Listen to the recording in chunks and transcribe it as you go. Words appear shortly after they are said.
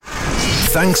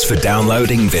Thanks for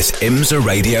downloading this IMSA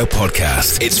Radio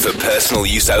podcast. It's for personal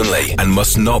use only and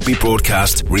must not be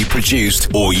broadcast,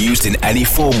 reproduced, or used in any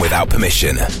form without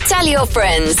permission. Tell your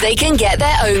friends they can get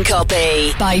their own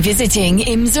copy by visiting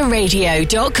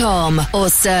imsaradio.com or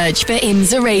search for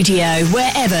IMSA Radio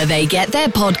wherever they get their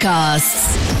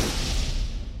podcasts.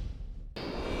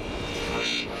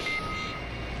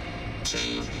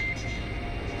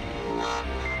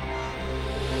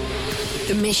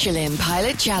 The Michelin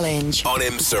Pilot Challenge on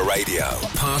IMSA Radio,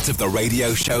 part of the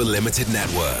Radio Show Limited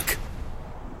Network.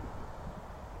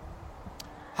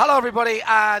 Hello everybody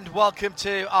and welcome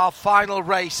to our final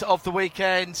race of the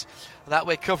weekend that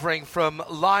we're covering from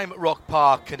Lime Rock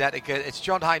Park, Connecticut. It's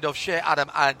John Hindhaugh, Shea Adam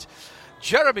and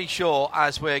Jeremy Shaw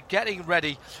as we're getting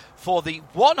ready for the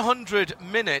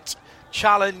 100-minute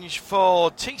challenge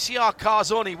for TCR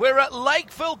cars only. We're at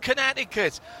Lakeville,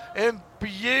 Connecticut, in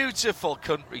beautiful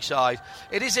countryside.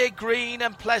 It is a green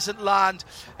and pleasant land.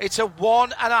 It's a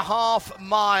 1.5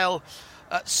 mile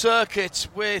circuit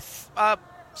with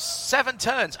 7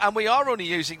 turns, and we are only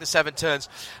using the 7 turns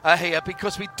here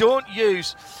because we don't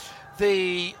use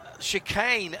the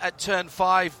chicane at turn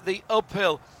 5, the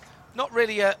uphill. Not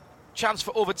really a chance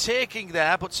for overtaking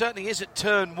there, but certainly is at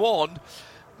turn 1.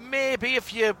 Maybe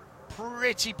if you're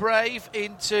pretty brave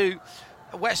into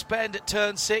West Bend at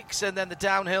turn 6 and then the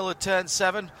downhill at turn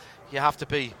 7, you have to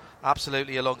be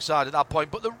absolutely alongside at that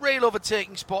point. But the real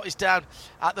overtaking spot is down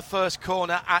at the first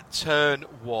corner at turn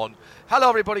 1. Hello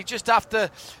everybody, just after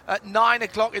 9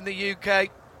 o'clock in the UK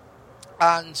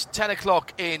and 10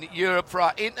 o'clock in Europe for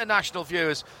our international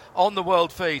viewers on the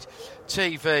World Feed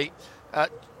TV.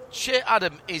 Shea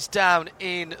Adam is down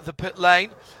in the pit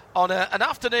lane on an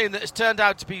afternoon that has turned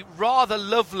out to be rather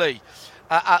lovely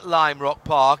at Lime Rock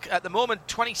Park. At the moment,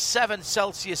 27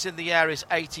 Celsius in the air is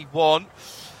 81,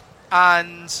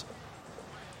 and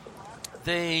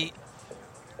the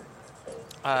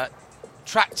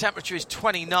track temperature is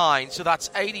 29, so that's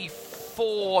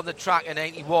 84 on the track and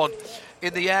 81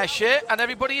 in the air, Shea, and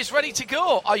everybody is ready to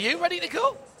go. Are you ready to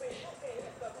go?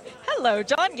 Hello,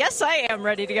 John. Yes, I am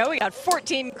ready to go. We got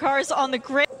 14 cars on the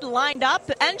grid lined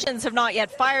up. Engines have not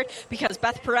yet fired because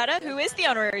Beth Peretta, who is the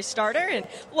honorary starter and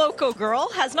local girl,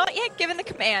 has not yet given the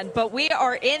command. But we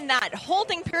are in that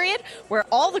holding period where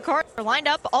all the cars are lined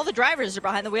up, all the drivers are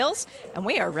behind the wheels, and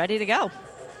we are ready to go.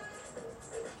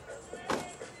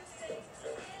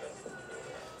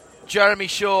 Jeremy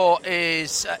Shaw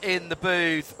is in the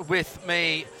booth with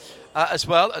me as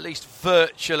well, at least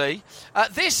virtually.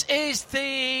 This is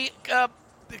the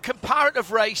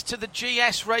comparative race to the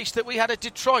GS race that we had at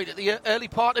Detroit at the early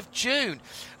part of June.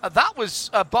 That was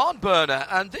a barn burner,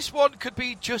 and this one could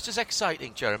be just as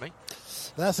exciting, Jeremy.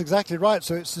 That's exactly right.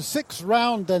 So it's the 6th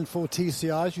round then for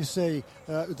TCR. As you say,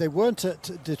 they weren't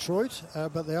at Detroit,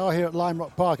 but they are here at Lime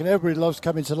Rock Park, and everybody loves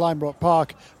coming to Lime Rock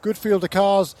Park. Good field of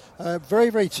cars, very,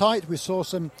 very tight. We saw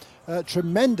some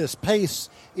tremendous pace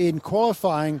in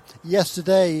qualifying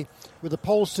yesterday with the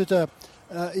pole sitter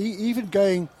even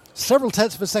going several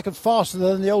tenths of a second faster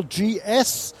than the old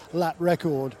GS lap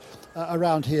record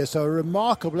around here. So a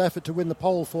remarkable effort to win the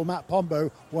pole for Matt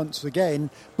Pombo once again.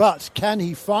 But can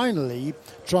he finally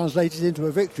translate it into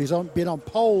a victory? He's been on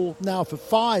pole now for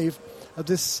 5 of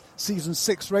this season's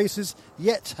 6 races,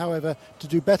 yet, however, to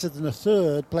do better than a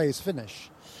 3rd place finish.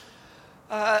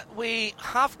 We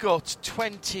have got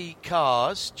 20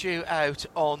 cars due out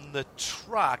on the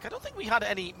track. I don't think we had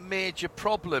any major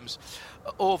problems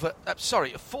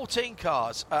 14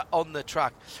 cars on the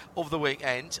track over the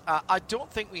weekend. I don't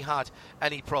think we had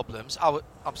any problems.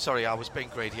 I'm sorry, I was being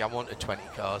greedy. I wanted 20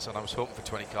 cars and I was hoping for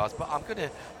 20 cars, but I'm going to,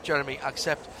 Jeremy,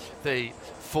 accept the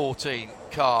 14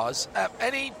 cars.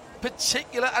 Any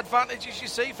particular advantages you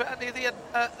see for any of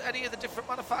the different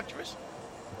manufacturers?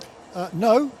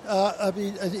 No, I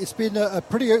mean, it's been a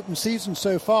pretty open season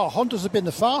so far. Hondas have been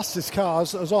the fastest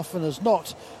cars as often as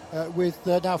not, with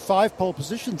now 5 pole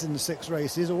positions in the 6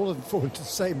 races, all of them falling to the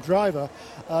same driver.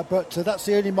 But that's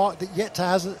the only mark that yet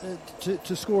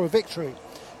to score a victory.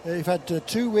 You've had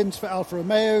 2 wins for Alfa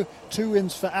Romeo, 2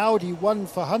 wins for Audi, 1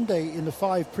 for Hyundai in the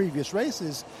 5 previous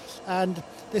races. And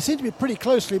they seem to be pretty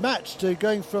closely matched,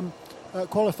 going from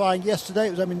qualifying yesterday.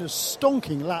 It was, a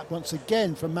stonking lap once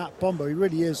again from Matt Pombo. He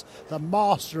really is the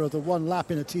master of the one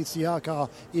lap in a TCR car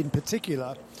in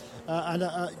particular. And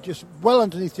just well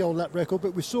underneath the old lap record.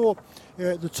 But we saw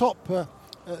the top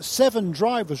 7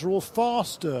 drivers are all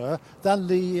faster than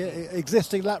the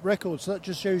existing lap record. So that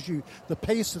just shows you the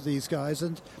pace of these guys.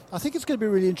 And I think it's going to be a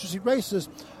really interesting races.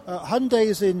 Hyundai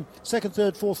is in 2nd,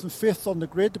 3rd, 4th and 5th on the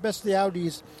grid. The best of the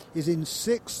Audis is in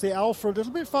 6th. The Alfa a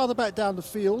little bit farther back down the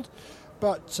field.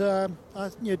 but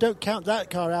don't count that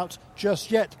car out just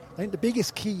yet. I think the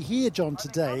biggest key here, John,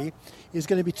 today is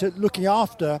going to be looking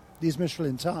after these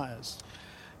Michelin tyres.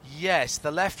 Yes,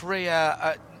 the left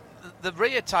rear, the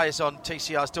rear tyres on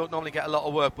TCRs don't normally get a lot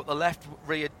of work, but the left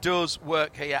rear does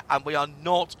work here, and we are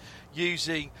not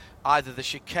using either the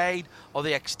chicane or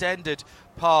the extended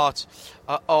part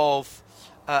of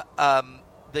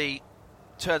the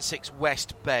Turn 6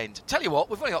 West Bend. Tell you what,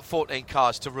 we've only got 14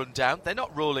 cars to run down. They're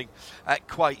not rolling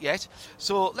quite yet.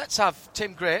 So let's have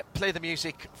Tim Gray play the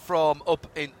music from up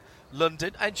in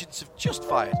London. Engines have just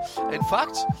fired. In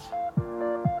fact...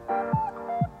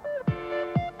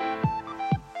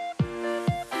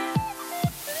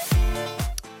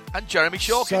 And Jeremy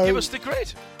Shaw can give us the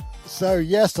grid. So,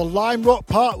 yes, the Lime Rock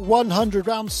Park 100,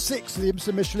 round 6 of the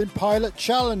IMSA Michelin Pilot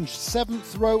Challenge.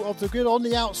 7th row of the grid on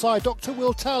the outside. Dr.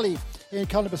 Will Talley in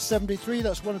car number 73.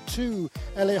 That's one of 2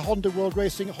 LA Honda World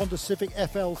Racing Honda Civic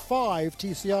FL5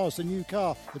 TCRs, the new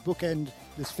car, the bookend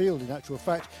this field in actual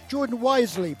fact. Jordan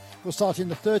Wisely will start in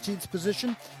the 13th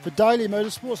position. For Daily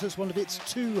Motorsports, it's one of its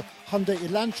 2 Hyundai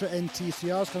Elantra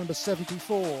NTCRs, car number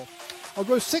 74. On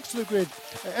row 6 of the grid,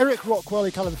 Eric Rockwell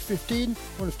in car number 15,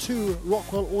 one of 2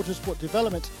 Rockwell Autosport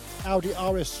Development Audi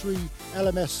RS3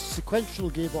 LMS sequential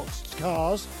gearbox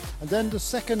cars. And then the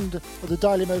second of the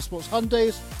Daily Motorsports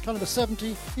Hyundais, car number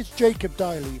 70, is Jacob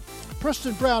Daly.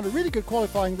 Preston Brown, a really good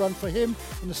qualifying run for him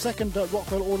in the second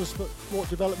Rockwell Autosport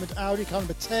Development Audi, car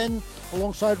number 10,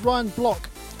 alongside Ryan Block,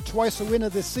 twice a winner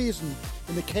this season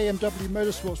in the KMW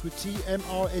Motorsports with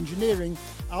TMR Engineering,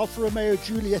 Alfa Romeo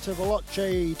Giulietta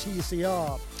Veloce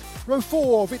TCR. Row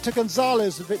 4, Victor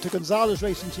Gonzalez, the Victor Gonzalez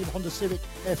Racing Team Honda Civic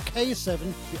FK7,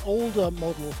 the older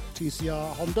model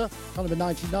TCR Honda, car number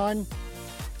 99.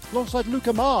 Alongside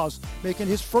Luca Mars, making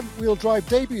his front-wheel drive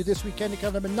debut this weekend in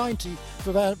car number 90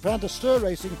 for Van der Steur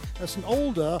Racing. That's an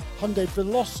older Hyundai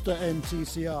Veloster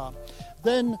NTCR.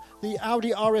 Then the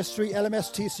Audi RS3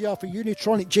 LMS TCR for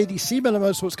Unitronic JDC Miller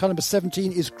Motorsports, car number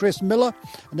 17, is Chris Miller.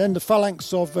 And then the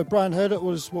phalanx of Brian Herder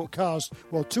Autosport cars,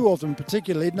 well, 2 of them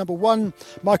particularly. Number 1,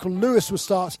 Michael Lewis will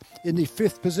start in the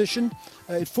 5th position.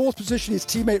 In 4th position is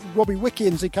teammate Robbie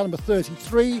Wickens in car number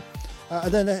 33.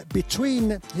 And then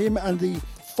between him and the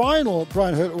final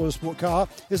Brian Herder Autosport car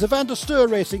is a Van der Steur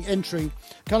Racing entry,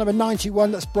 car number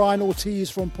 91. That's Brian Ortiz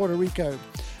from Puerto Rico.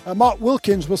 Mark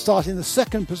Wilkins will start in the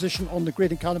 2nd position on the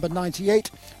grid in car number 98,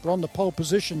 but on the pole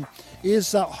position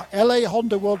is LA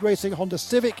Honda World Racing Honda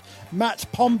Civic Matt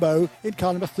Pombo in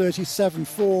car number 37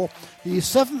 for the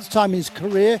 7th time in his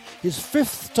career, his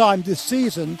 5th time this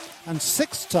season, and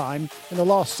 6th time in the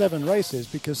last 7 races,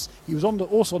 because he was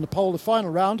also on the pole the final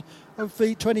round of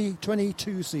the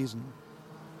 2022 season.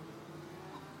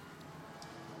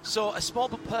 So a small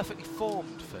but perfectly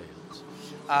formed field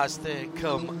as they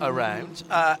come around.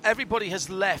 Everybody has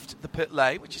left the pit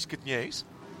lane, which is good news.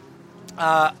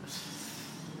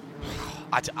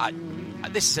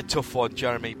 This is a tough one,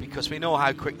 Jeremy, because we know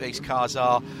how quick these cars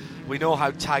are. We know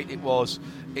how tight it was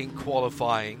in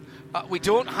qualifying. We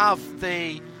don't have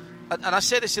the... And I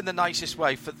say this in the nicest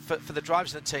way for the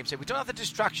drivers and the teams here. We don't have the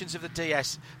distractions of the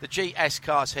GS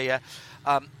cars here.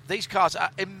 These cars are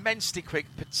immensely quick,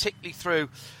 particularly through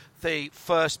the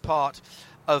first part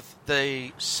of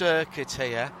the circuit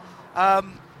here.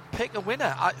 Pick a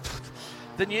winner.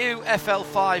 The new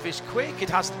FL5 is quick. It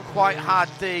hasn't quite had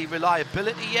the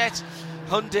reliability yet.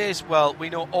 Hyundais, well, we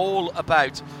know all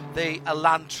about the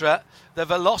Elantra. The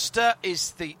Veloster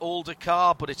is the older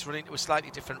car, but it's running to a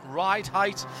slightly different ride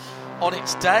height. On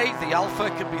its day, the Alpha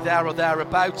can be there or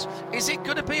thereabouts. Is it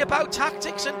going to be about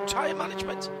tactics and tyre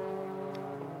management?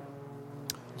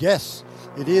 Yes,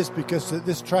 it is, because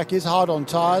this track is hard on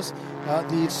tyres.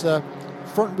 These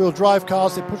front-wheel drive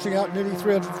cars, they're pushing out nearly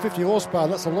 350 horsepower.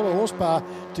 That's a lot of horsepower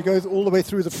to go all the way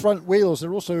through the front wheels.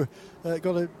 They're also got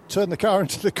to turn the car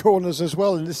into the corners as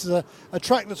well. And this is a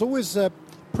track that's always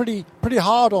pretty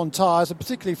hard on tyres, and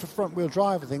particularly for front-wheel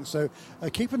drive, I think. So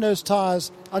keeping those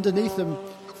tyres underneath them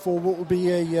for what will be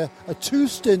a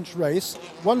 2-stint race,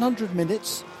 100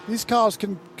 minutes. These cars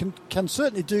can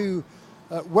certainly do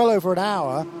well over an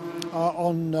hour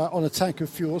on a tank of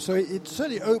fuel. So it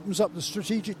certainly opens up the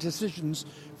strategic decisions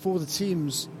for the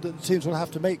teams that the teams will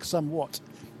have to make somewhat.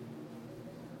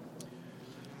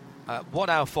 1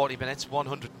 hour 40 minutes,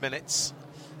 100 minutes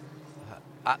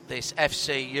at this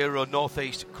FC Euro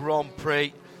Northeast Grand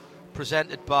Prix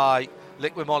presented by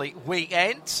Liquid Moly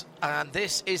Weekend. And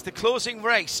this is the closing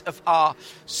race of our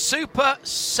Super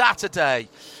Saturday.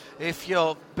 If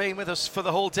you've been with us for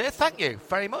the whole day, thank you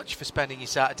very much for spending your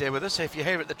Saturday with us. If you're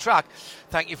here at the track,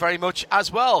 thank you very much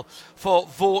as well for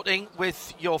voting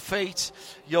with your feet,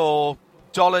 your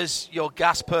dollars, your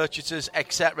gas purchases,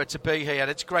 etc., to be here.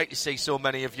 And it's great to see so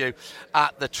many of you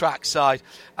at the trackside.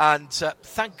 And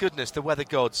thank goodness the weather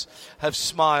gods have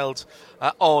smiled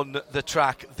on the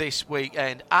track this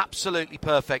weekend. Absolutely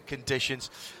perfect conditions.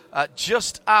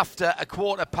 Just after a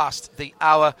quarter past the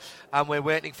hour, and we're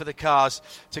waiting for the cars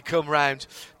to come round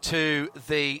to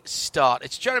the start.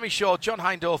 It's Jeremy Shaw, John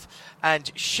Hindhaugh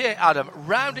and Shea Adam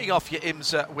rounding off your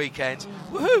IMSA weekend.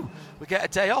 Woohoo! We get a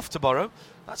day off tomorrow.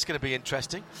 That's going to be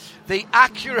interesting. The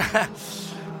Acura...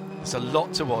 There's a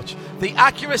lot to watch. The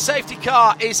Acura safety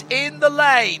car is in the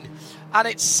lane, and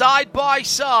it's side by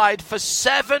side for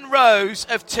 7 rows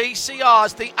of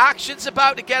TCRs. The action's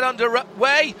about to get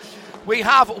underway. We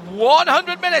have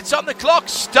 100 minutes on the clock.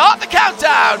 Start the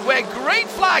countdown. We're green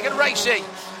flag and racing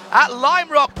at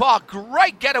Lime Rock Park.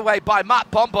 Great getaway by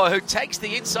Matt Pombo, who takes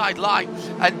the inside line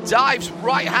and dives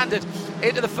right-handed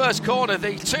into the first corner.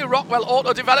 The 2 Rockwell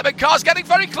Auto Development cars getting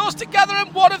very close together,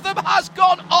 and one of them has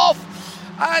gone off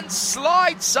and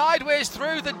slides sideways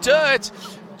through the dirt.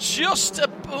 Just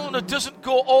doesn't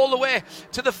go all the way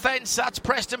to the fence. That's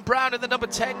Preston Brown in the number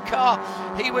 10 car.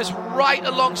 He was right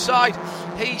alongside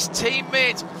his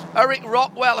teammate Eric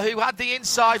Rockwell, who had the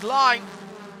inside line.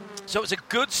 So it's a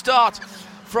good start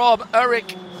from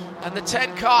Eric, and the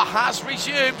 10 car has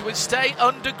resumed with stay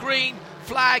under green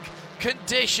flag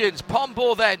conditions.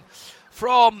 Pombo then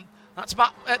from...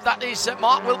 That is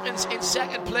Mark Wilkins in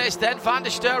second place. Then Van der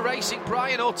Steur racing.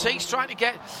 Brian Ortiz trying to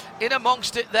get in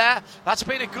amongst it there. That's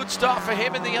been a good start for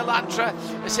him in the Elantra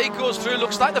as he goes through.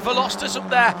 Looks like the Velocitas up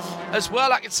there as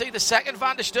well. I can see the second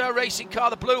Van der Steur racing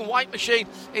car, the blue and white machine,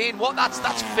 in that's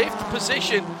 5th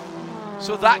position.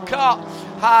 So that car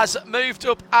has moved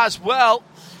up as well.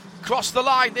 Across the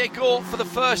line they go for the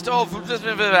first of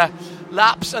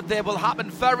laps, and they will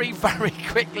happen very, very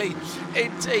quickly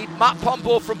indeed. Matt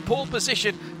Pombo from pole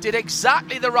position did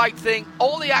exactly the right thing.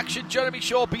 All the action, Jeremy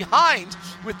Shaw behind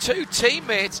with 2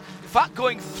 teammates, in fact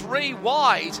going 3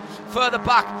 wide further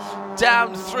back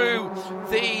down through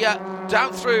the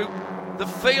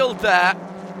field there.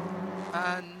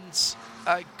 And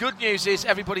good news is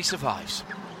everybody survives.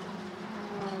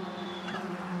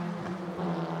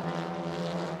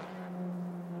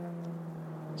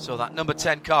 So that number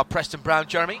 10 car, Preston Brown,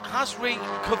 Jeremy, has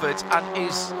recovered and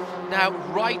is now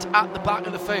right at the back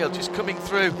of the field, just coming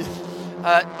through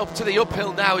up to the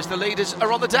uphill now as the leaders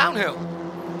are on the downhill.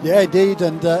 Yeah, indeed,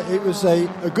 and it was a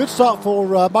good start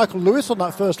for Michael Lewis on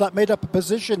that first lap, made up a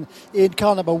position in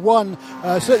car number 1.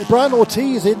 Certainly Brian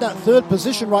Ortiz in that 3rd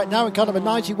position right now in car number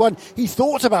 91. He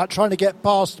thought about trying to get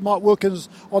past Mark Wilkins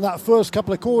on that first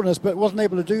couple of corners, but wasn't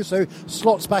able to do so,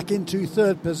 slots back into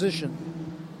 3rd position.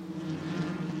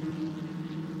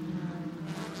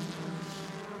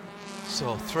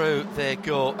 So through they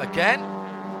go again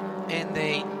in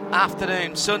the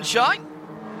afternoon sunshine.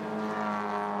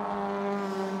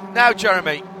 Now,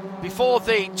 Jeremy, before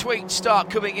the tweets start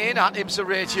coming in at IMSA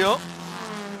Radio,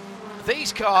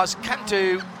 these cars can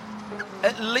do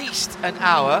at least an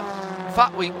hour. In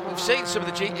fact, we've seen some of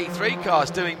the GT3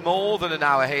 cars doing more than an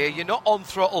hour here. You're not on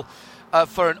throttle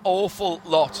for an awful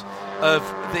lot of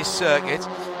this circuit.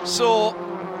 So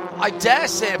I dare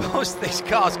say most of these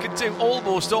cars can do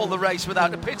almost all the race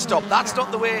without a pit stop. That's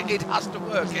not the way it has to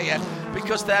work here,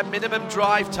 because there are minimum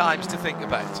drive times to think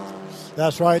about.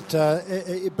 That's right.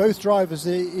 Both drivers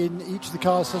in each of the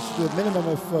cars has to do a minimum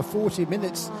of 40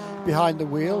 minutes behind the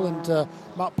wheel, and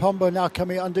Matt Pombo now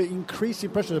coming under increasing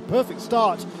pressure. A perfect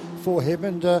start for him.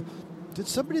 And did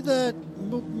somebody there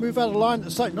move out of line?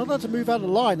 It's like not allowed to move out of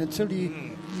line until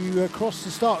you cross the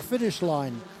start-finish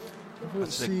line.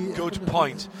 That's a good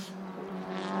point.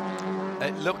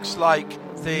 It looks like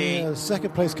the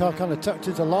second place car kind of tucked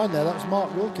into line there. That was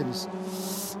Mark Wilkins.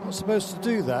 Not supposed to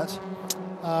do that.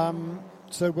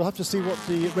 So we'll have to see what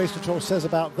the race control says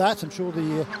about that. I'm sure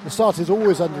the start is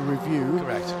always under review.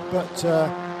 Correct. But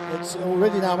it's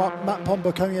already now Matt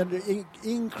Pombo coming under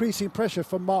increasing pressure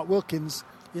from Mark Wilkins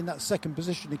in that second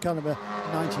position in kind of a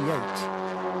 98.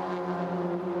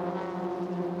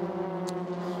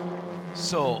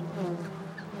 So,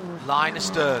 line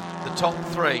astern, the top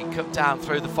 3 come down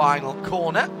through the final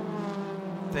corner.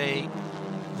 The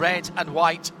red and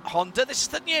white Honda. This is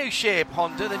the new shape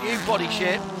Honda, the new body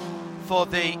shape for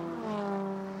the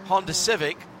Honda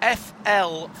Civic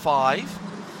FL5.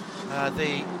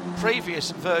 The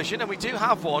previous version, and we do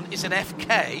have one, is an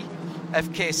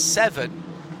FK7.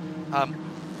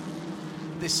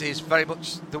 This is very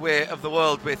much the way of the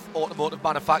world with automotive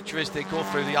manufacturers. They go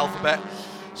through the alphabet.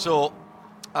 So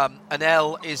an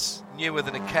L is newer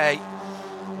than a K.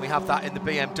 We have that in the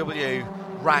BMW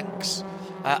ranks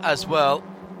as well,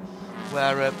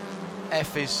 where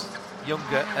F is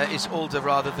is older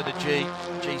rather than a G.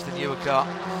 G's the newer car.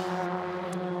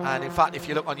 And in fact, if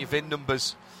you look on your VIN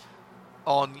numbers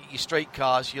on your street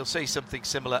cars, you'll see something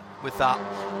similar with that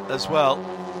as well.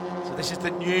 So this is the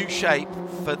new shape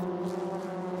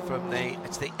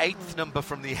it's the 8th number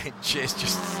from the end. She's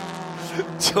just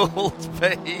told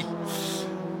me.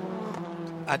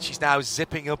 And she's now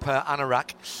zipping up her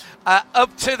anorak.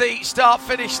 Up to the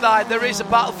start-finish line, there is a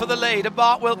battle for the lead, and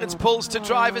Mark Wilkins pulls to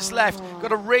driver's left.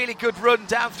 Got a really good run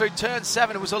down through turn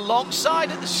 7. It was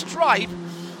alongside at the stripe.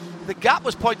 The gap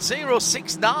was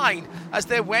 0.069 as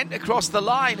they went across the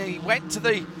line. He went to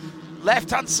the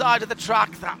left-hand side of the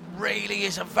track. That really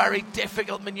is a very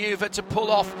difficult manoeuvre to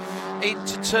pull off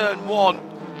into turn 1,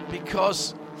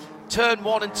 because turn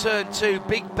 1 and turn 2,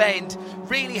 Big Bend,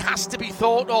 really has to be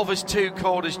thought of as 2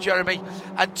 corners, Jeremy,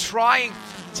 and trying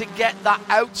to get that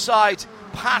outside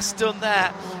pass done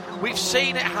there. We've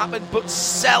seen it happen, but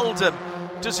seldom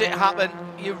does it happen.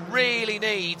 You really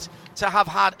need to have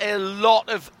had a lot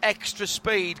of extra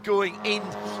speed going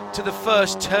into the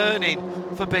first turning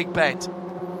for Big Bend.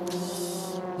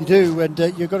 You do, and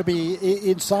you've got to be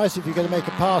incisive if you're going to make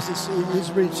a pass. It is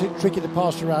really tricky to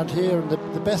pass around here, and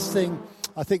the best thing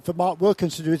I think for Mark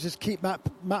Wilkins to do is just keep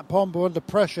Matt Pombo under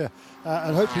pressure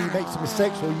and hope he makes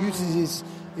mistakes or uses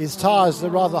his tyres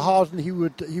rather harder than he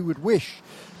would wish,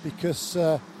 because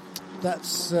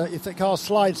that's if the car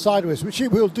slides sideways, which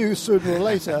it will do sooner or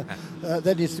later,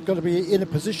 then he's got to be in a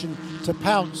position to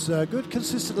pounce. Good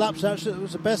consistent laps, actually. It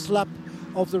was the best lap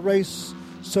of the race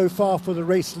so far for the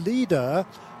race leader.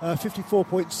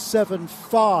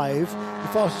 54.75. The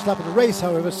fastest lap of the race,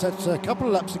 however, set a couple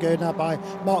of laps ago now by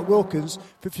Mark Wilkins,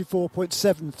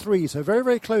 54.73. So very,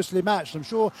 very closely matched. I'm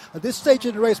sure at this stage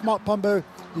in the race, Mark Pombo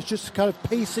is just kind of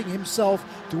pacing himself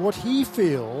to what he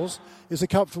feels is a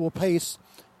comfortable pace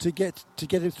to get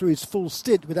him through his full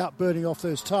stint without burning off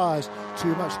those tyres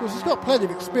too much. Because he's got plenty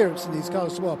of experience in these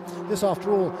cars as well. This,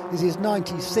 after all, is his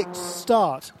 96th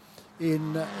start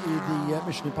in the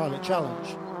Michelin Pilot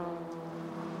Challenge.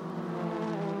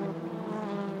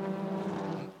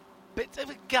 Bit of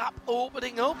a gap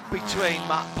opening up between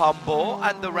Matt Pombo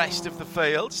and the rest of the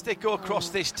field. They go across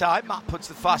this time. Matt puts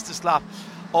the fastest lap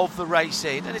of the race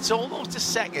in, and it's almost a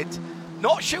second.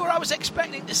 Not sure I was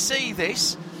expecting to see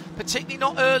this, particularly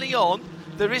not early on.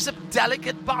 There is a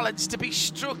delicate balance to be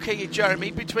struck here,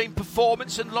 Jeremy, between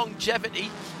performance and longevity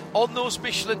on those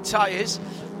Michelin tyres.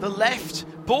 The left,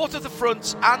 both of the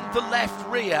fronts and the left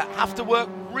rear have to work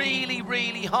really,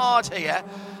 really hard here.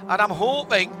 And I'm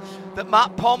hoping that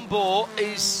Matt Pombo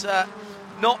is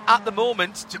not at the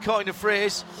moment, to coin a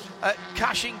phrase,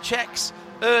 cashing cheques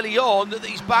early on that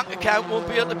his bank account won't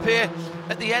be able to pay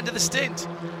at the end of the stint.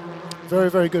 Very,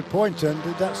 very good point, and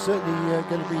that's certainly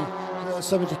going to be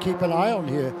something to keep an eye on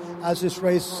here as this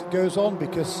race goes on,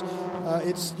 because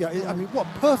what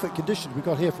perfect conditions we've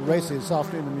got here for racing this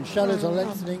afternoon. I mean, shadows are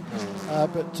lengthening,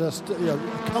 but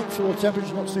comfortable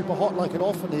temperature, not super hot like it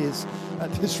often is at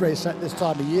this race at this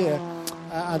time of year.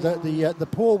 And the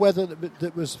poor weather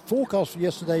that was forecast for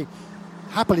yesterday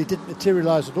happily didn't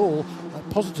materialise at all.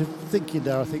 Positive thinking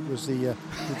there, I think, was the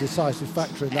decisive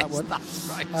factor in that one. That's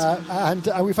right. And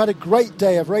we've had a great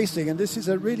day of racing, and this is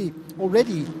a really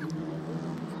already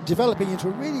developing into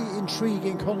a really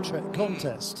intriguing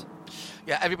contest.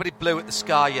 Yeah, everybody blew at the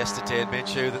sky yesterday and made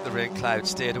sure that the rain cloud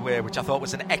stayed away, which I thought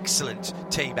was an excellent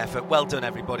team effort. Well done,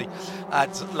 everybody,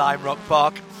 at Lime Rock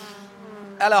Park.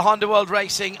 Ella Honda World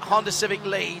Racing, Honda Civic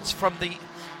leads from the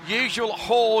usual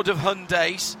horde of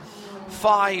Hyundais,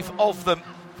 5 of them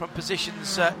from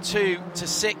positions 2 to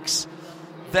 6.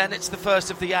 Then it's the first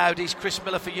of the Audis, Chris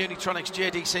Miller for Unitronics,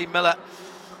 JDC Miller.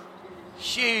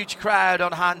 Huge crowd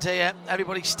on hand here,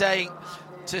 everybody staying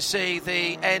to see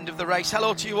the end of the race.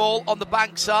 Hello to you all on the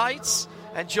bank sides,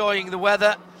 enjoying the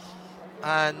weather.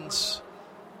 And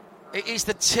it is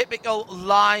the typical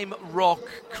Lime Rock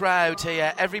crowd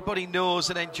here. Everybody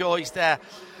knows and enjoys their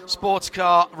sports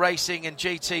car racing and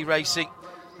GT racing,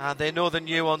 and they know the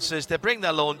nuances. They bring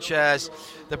their lawn chairs,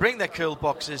 they bring their cool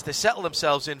boxes, they settle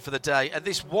themselves in for the day. And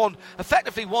this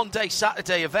effectively one-day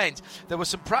Saturday event, there was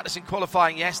some practice and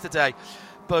qualifying yesterday,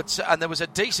 and there was a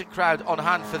decent crowd on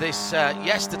hand for this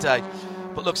yesterday.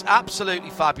 But looks absolutely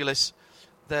fabulous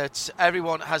that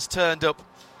everyone has turned up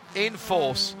in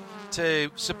force to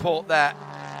support their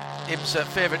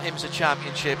favourite IMSA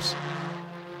championships.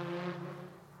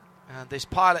 And this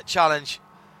Pilot Challenge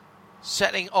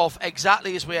setting off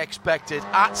exactly as we expected,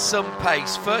 at some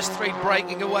pace. First 3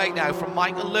 breaking away now from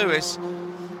Michael Lewis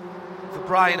for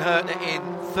Brian Hertner in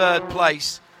 3rd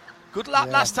place. Good lap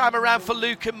last time around for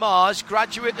Luca Mars,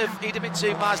 graduate of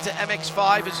Idemitsu Mazda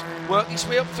MX-5, has worked his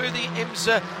way up through the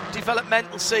IMSA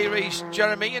developmental series,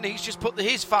 Jeremy, and he's just put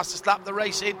his fastest lap of the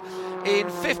race in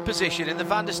 5th position in the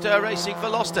Van der Steur Racing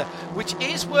Veloster, which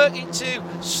is working to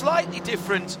slightly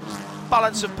different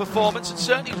balance of performance and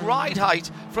certainly ride height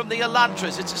from the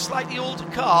Elantras. It's a slightly older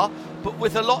car, but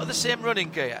with a lot of the same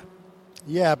running gear.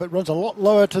 Yeah, but runs a lot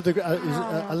lower to the is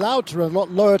allowed to run a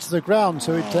lot lower to the ground,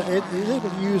 so it is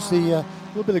able to use the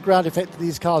little bit of ground effect that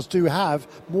these cars do have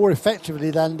more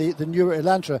effectively than the newer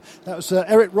Elantra. That was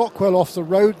Eric Rockwell off the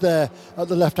road there at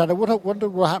the left hand. I wonder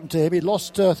what happened to him. He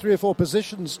lost 3 or 4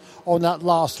 positions on that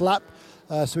last lap,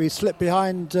 so he slipped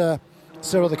behind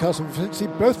several of the cars. We've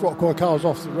seen both Rockwell cars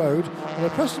off the road,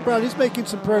 and Preston Brown is making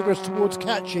some progress towards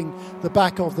catching the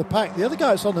back of the pack. The other guy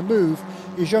that's on the move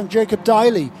is young Jacob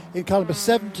Diley in car number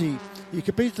 70. He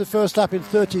completed the first lap in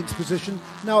 13th position,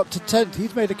 now up to 10th.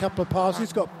 He's made a couple of passes.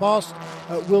 He's got past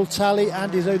Will Talley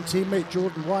and his own teammate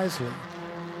Jordan Wisely.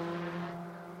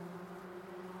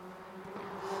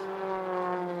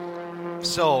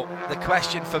 So the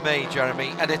question for me,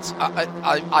 Jeremy, and it's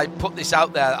I put this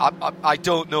out there, I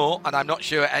don't know, and I'm not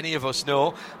sure any of us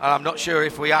know, and I'm not sure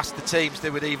if we asked the teams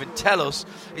they would even tell us,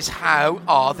 is how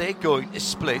are they going to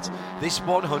split this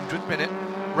 100-minute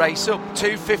race up?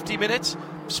 250 minutes,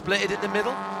 split it in the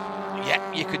middle? Yeah,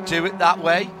 you could do it that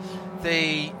way.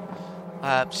 The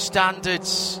standard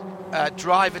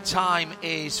driver time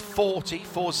is 40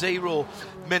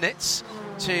 minutes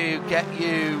to get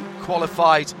you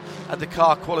qualified and the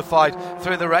car qualified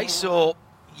through the race. So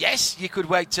yes, you could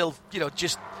wait till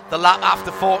just the lap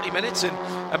after 40 minutes and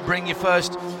bring your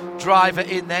first driver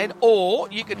in then, or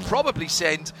you could probably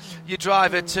send your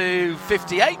driver to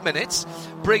 58 minutes,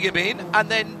 bring him in, and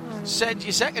then send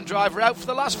your second driver out for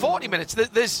the last 40 minutes.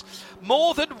 There's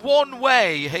more than one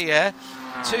way here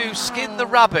to skin the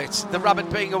rabbit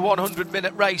being a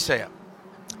 100-minute race here.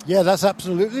 Yeah, that's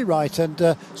absolutely right, and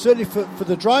certainly for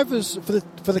the drivers,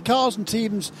 for the cars and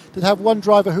teams that have one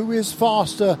driver who is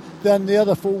faster than the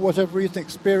other for whatever reason,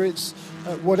 experience,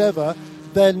 whatever,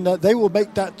 then they will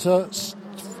make that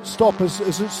stop as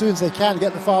soon as they can,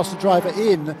 get the faster driver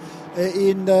in.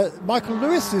 In Michael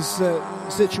Lewis's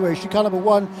situation, car number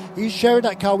 1, he's sharing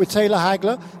that car with Taylor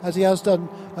Hagler, as he has done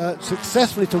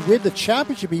successfully to win the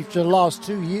championship each of the last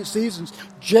 2 seasons.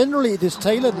 Generally, it is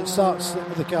Taylor that starts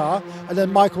with the car, and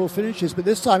then Michael finishes. But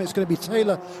this time, it's going to be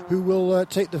Taylor who will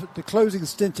take the closing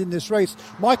stint in this race.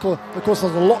 Michael, of course,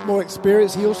 has a lot more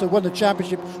experience. He also won the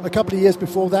championship a couple of years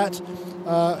before that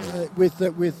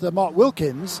with Mark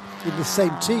Wilkins in the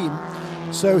same team.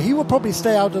 So he will probably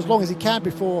stay out as long as he can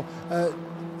before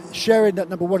sharing that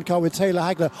number 1 car with Taylor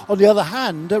Hagler. On the other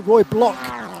hand, Roy Block,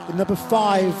 the number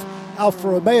 5 Alfa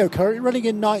Romeo, currently running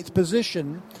in 9th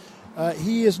position.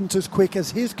 He isn't as quick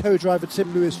as his co-driver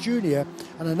Tim Lewis Jr.,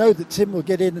 and I know that Tim will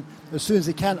get in as soon as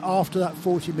he can after that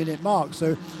 40-minute mark.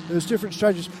 So there's different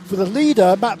strategies. For the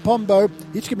leader, Matt Pombo,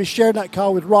 he's going to be sharing that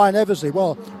car with Ryan Eversley.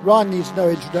 Well, Ryan needs no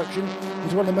introduction.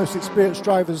 He's one of the most experienced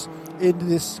drivers in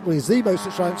this, well, he's the most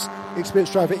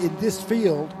experienced driver in this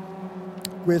field,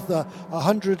 with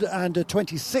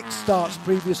 126 starts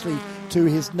previously to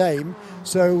his name.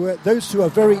 So those two are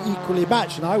very equally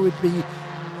matched, and I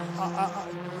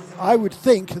would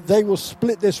think they will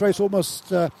split this race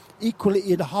almost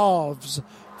equally in halves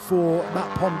for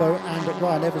Matt Pombo and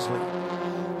Ryan Eversley.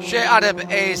 Shea Adam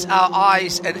is our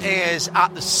eyes and ears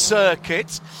at the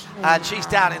circuit, and she's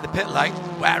down in the pit lane.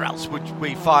 Where else would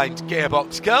we find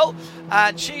Gearbox Girl?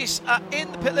 And she's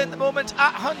in the pit lane at the moment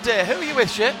at Hyundai. Who are you with,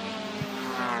 Shea?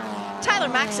 Tyler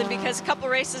Maxson, because a couple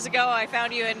races ago I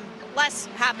found you in less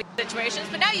happy situations,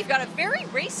 but now you've got a very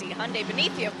racy Hyundai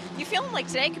beneath you. You feeling like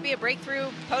today could be a breakthrough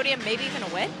podium, maybe even a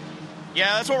win?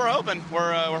 Yeah, that's what we're hoping.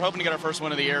 We're hoping to get our first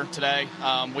win of the year today.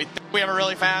 We have a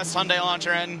really fast Hyundai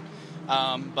launcher in,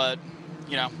 but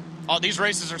all these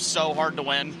races are so hard to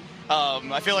win.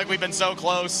 I feel like we've been so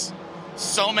close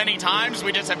so many times,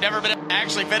 we just have never been able to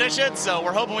actually finish it, so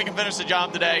we're hoping we can finish the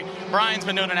job today. Brian's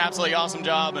been doing an absolutely awesome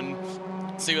job, and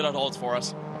see what it holds for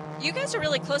us. You guys are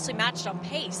really closely matched on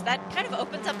pace. That kind of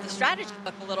opens up the strategy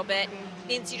book a little bit and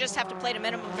means you just have to play to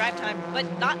minimum drive time, but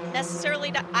not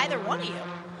necessarily to either one of you.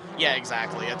 Yeah,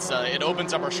 exactly. It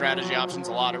opens up our strategy options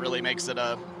a lot. It really makes it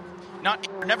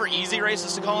never easy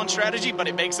races to call on strategy, but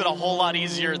it makes it a whole lot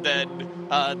easier than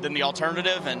the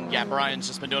alternative. And yeah, Brian's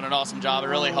just been doing an awesome job. It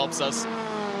really helps us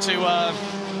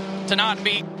to not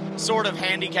be sort of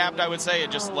handicapped, I would say. It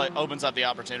just opens up the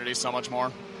opportunities so much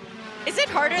more. Is it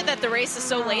harder that the race is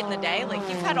so late in the day? Like,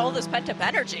 you've had all this pent-up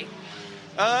energy.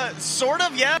 Sort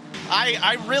of, yeah.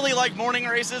 I really like morning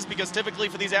races because typically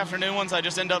for these afternoon ones, I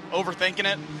just end up overthinking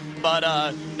it.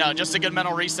 But no, just a good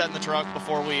mental reset in the truck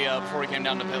before we came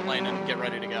down to pit lane and get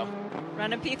ready to go.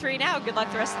 Running P3 now. Good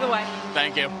luck the rest of the way.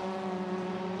 Thank you.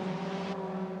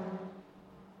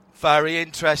 Very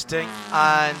interesting,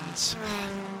 and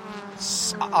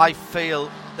I feel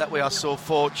that we are so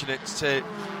fortunate to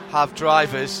have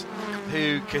drivers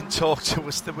who can talk to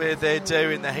us the way they do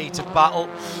in the heat of battle,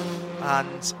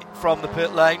 and from the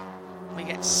pit lane we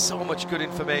get so much good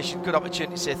information. Good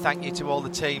opportunity to say thank you to all the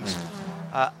teams,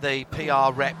 the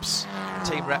PR reps,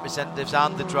 team representatives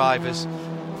and the drivers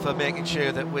for making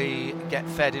sure that we get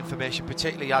fed information,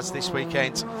 particularly as this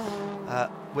weekend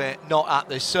we're not at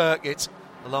the circuit,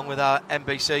 along with our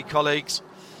NBC colleagues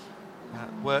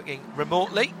working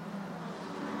remotely,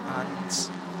 and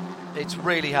it's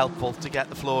really helpful to get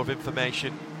the flow of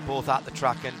information both at the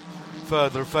track and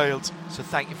further afield. So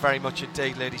thank you very much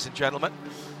indeed, ladies and gentlemen.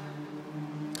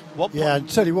 And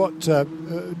tell you what,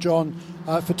 John,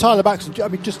 for Tyler Baxton, I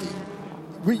mean, just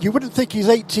you wouldn't think he's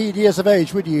 18 years of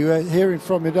age, would you? Hearing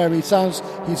from him, he's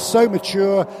so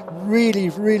mature, really,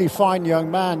 really fine young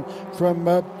man from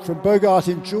Bogart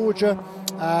in Georgia.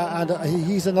 And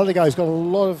he's another guy who's got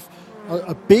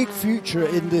a big future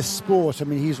in this sport. I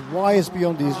mean, he's wise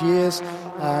beyond his years,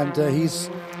 and he's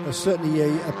certainly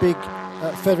a big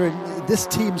feather in this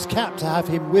team's cap to have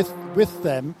him with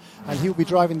them, and he'll be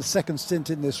driving the second stint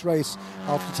in this race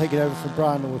after taking over from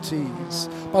Brian Ortiz.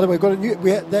 By the way,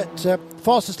 that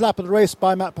fastest lap of the race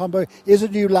by Matt Pombo is a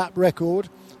new lap record.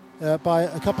 By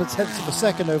a couple of tenths of a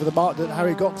second over the mark that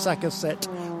Harry Gottsacker set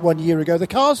 1 year ago. The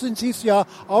cars in TCR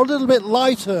are a little bit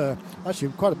lighter, actually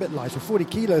quite a bit lighter, 40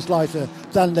 kilos lighter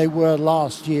than they were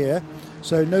last year,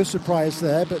 so no surprise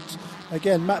there. But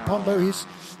again, Matt Pombo,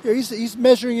 he's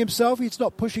measuring himself. He's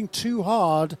not pushing too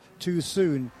hard too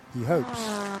soon, he hopes.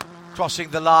 Crossing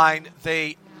the line,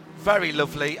 the very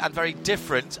lovely and very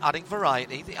different, adding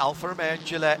variety, the Alfa Romeo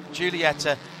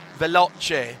Giulietta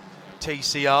Veloce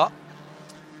TCR.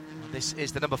 This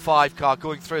is the number 5 car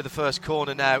going through the first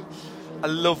corner now. I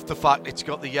love the fact it's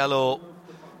got the yellow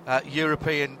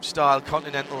European-style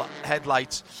Continental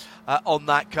headlights on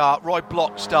that car. Roy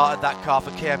Block started that car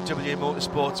for KMW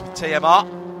Motorsports with TMR.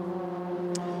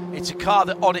 It's a car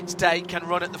that on its day can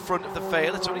run at the front of the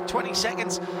field. It's only 20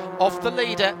 seconds off the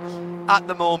leader at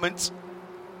the moment.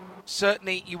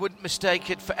 Certainly you wouldn't mistake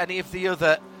it for any of the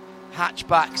other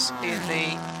hatchbacks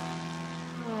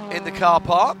in the car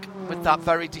park, with that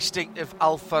very distinctive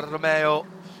Alfa Romeo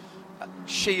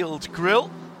Shield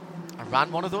grille. I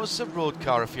ran one of those as a road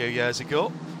car a few years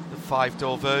ago, the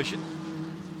 5-door version.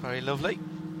 Very lovely.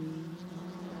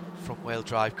 Front wheel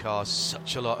drive cars,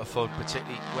 such a lot of fun,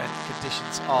 particularly when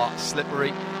conditions are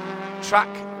slippery. Track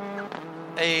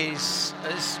is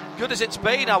as good as it's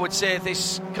been, I would say,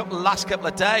 this last couple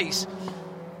of days.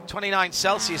 29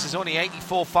 Celsius is only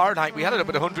 84 Fahrenheit. We had it up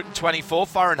at 124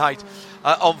 Fahrenheit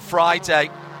on Friday.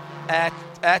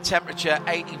 Air temperature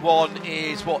 81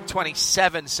 is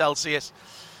 27 Celsius.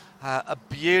 A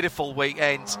beautiful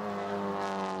weekend,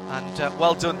 and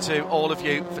well done to all of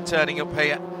you for turning up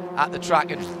here at the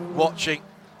track and watching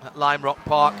at Lime Rock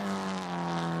Park.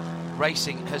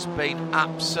 Racing has been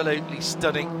absolutely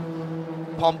stunning.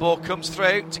 Pombo comes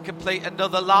through to complete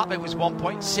another lap. It was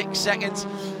 1.6 seconds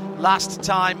last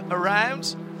time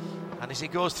around, and as he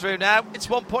goes through now, it's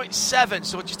 1.7,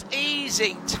 so just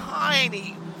easy,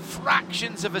 tiny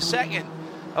fractions of a second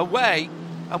away.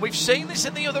 And we've seen this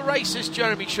in the other races,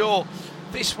 Jeremy Shaw,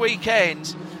 this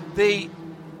weekend.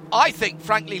 I think,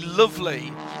 frankly,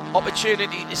 lovely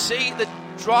opportunity to see the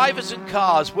drivers and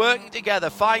cars working together,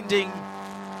 finding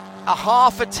a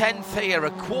half a tenth here,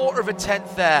 a quarter of a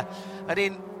tenth there. And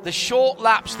in the short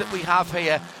laps that we have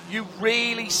here, you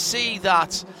really see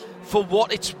that for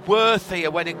what it's worth here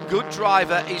when a good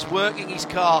driver is working his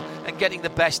car and getting the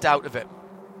best out of it.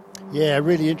 Yeah,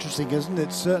 really interesting, isn't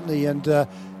it? Certainly, and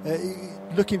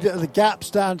looking at the gaps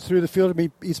down through the field, I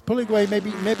mean, he's pulling away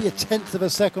maybe a tenth of a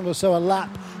second or so a lap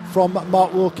from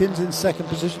Mark Wilkins in second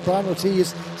position. Brian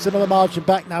Ortiz, similar margin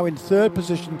back now in third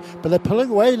position, but they're pulling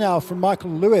away now from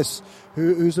Michael Lewis,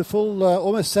 who's a full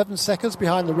almost 7 seconds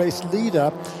behind the race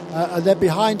leader, and then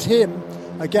behind him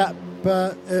a gap.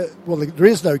 Well, there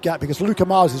is no gap because Luca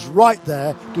Mars is right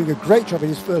there doing a great job in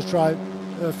his first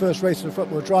race in a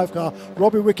front-wheel drive car.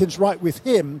 Robbie Wickens right with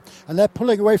him, and they're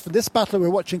pulling away from this battle we're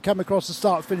watching come across the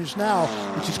start-finish now,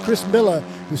 which is Chris Miller,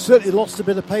 who certainly lost a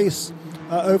bit of pace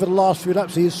over the last few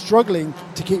laps. He is struggling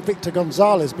to keep Victor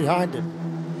Gonzalez behind him.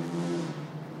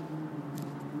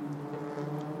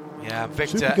 Yeah,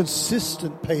 Victor. Super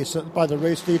consistent pace by the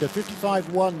race leader.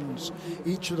 55 ones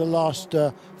each of the last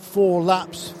 4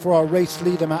 laps for our race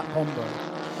leader, Matt Pombo.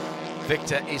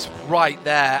 Victor is right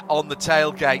there on the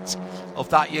tailgate of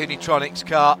that Unitronics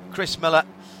car. Chris Miller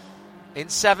in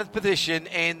 7th position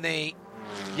in the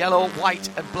yellow, white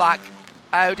and black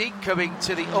Audi, coming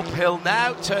to the uphill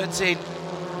now, turns in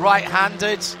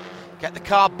right-handed, get the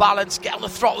car balanced, get on the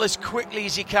throttle as quickly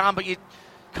as you can, but you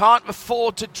can't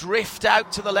afford to drift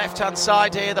out to the left-hand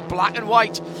side here. The black and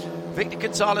white Victor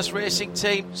Gonzalez Racing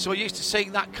Team, so used to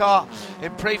seeing that car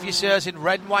in previous years in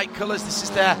red and white colours. This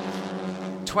is their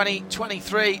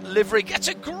 2023 livery. Gets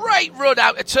a great run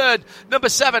out of turn number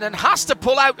 7 and has to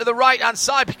pull out to the right-hand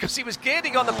side because he was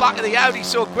gaining on the back of the Audi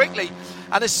so quickly.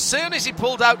 And as soon as he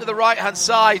pulled out to the right-hand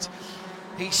side,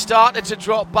 he started to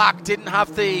drop back, didn't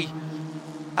have the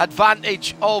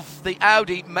advantage of the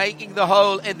Audi making the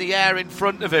hole in the air in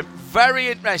front of him. Very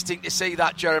interesting to see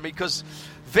that, Jeremy, because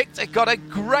Victor got a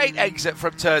great exit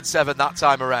from turn 7 that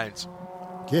time around.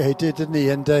 Yeah, he did, didn't he?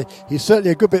 And he's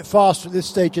certainly a good bit faster at this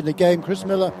stage in the game. Chris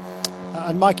Miller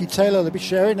and Mikey Taylor, they'll be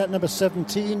sharing that number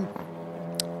 17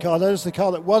 car. That is the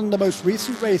car that won the most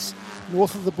recent race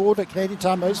north of the border at Canadian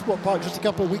Tire Motorsport Park just a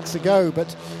couple of weeks ago.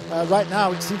 But right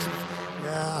now it seems,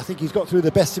 I think he's got through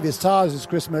the best of his tyres as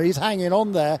Chris Miller. He's hanging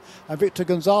on there. And Victor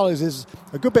Gonzalez is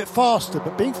a good bit faster.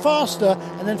 But being faster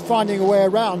and then finding a way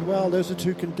around, well, those are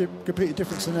two completely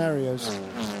different scenarios.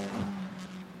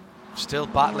 Still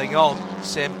battling on,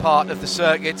 same part of the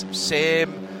circuit,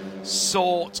 same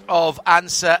sort of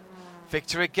answer.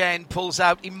 Victor again pulls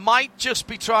out. He might just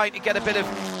be trying to get a bit of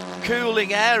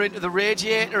cooling air into the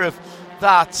radiator of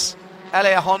that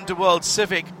LA Honda World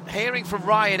Civic. Hearing from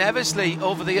Ryan Eversley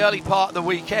over the early part of the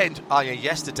weekend,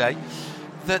 yesterday,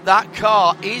 that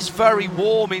car is very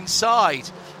warm inside.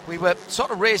 We were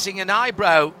sort of raising an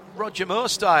eyebrow, Roger Moore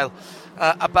style,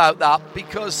 about that,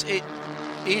 because it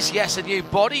is, yes, a new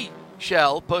body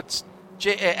shell, but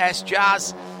JAS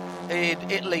Jazz in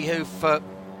Italy, who for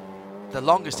the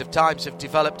longest of times have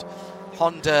developed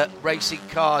Honda racing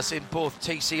cars in both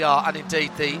TCR and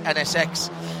indeed the NSX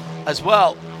as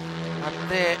well. And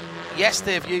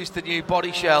they've used the new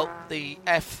body shell, the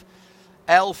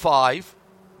FL5,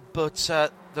 but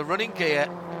the running gear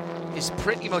is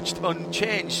pretty much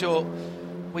unchanged, so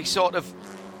we sort of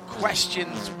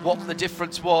questioned what the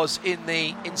difference was in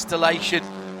the installation,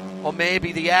 or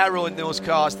maybe the aero in those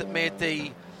cars that made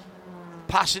the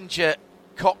passenger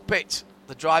cockpit,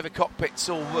 the driver cockpit,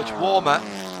 so much warmer.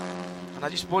 And I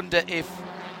just wonder if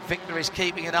Victor is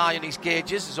keeping an eye on his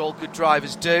gauges, as all good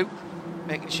drivers do,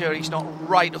 making sure he's not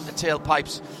right up the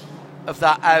tailpipes of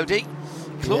that Audi.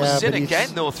 Closes in again,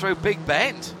 though, through Big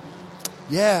Bend.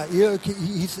 Yeah,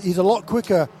 he's a lot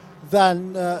quicker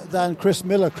than Chris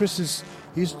Miller.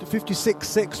 He's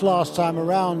 56.6 last time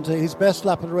around. His best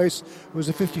lap of the race was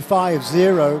a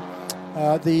 55.0.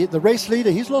 The race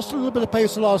leader, he's lost a little bit of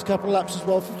pace the last couple of laps as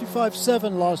well,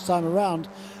 55.7 last time around.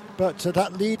 But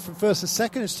that lead from first to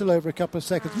second is still over a couple of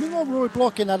seconds. Meanwhile, Roy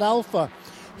Block in that Alpha,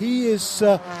 he is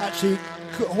actually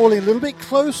hauling a little bit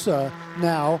closer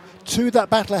now to that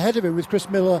battle ahead of him with Chris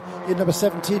Miller in number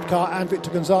 17 car and Victor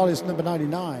Gonzalez number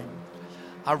 99.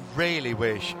 I really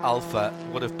wish Alpha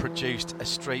would have produced a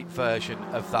street version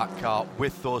of that car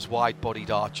with those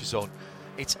wide-bodied arches on.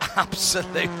 It's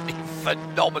absolutely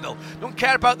phenomenal. Don't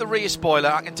care about the rear spoiler.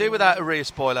 I can do without a rear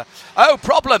spoiler. Oh,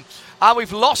 problem. And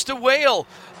we've lost a wheel.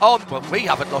 Well, we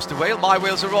haven't lost a wheel. My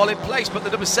wheels are all in place. But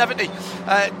the number 70,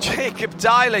 Jacob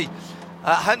Diley,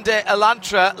 Hyundai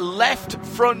Elantra, left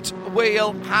front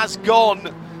wheel has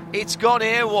gone. It's gone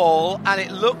AWOL,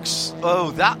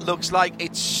 and that looks like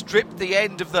it stripped the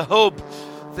end of the hub.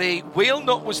 The wheel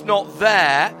nut was not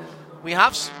there. We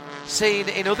have seen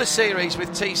in other series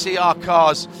with TCR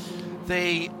cars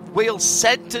the wheel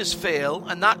centres fail,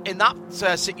 and that in that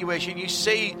situation you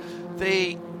see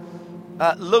the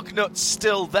lug nut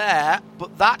still there,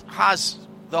 but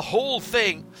the whole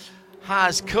thing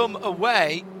has come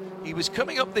away. He was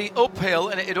coming up the uphill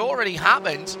and it had already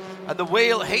happened, and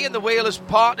he and the wheel has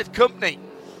parted company.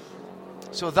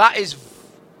 So that is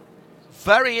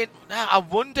I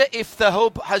wonder if the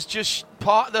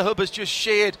part of the hub has just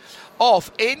sheared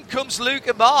off. In comes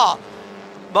Luca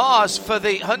Mars for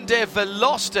the Hyundai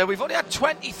Veloster. We've only had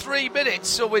 23 minutes,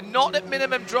 so we're not at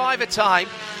minimum driver time,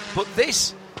 but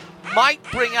this might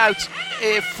bring out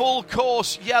a full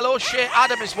course yellow. Shea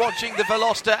Adam is watching the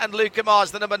Veloster and Luca Mars,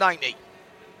 the number 90.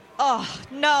 Oh,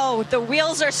 no, the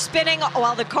wheels are spinning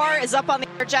while the car is up on the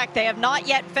air jack. They have not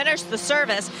yet finished the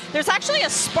service. There's actually a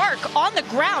spark on the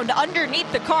ground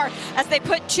underneath the car as they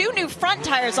put 2 new front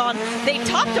tires on. They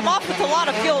topped them off with a lot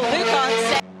of fuel. Luca on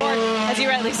standboard, as you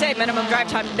rightly say, minimum drive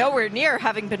time nowhere near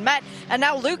having been met. And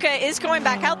now Luca is going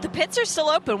back out. The pits are still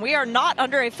open. We are not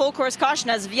under a full course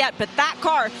caution as of yet, but that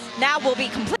car now will be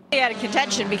completely out of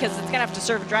contention because it's going to have to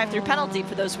serve a drive-through penalty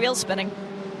for those wheels spinning.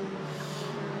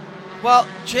 Well,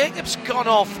 Jacob's gone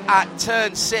off at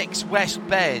turn 6 West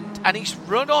Bend, and he's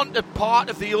run onto part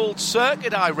of the old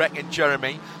circuit, I reckon,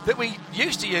 Jeremy, that we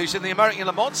used to use in the American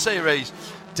Le Mans Series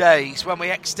days when we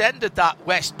extended that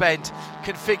West Bend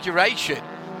configuration.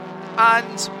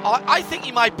 And I think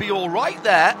he might be all right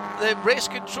there. The race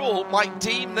control might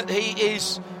deem that he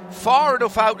is far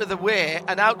enough out of the way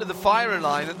and out of the firing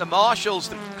line that the marshals,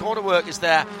 the corner workers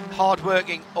there, hard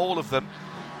working, all of them,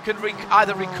 can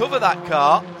either recover that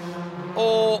car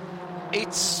or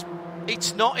it's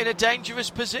not in a dangerous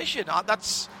position.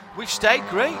 We've stayed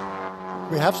green.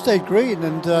 We have stayed green,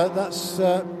 and that's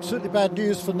certainly bad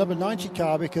news for number 90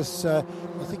 car, because I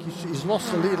think he's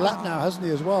lost the lead lap now, hasn't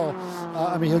he, as well?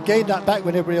 He'll gain that back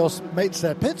when everybody else makes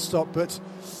their pit stop, but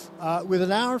with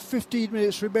an hour and 15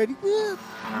 minutes remaining,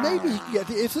 maybe he can get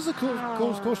if there's a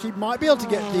course, he might be able to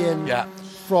get the end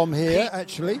from here,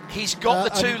 actually. He's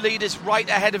got the two leaders right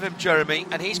ahead of him, Jeremy,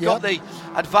 and he's got the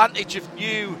advantage of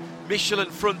new Michelin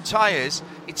front tyres.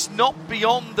 It's not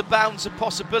beyond the bounds of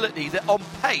possibility that on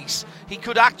pace he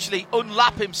could actually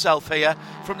unlap himself here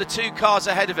from the two cars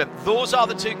ahead of him. Those are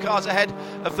the two cars ahead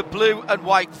of the blue and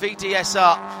white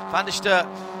VDSR Van der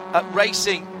Steur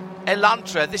Racing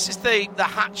Elantra. This is the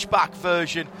hatchback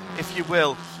version, if you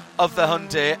will, of the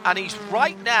Hyundai, and he's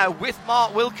right now with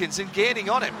Mark Wilkins and gaining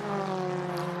on him.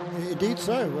 Indeed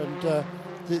so, and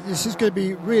this is going to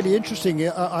be really interesting.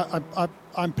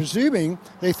 I'm presuming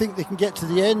they think they can get to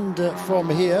the end from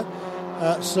here.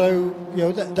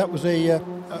 That was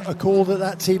a call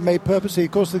that team made purposely.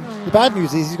 Of course, the bad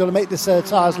news is he's got to make this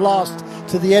tyres last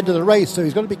to the end of the race, so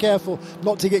he's got to be careful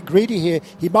not to get greedy here.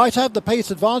 He might have the pace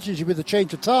advantage with the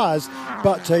change of tyres,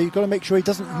 but you've got to make sure he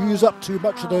doesn't use up too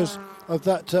much of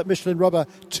that Michelin rubber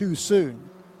too soon.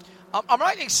 I'm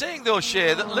right in saying, though,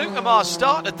 Shea, that Luke Amar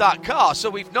started that car, so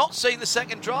we've not seen the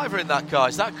second driver in that car.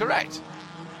 Is that correct?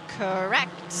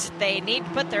 Correct. They need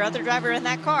to put their other driver in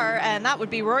that car, and that would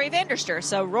be Rory van der Steur.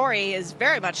 So Rory is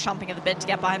very much chomping at the bit to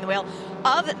get behind the wheel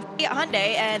of the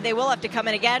Hyundai, and they will have to come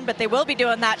in again, but they will be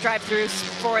doing that drive-through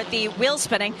for the wheel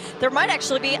spinning. There might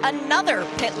actually be another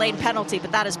pit lane penalty,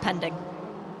 but that is pending.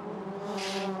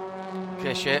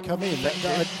 Okay, Shea. Come in.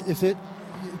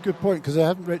 Good point, because they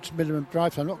haven't reached minimum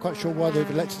drive time. I'm not quite sure why they've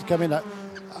elected to come in.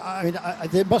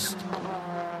 They must.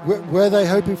 Were they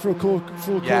hoping for a full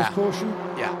course caution?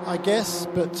 Yeah. I guess,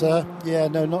 but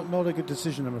not a good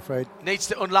decision, I'm afraid. Needs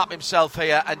to unlap himself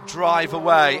here and drive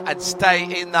away and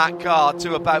stay in that car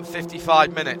to about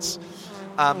 55 minutes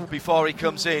before he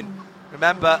comes in.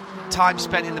 Remember, time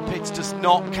spent in the pits does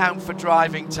not count for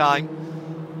driving time,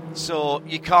 so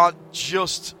you can't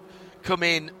just come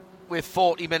in with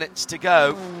 40 minutes to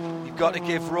go. You've got to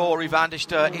give Rory van der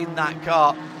Steur in that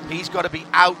car. He's got to be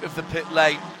out of the pit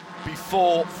lane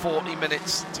before 40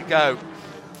 minutes to go.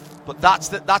 But that's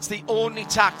the only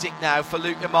tactic now for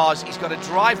Luke Amars. He's got to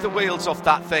drive the wheels off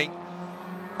that thing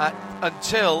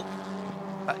until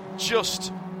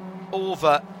just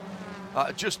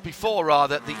before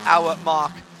the hour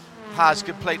mark has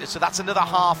completed. So that's another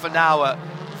half an hour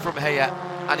from here,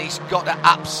 and he's got to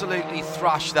absolutely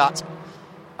thrash that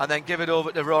and then give it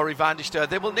over to Rory van der Steur.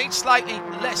 They will need slightly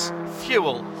less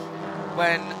fuel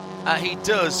when he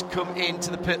does come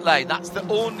into the pit lane. That's the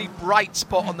only bright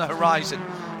spot on the horizon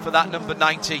for that number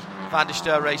 90 Van der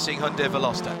Steur Racing Hyundai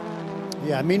Veloster.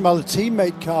 Yeah, meanwhile, the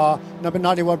teammate car, number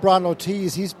 91, Brian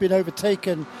Ortiz, he's been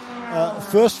overtaken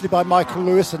firstly by Michael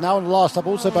Lewis, and now in the last up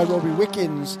also by Robbie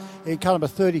Wickens in car number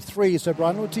 33. So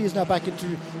Brian Ortiz is now back into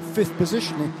fifth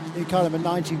position in car number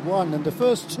 91. And the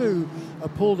first two are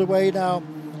pulled away now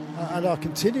and are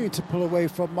continuing to pull away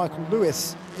from Michael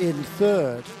Lewis in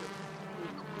third.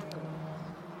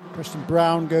 Preston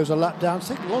Brown goes a lap down. It's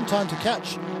taken a long time to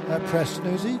catch Preston.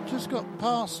 Has he just got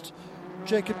past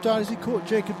Jacob Diley? Has he caught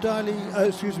Jacob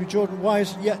Diley? Jordan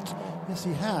Wise yet? Yes,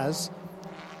 he has.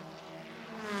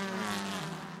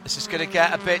 This is going to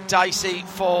get a bit dicey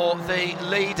for the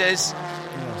leaders.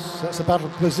 Yes, that's a battle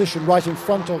position right in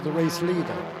front of the race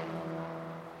leader.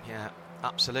 Yeah,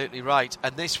 absolutely right.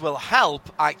 And this will help,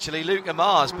 actually, Luke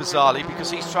Amars, bizarrely,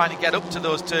 because he's trying to get up to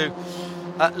those two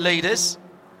leaders.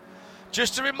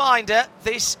 Just a reminder,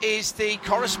 this is the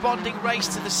corresponding race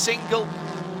to the single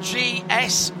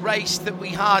GS race that we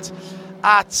had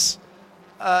at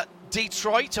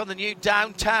Detroit on the new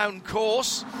downtown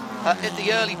course in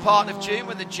the early part of June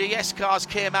when the GS cars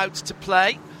came out to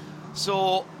play.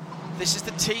 So this is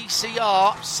the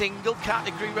TCR single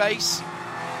category race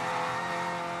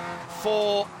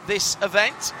for this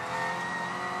event.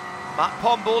 Matt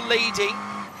Pombo leading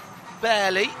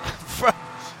barely from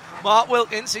Mark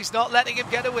Wilkins. He's not letting him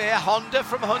get away. Honda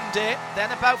from Hyundai,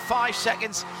 then about 5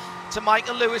 seconds to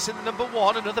Michael Lewis in the number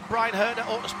 1. Another Brian Herder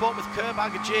Autosport with Kerr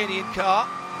Bagajanian car.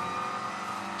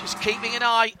 Just keeping an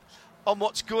eye on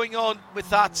what's going on with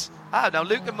that. Now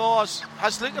Luca Mars.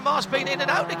 Has Luca Mars been in and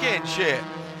out again, Shea?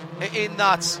 In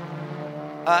that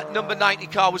number 90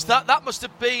 car? Was that must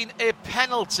have been a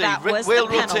penalty? That was wheel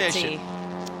the penalty. rotation.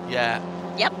 Yeah.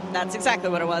 Yep, that's exactly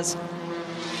what it was.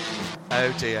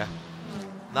 Oh dear.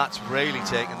 That's really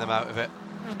taken them out of it.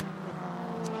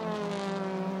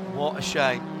 What a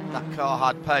shame. That car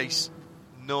had pace.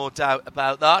 No doubt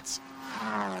about that.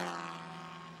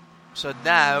 So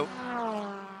now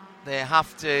they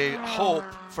have to hope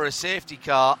for a safety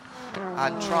car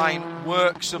and try and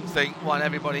work something while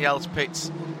everybody else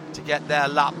pits to get their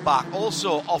lap back.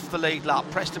 Also off the lead lap,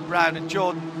 Preston Brown and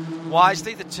Jordan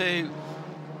Wisely, the two,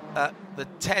 the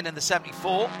 10 and the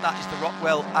 74. That is the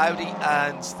Rockwell Audi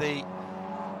and the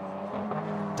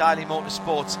Daily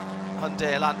Motorsports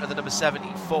Hyundai Elantra, the number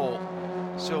 74.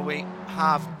 So we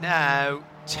have now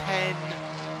 10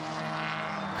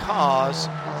 cars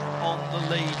on the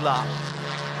lead lap.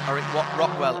 Eric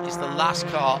Rockwell is the last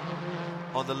car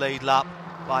on the lead lap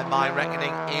by my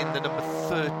reckoning in the number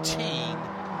 13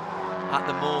 at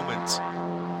the moment.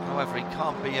 However, he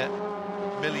can't be a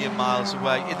million miles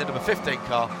away in the number 15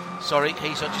 car. Sorry,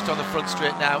 he's just on the front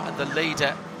straight now, and the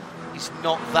leader is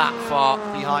not that far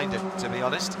behind him, to be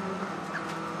honest.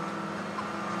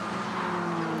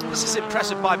 This is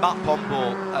impressive by Matt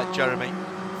Pombo, Jeremy.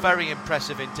 Very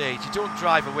impressive indeed. You don't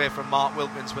drive away from Mark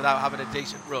Wilkins without having a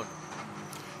decent run.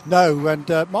 No, and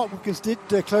Mark Wilkins did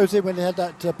close in when he had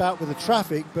that bout with the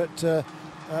traffic, but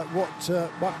what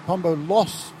Mark Pombo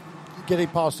lost getting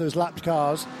past those lapped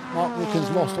cars, Mark Wilkins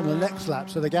lost on the next lap,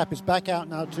 so the gap is back out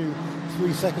now to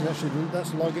 3 seconds. Actually,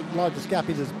 that's the largest gap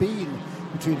it has been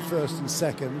between first and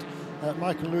second.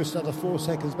 Michael Lewis another 4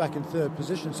 seconds back in third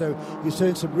position, so he's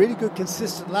doing some really good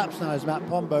consistent laps now as Matt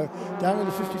Pombo, down in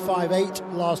the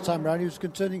 55.8 last time round. He was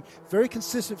turning very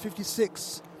consistent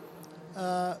 56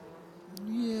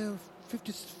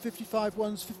 55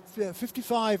 ones,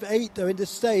 55.8 though in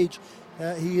this stage.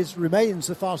 He remains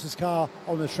the fastest car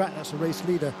on the track. That's a race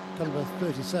leader, car number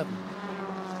 37.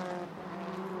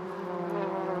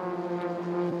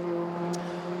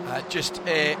 Just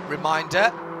a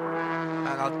reminder, and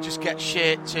I'll just get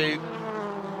Shea to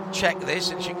check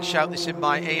this, and she can shout this in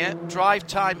my ear. Drive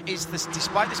time is this,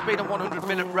 despite this being a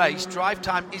 100-minute race, drive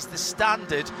time is the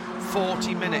standard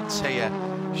 40 minutes here.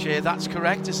 Shea, that's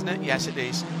correct, isn't it? Yes, it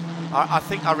is. I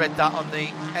think I read that on the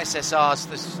SSRs,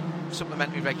 the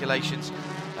supplementary regulations,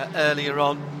 earlier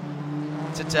on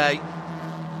today.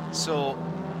 So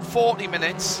 40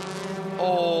 minutes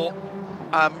or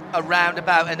around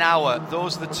about an hour.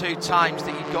 Those are the two times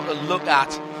that you've got to look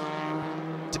at,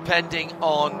 depending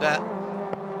on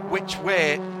which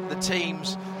way the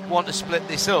teams want to split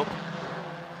this up.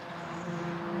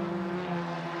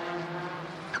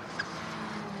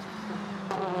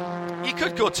 You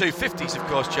could go 250s, of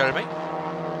course, Jeremy.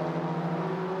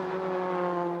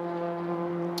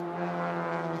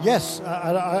 Yes,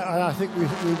 I think we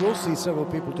will see several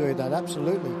people doing that,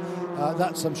 absolutely.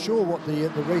 That's, I'm sure, what the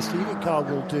race leading car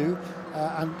will do,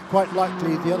 and quite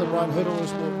likely the other Brian Hood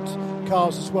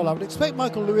cars as well. I would expect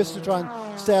Michael Lewis to try and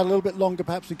stay a little bit longer,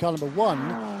 perhaps in car number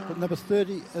 1, but number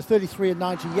 33 and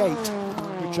 98,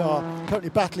 which are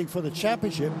currently battling for the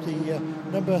championship. The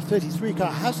number 33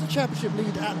 car has the championship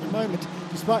lead at the moment,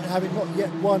 despite having not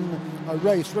yet won a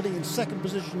race, running in second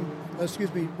position,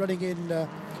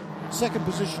 second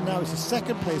position now is the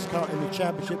second place car in the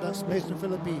championship. That's Mason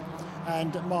Philippi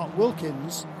and Mark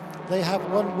Wilkins. They have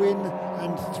 1 win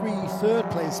and 3 third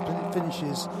place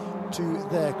finishes to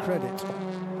their credit.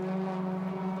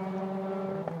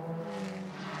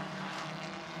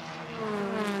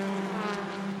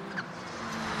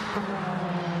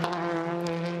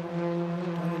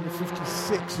 And the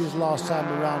 56 is last time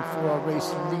around for our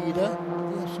race leader. Do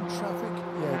we have some traffic?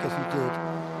 Yeah, I guess he did.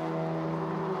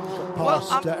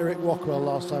 Past Eric Rockwell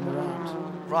last time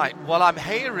around. Right, well, I'm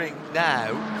hearing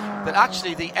now that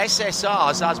actually the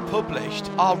SSRs as published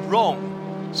are wrong.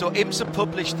 So IMSA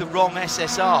published the wrong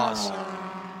SSRs.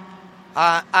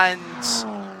 And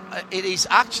it is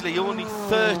actually only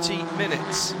 30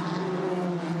 minutes.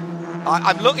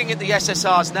 I'm looking at the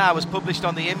SSRs now as published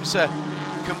on the IMSA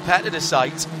competitor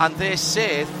site, and they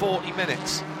say 40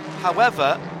 minutes.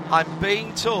 However, I'm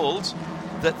being told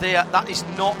that that is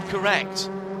not correct.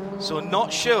 So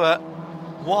not sure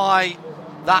why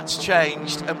that's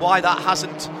changed and why that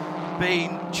hasn't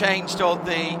been changed on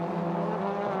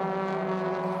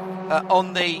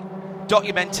the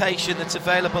documentation that's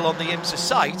available on the IMSA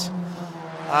site.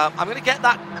 I'm going to get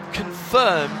that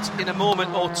confirmed in a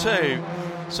moment or two.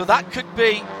 So that could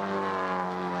be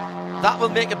that will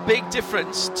make a big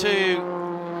difference to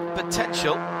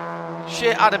potential.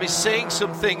 Shea Adam is seeing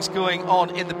some things going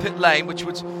on in the pit lane which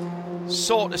would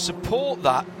sort of support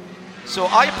that. So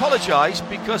I apologise,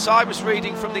 because I was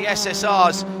reading from the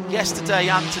SSRs yesterday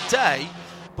and today,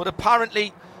 but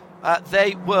apparently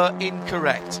they were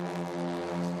incorrect.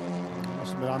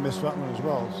 Must admit, I missed that one as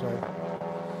well,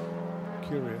 so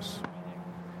curious.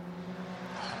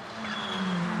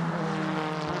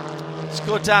 Let's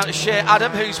go down to Shea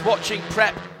Adam, who's watching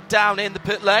prep down in the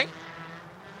pit lane.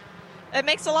 It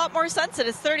makes a lot more sense that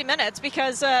it's 30 minutes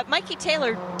because Mikey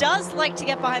Taylor does like to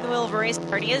get behind the wheel of a race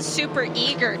car, and he is super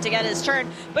eager to get his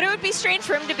turn. But it would be strange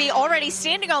for him to be already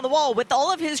standing on the wall with all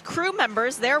of his crew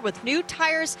members there with new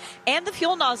tires and the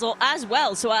fuel nozzle as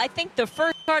well. So I think the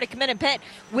first car to come in and pit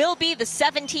will be the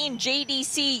 17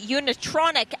 JDC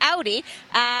Unitronic Audi.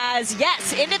 As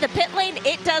yes, into the pit lane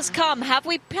it does come. Have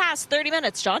we passed 30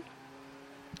 minutes, John?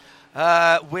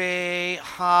 We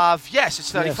have, yes,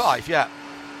 it's 35, yeah.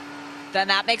 Then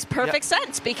that makes perfect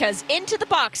sense, because into the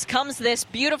box comes this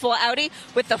beautiful Audi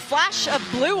with the flash of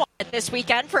blue on it this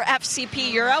weekend for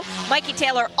FCP Euro. Mikey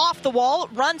Taylor off the wall,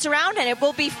 runs around, and it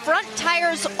will be front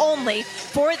tires only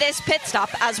for this pit stop,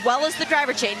 as well as the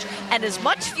driver change, and as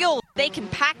much fuel they can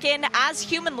pack in as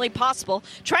humanly possible,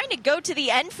 trying to go to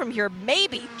the end from here.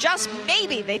 Maybe, just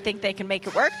maybe, they think they can make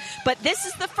it work, but this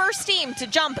is the first team to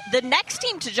jump. The next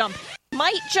team to jump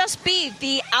might just be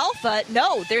the Alpha.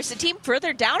 No, there's a team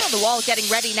further down on the wall getting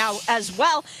ready now as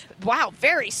well. Wow,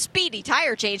 very speedy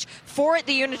tire change for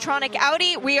the Unitronic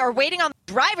Audi. We are waiting on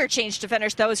the driver change to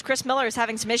finish, though, as Chris Miller is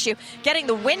having some issue getting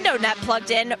the window net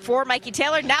plugged in for Mikey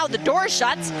Taylor. Now the door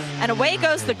shuts, and away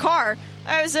goes the car.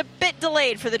 I was a bit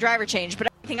delayed for the driver change, but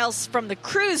everything else from the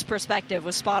crew's perspective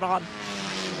was spot on.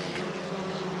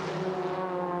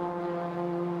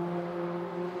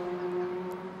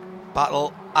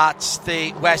 Battle at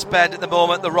the West Bend at the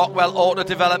moment. The Rockwell Auto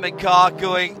Development car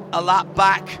going a lap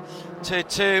back to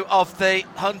two of the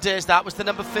Hyundais. That was the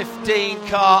number 15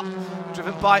 car,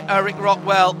 driven by Eric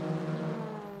Rockwell.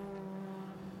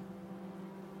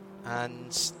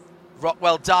 And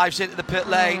Rockwell dives into the pit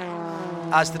lane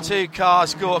as the two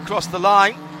cars go across the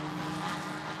line.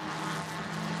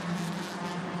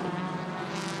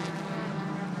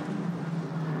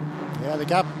 Yeah, the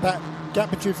gap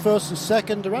between first and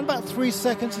second, around about 3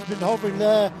 seconds. He's been hovering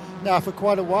there now for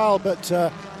quite a while, but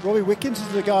Robbie Wickens is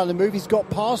the guy in the move. He's got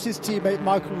past his teammate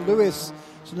Michael Lewis,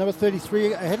 so number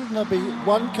 33 ahead of number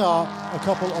 1 car a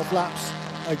couple of laps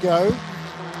ago.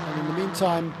 And in the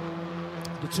meantime,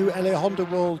 the two LA Honda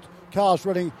World cars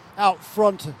running out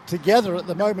front together at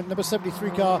the moment. Number 73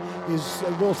 car is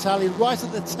Will Talley right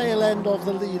at the tail end of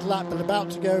the lead lap, and about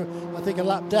to go, I think, a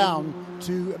lap down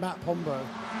to Matt Pombo.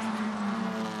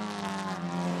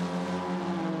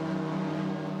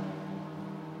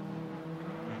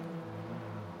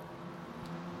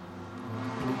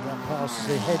 As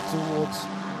they head towards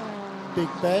Big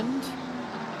Bend.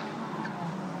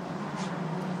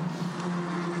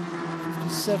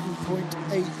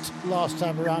 57.8 last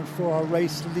time around for our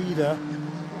race leader.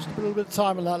 Just a little bit of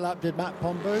time on that lap did Matt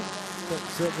Pombo, but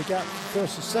the gap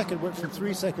first to second went from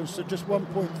 3 seconds to just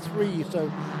 1.3,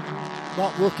 so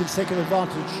Mark Wilkins taking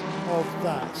advantage of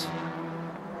that.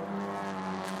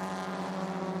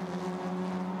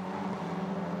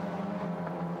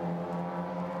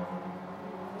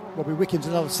 Robbie Wickens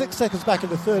another 6 seconds back in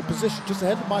the third position, just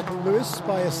ahead of Michael Lewis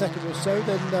by a second or so.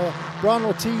 Then Brian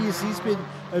Ortiz, he's been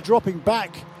dropping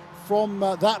back from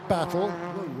that battle.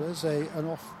 Whoa, there's an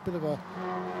off bit of a...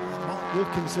 Mark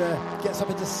Wilkins gets up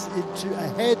into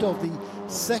ahead of the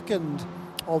second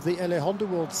of the LA Honda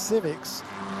World Civics.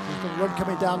 He's got a run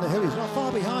coming down the hill. He's not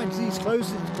far behind. He's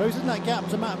closing that gap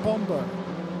to Matt Pombo.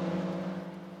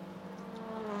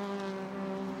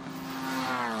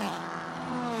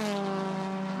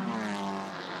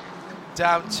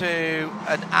 Down to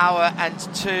an hour and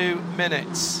 2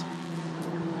 minutes.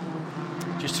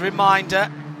 Just a reminder,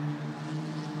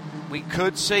 we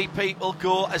could see people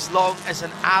go as long as an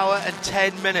hour and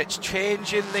 10 minutes,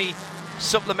 changing the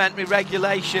supplementary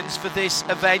regulations for this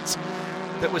event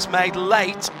that was made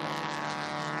late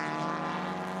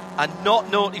and not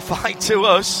notified to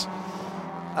us.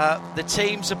 The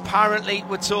teams apparently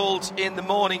were told in the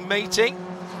morning meeting,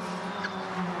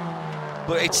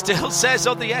 but it still says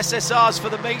on the SSRs for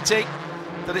the meeting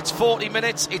that it's 40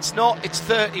 minutes. It's not, it's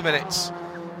 30 minutes.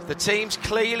 The teams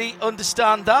clearly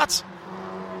understand that.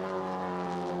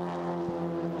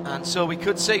 And so we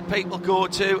could see people go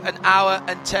to an hour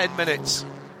and 10 minutes.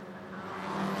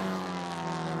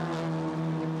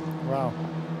 Wow.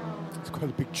 It's quite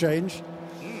a big change.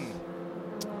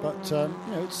 But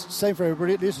it's the same for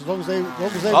everybody. At least as long as they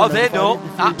they know,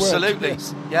 absolutely.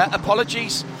 Yes. Yeah,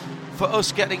 apologies for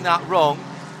us getting that wrong,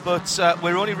 but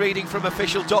we're only reading from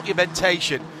official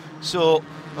documentation. So,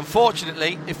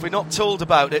 unfortunately, if we're not told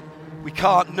about it, we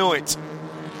can't know it.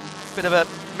 Bit of a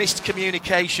missed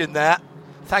communication there.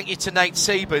 Thank you to Nate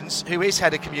Siebens, who is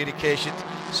head of communication.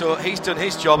 So he's done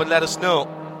his job and let us know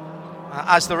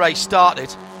as the race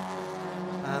started.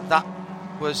 And that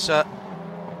was a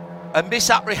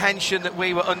misapprehension that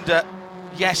we were under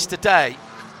yesterday.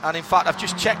 And in fact, I've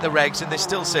just checked the regs and they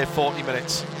still say 40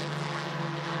 minutes.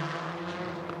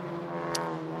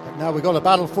 Now we've got a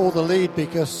battle for the lead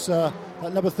because that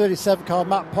number 37 car,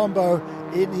 Matt Pombo,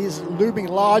 in his looming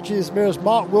large in his mirrors,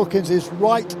 Mark Wilkins is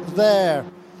right there.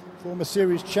 Former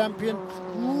series champion.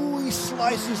 Ooh, he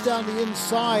slices down the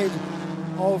inside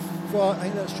of, I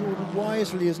think that's Jordan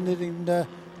Wisely, isn't it, in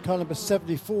car number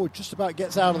 74, just about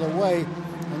gets out of the way,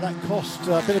 and that cost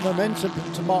a bit of momentum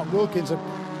to Mark Wilkins. A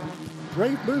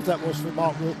brave move that was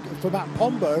for Matt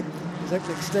Pombo. He's able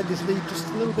to extend his lead just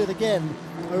a little bit again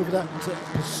over that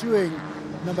pursuing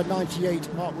number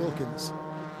 98, Mark Wilkins.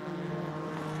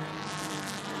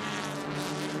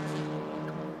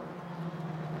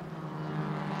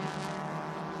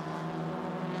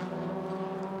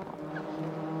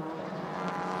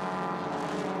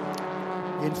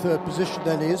 In third position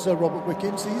then is Robert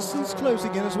Wickens. He's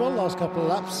closing in as well, last couple of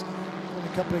laps. And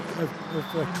a couple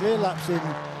of clear laps in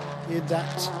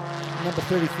that number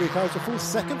 33 car. It's a full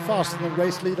second faster than the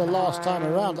race leader last time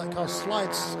around. That car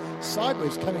slides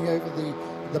sideways coming over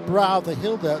the brow of the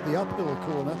hill there at the uphill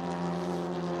corner.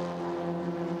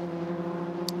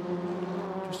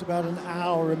 Just about an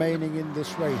hour remaining in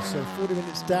this race. So 40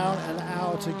 minutes down, an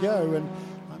hour to go. And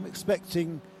I'm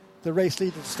expecting the race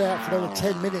leader to stay out for another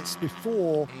 10 minutes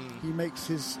before he makes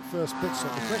his first pit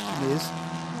stop. The question is,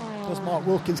 does Mark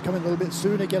Wilkins come in a little bit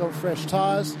sooner, get on fresh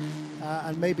tyres,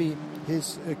 and maybe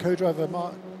his co-driver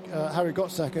Harry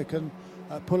Gottsacker can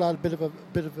pull out a bit of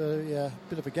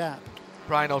a gap.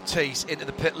 Brian Ortiz into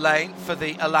the pit lane for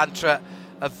the Elantra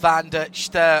of Van der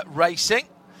Ster Racing,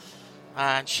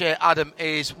 and Shea Adam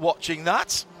is watching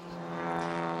that.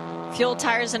 Fuel,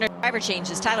 tires, and a driver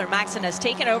changes. Tyler Maxson has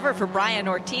taken over for Brian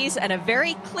Ortiz, and a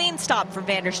very clean stop for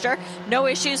Van der Ster. No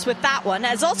issues with that one.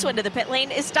 As also into the pit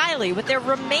lane is Stiley with their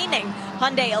remaining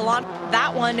Hyundai Elantra.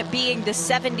 That one being the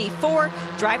 74.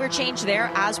 Driver change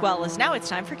there as well. As now it's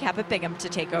time for Cabot Bingham to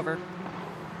take over.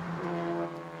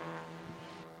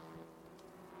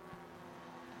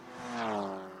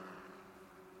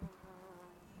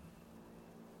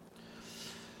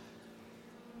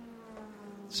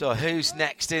 So who's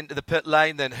next into the pit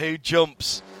lane then? Who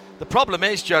jumps? The problem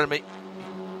is, Jeremy,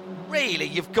 really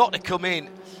you've got to come in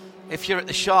if you're at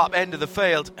the sharp end of the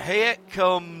field. Here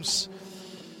comes...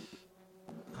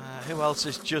 who else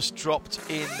has just dropped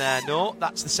in there? No,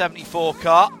 that's the 74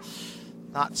 car.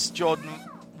 That's Jordan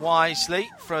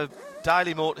Wisely from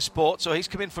Daily Motorsport. So he's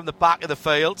coming from the back of the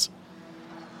field.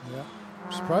 Yeah,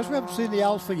 I'm surprised we haven't seen the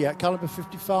Alpha yet. Car number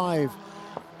 55,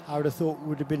 I would have thought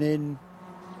would have been in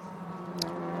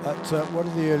at one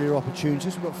of the earlier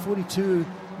opportunities. We've got 42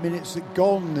 minutes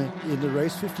gone in the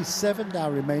race, 57 now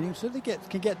remaining, so they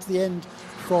can get to the end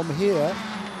from here.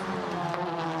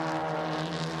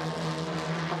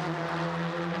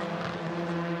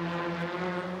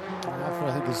 Alpha,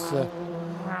 I think, is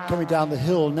coming down the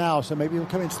hill now, so maybe he'll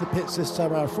come into the pits this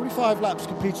time around. 45 laps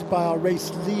completed by our race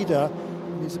leader.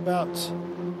 He's about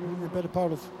a better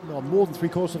part of, well, more than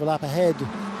 3/4 of a lap ahead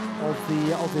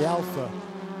of the Alpha.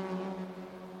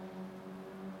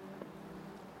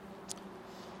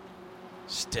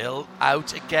 Still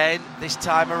out again this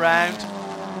time around.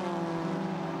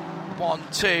 1,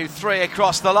 2, 3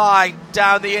 across the line,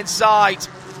 down the inside.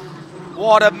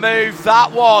 What a move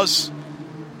that was.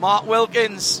 Mark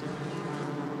Wilkins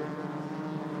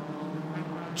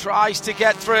tries to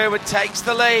get through and takes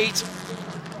the lead.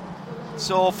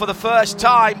 So for the first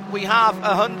time we have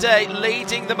a Hyundai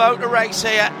leading the motor race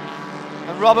here,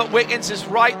 and Robert Wickens is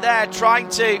right there trying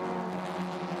to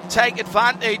take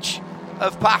advantage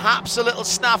of perhaps a little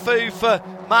snafu for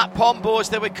Matt Pombo as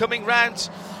they were coming round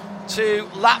to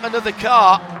lap another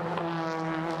car.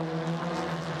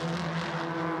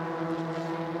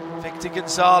 Victor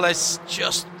Gonzalez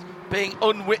just being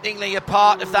unwittingly a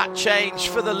part of that change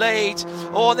for the lead.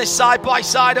 Oh, this side by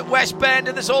side at West Bend,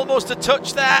 and there's almost a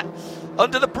touch there.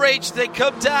 Under the bridge, they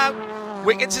come down.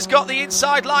 Wickens has got the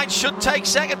inside line, should take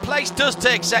second place, does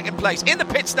take second place. In the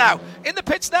pits now.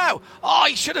 Oh,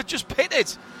 he should have just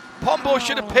pitted. Pombo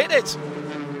should have pitted.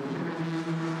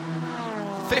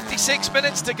 56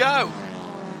 minutes to go.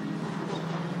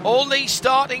 All these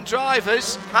starting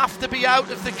drivers have to be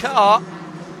out of the car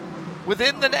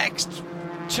within the next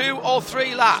 2 or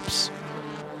 3 laps.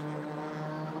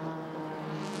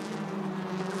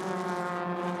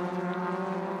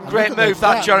 Great move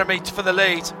that, Jeremy, for the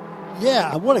lead.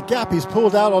 Yeah, and what a gap he's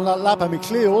pulled out on that lap. I mean,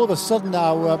 clearly all of a sudden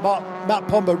now Matt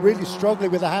Pombo really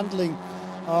struggling with the handling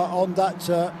on that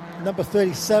number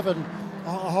 37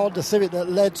 Honda Civic that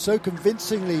led so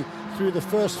convincingly through the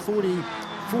first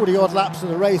 40-odd laps of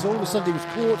the race. All of a sudden he was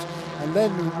caught, and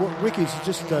then Ricky's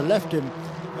just left him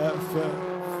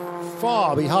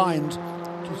far behind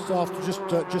just after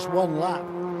just one lap.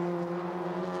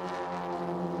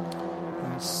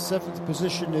 And 7th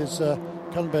position is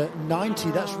number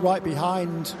 90. That's right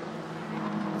behind.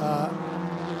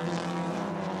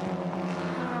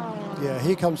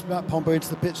 Here comes Matt Pombo into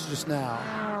the pits just now.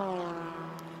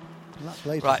 And that's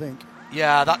late, right. I think.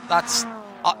 Yeah,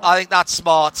 I think that's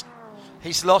smart.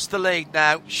 He's lost the lead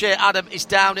now. Shea Adam is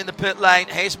down in the pit lane.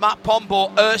 Here's Matt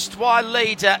Pombo, erstwhile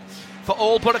leader for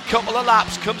all but a couple of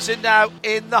laps. Comes in now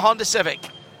in the Honda Civic.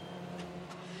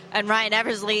 And Ryan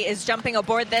Eversley is jumping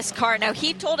aboard this car. Now,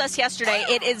 he told us yesterday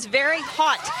it is very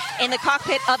hot in the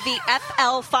cockpit of the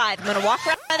FL5. I'm going to walk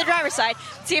around by the driver's side,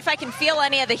 see if I can feel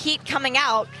any of the heat coming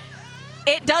out.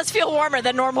 It does feel warmer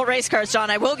than normal race cars, John.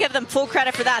 I will give them full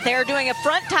credit for that. They are doing a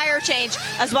front tire change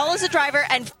as well as a driver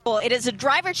and fuel. It is a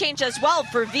driver change as well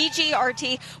for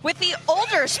VGRT with the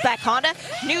older spec Honda.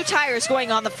 New tires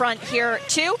going on the front here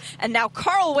too. And now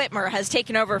Carl Whitmer has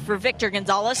taken over for Victor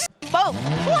Gonzalez. Both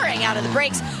pouring out of the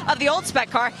brakes of the old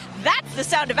spec car. That's the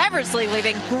sound of Eversley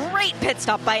leaving. Great pit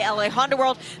stop by LA Honda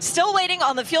World. Still waiting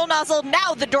on the fuel nozzle.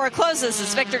 Now the door closes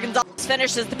as Victor Gonzalez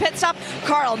finishes the pit stop.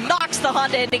 Carl knocks the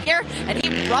Honda into gear and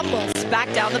he rumbles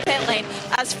back down the pit lane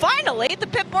as finally the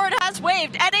pit board has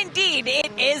waved. And indeed,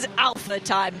 it is Alpha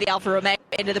time. The Alfa Romeo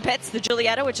into the pits, the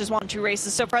Giulietta, which has won 2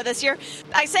 races so far this year.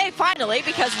 I say finally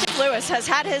because Tim Lewis has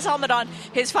had his helmet on,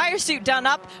 his fire suit done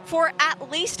up for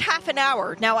at least half an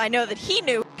hour. Now, I know that he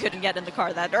knew he couldn't get in the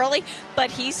car that early,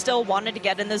 but he still wanted to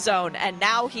get in the zone. And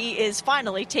now he is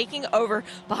finally taking over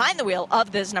behind the wheel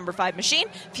of this number 5 machine.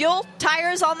 Fuel,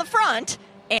 tires on the front,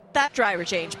 and that driver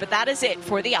change. But that is it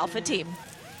for the Alpha team.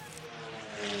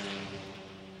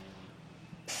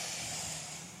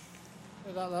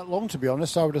 That long, to be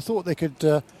honest. I would have thought they could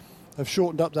have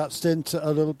shortened up that stint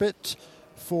a little bit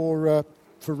for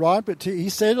Ryan, but he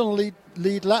stayed on the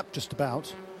lead lap just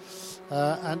about.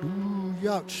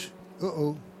 Yikes!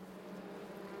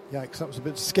 That was a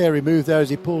bit scary move there as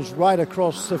he pulls right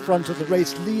across the front of the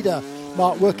race leader.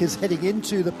 Mark Wilkins heading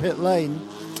into the pit lane.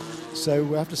 So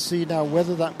we'll have to see now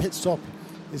whether that pit stop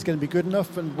is going to be good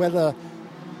enough and whether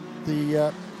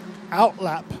the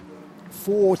outlap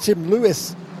for Tim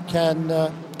Lewis can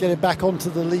get it back onto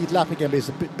the lead lap again. It's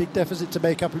a big deficit to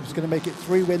make up. He was going to make it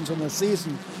 3 wins on the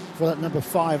season for that number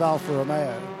 5 Alfa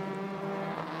Romeo.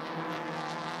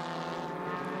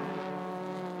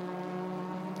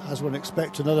 As one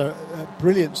expect, another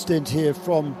brilliant stint here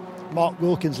from Mark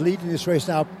Wilkins, leading this race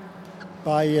now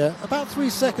by about 3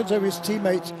 seconds over his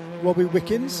teammate Robbie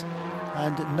Wickens.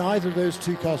 And neither of those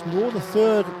two cars, nor the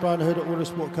third Brian Herder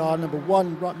Autosport car, number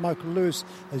 1 Michael Lewis,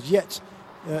 has yet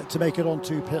to make it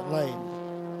onto pit lane.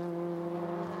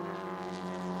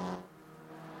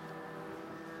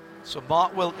 So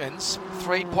Mark Wilkins,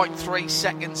 3.3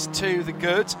 seconds to the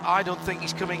good. I don't think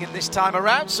he's coming in this time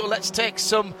around, so let's take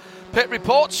some pit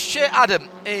reports. Shea Adam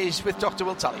is with Dr.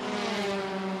 Will Talley.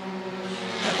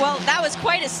 Well, that was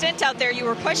quite a stint out there. You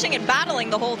were pushing and battling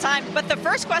the whole time. But the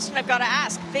first question I've got to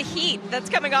ask, the heat that's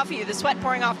coming off of you, the sweat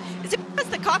pouring off, is it because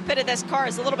the cockpit of this car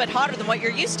is a little bit hotter than what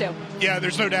you're used to? Yeah,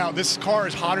 there's no doubt. This car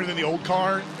is hotter than the old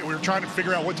car, and we were trying to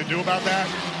figure out what to do about that.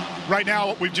 Right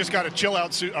now, we've just got a chill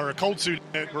out suit, or a cold suit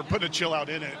in it. We're putting a chill out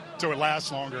in it so it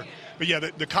lasts longer. But yeah,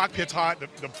 the cockpit's hot.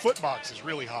 The foot box is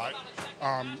really hot.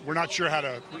 We're not sure how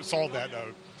to solve that,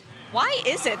 though. Why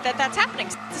is it that that's happening?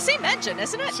 It's the same engine,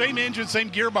 isn't it? Same engine, same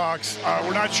gearbox.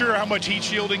 We're not sure how much heat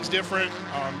shielding's different.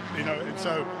 And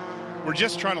so we're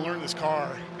just trying to learn this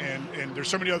car, and there's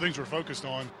so many other things we're focused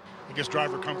on. I guess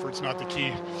driver comfort's not the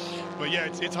key. But yeah,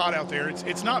 it's hot out there.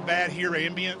 It's not bad here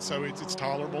ambient, so it's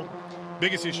tolerable.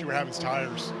 Biggest issue we're having is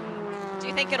tires. Do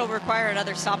you think it'll require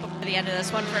another stop at the end of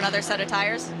this one for another set of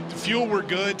tires? The fuel, we're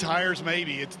good. Tires,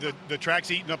 maybe. It's the track's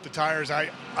eating up the tires.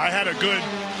 I had a good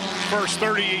first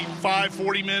 35,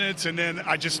 40 minutes, and then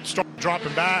I just started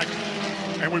dropping back.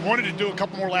 And we wanted to do a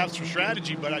couple more laps for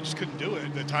strategy, but I just couldn't do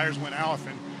it. The tires went off,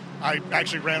 and I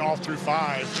actually ran off through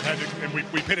 5. And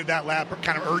we pitted that lap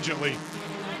kind of urgently.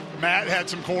 Matt had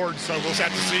some cords, so we'll just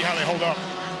have to see how they hold up.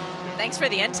 Thanks for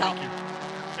the intel.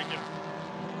 Thank you.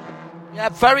 Yeah,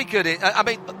 very good. I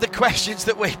mean, the questions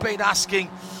that we've been asking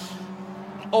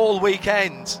all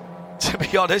weekend. to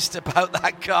be honest, about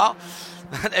that car.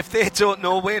 And if they don't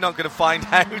know, we're not going to find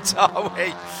out, are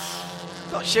we?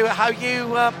 Not sure how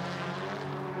you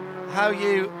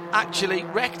actually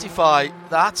rectify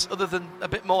that, other than a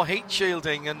bit more heat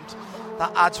shielding, and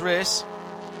that adds race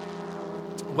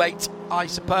weight, I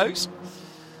suppose.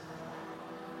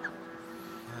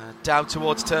 Down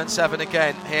towards turn 7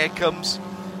 again. Here comes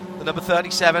the number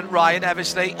 37, Ryan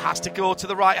Eversley, has to go to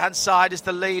the right-hand side as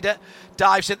the leader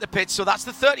dives into the pits. So that's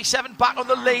the 37 back on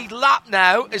the lead lap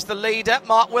now as the leader,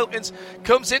 Mark Wilkins,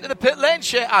 comes into the pit lane.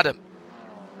 Shea Adam.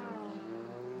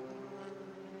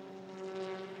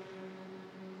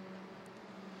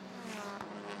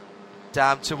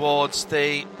 Down towards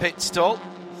the pit stall.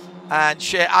 And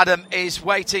Shea Adam is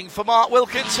waiting for Mark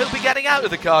Wilkins, who'll be getting out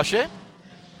of the car, Shea.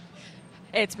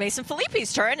 It's Mason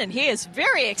Filippi's turn, and he is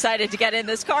very excited to get in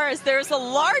this car as there's a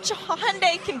large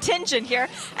Hyundai contingent here,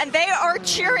 and they are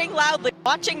cheering loudly,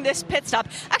 watching this pit stop.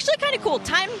 Actually kind of cool.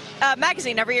 Time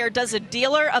Magazine every year does a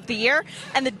Dealer of the Year,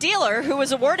 and the dealer who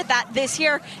was awarded that this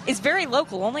year is very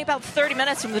local, only about 30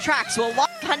 minutes from the track, so a lot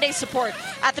of Hyundai support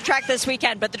at the track this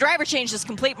weekend. But the driver change is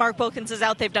complete. Mark Wilkins is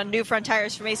out. They've done new front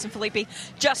tires for Mason Filippi.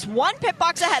 Just one pit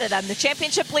box ahead of them. The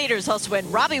championship leaders also win.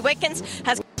 Robbie Wickens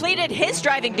has completed his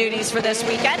driving duties for this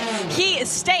weekend. He is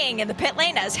staying in the pit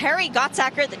lane as Harry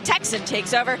Gottsacker, the Texan,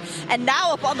 takes over. And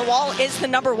now up on the wall is the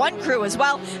number 1 crew, as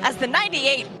well as the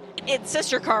 98 its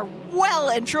sister car, well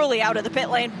and truly out of the pit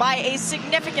lane by a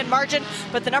significant margin.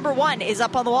 But the number 1 is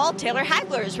up on the wall. Taylor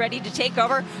Hagler is ready to take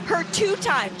over her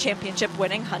 2-time championship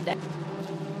winning Hyundai.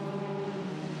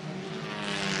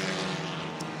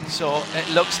 So it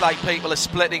looks like people are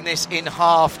splitting this in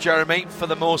half, Jeremy, for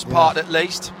the most part at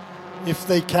least. If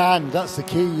they can, that's the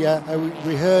key.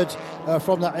 We heard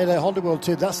from that LA Honda World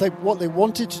team, that's what they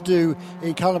wanted to do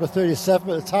in car number 37,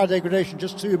 but the tyre degradation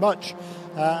just too much.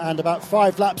 And about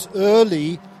 5 laps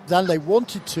early than they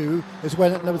wanted to is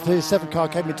when number 37 car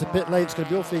came into pit lane. It's going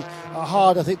to be awfully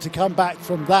hard, I think, to come back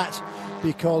from that,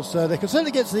 because they can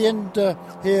certainly get to the end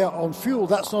here on fuel.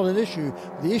 That's not an issue.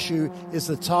 The issue is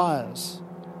the tyres.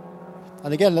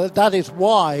 And again, that is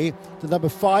why the number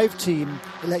 5 team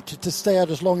elected to stay out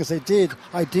as long as they did.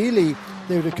 Ideally,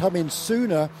 they would have come in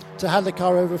sooner to hand the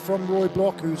car over from Roy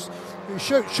Block, who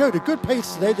showed a good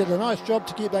pace today, did a nice job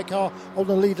to keep that car on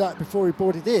the lead lap before he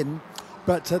brought it in.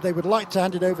 But they would like to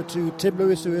hand it over to Tim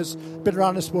Lewis, who has been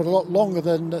around the sport a lot longer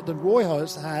than Roy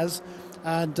has,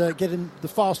 and getting the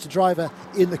faster driver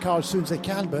in the car as soon as they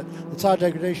can. But the tyre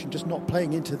degradation just not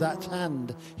playing into that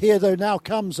hand. Here, though, now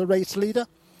comes the race leader.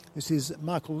 This is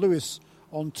Michael Lewis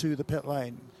onto the pit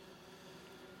lane.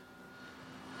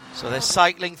 So they're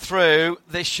cycling through.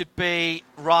 This should be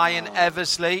Ryan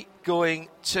Eversley going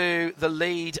to the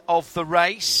lead of the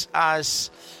race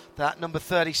as that number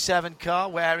 37 car.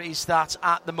 Where is that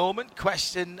at the moment?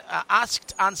 Question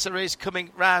asked. Answer is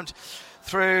coming round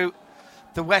through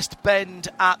the West Bend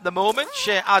at the moment.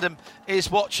 Shea Adam is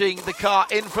watching the car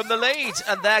in from the lead,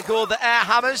 and there go the air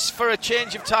hammers for a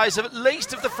change of tyres of at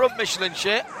least of the front Michelin,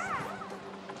 Shea.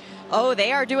 Oh,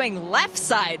 they are doing left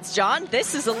sides, John.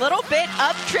 This is a little bit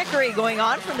of trickery going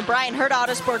on from the Brian Hurt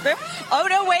Autosport Group. Oh,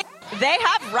 no, wait. They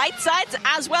have right sides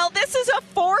as well. This is a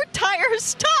 4-tire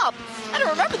stop. I don't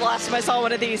remember the last time I saw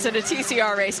one of these in a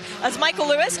TCR race. As Michael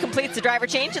Lewis completes the driver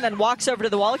change and then walks over to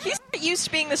the wall. He's not used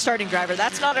to being the starting driver.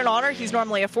 That's not an honor he's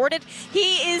normally afforded.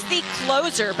 He is the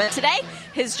closer, but today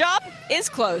his job is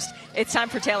closed. It's time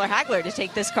for Taylor Hagler to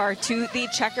take this car to the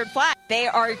checkered flag. They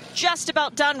are just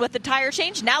about done with the tire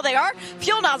change. Now they are.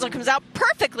 Fuel nozzle comes out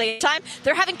perfectly in time.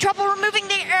 They're having trouble removing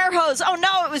the air hose. Oh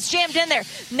no, it was jammed in there.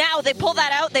 Now they pull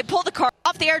that out. They pull the car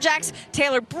off the air jacks.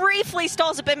 Taylor briefly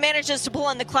stalls up and manages to pull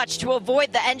in the clutch to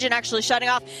avoid the engine actually shutting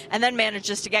off, and then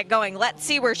manages to get going. Let's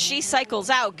see where she cycles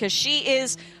out, because she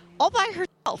is all by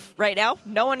herself right now.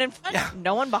 No one in front,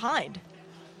 no one behind.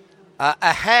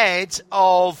 Ahead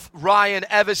of Ryan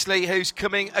Eversley, who's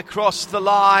coming across the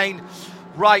line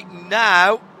right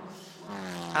now.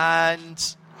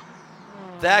 And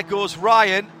there goes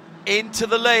Ryan into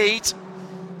the lead.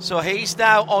 So he's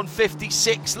now on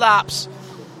 56 laps.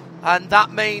 And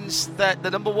that means that the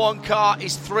number 1 car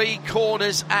is 3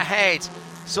 corners ahead.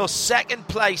 So second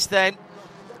place then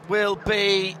will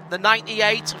be the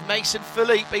 98 of Mason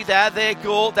Filippi. There they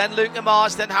go. Then Luke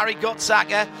Mars, then Harry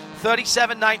Gottsacker.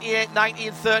 37, 98, 90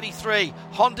 and 33.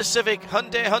 Honda Civic,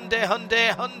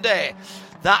 Hyundai.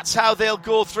 That's how they'll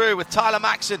go through, with Tyler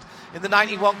Maxson in the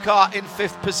 91 car in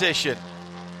 5th position.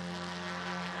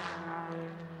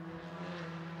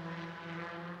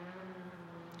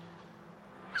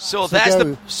 So there's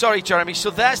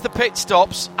the pit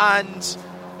stops, and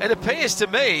it appears to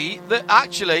me that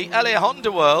actually LA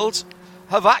Honda World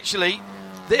have actually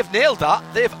they've nailed that.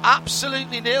 They've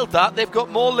absolutely nailed that. They've got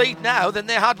more lead now than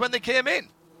they had when they came in.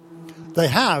 They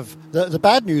have. The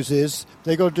bad news is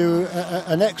they've got to do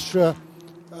an extra,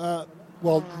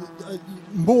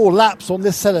 more laps on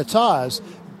this set of tyres.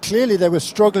 Clearly, they were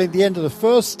struggling at the end of the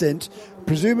first stint.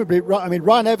 Presumably,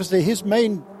 Ryan Eversley, his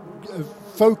main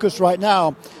focus right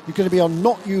now is going to be on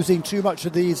not using too much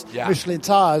of these Michelin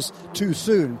tyres too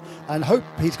soon, and hope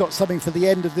he's got something for the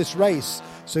end of this race.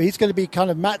 So he's going to be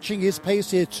kind of matching his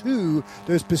pace here to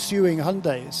those pursuing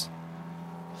Hyundais.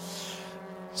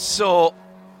 So,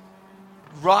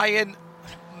 Ryan,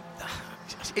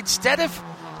 this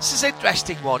is an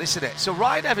interesting one, isn't it? So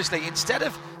Ryan Eversley, instead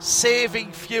of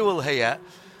saving fuel here,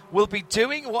 will be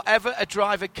doing whatever a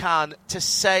driver can to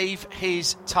save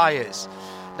his tyres.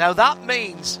 Now that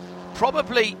means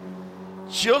probably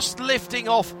just lifting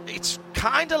off. It's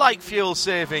kind of like fuel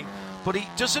saving, but he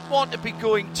doesn't want to be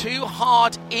going too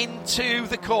hard into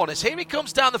the corners. Here he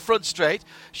comes down the front straight.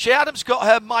 Shea Adams got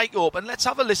her mic open. Let's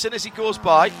have a listen as he goes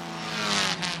by.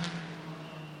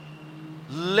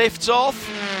 Lifts off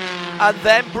and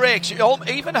then brakes. You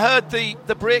even heard the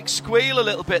brake squeal a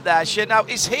little bit there. Now,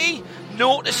 is he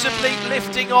noticeably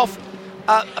lifting off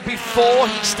before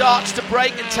he starts to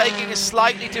brake and taking a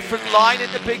slightly different line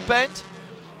into Big Bend?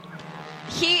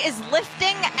 He is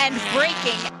lifting and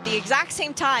braking at the exact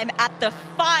same time at the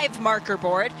 5 marker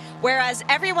board, whereas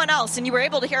everyone else, and you were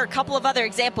able to hear a couple of other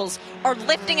examples, are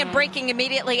lifting and braking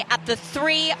immediately at the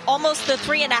 3, almost the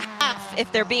 3.5 if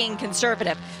they're being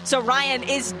conservative. So Ryan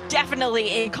is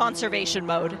definitely in conservation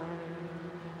mode.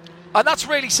 And that's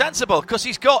really sensible because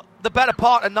he's got the better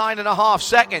part of 9.5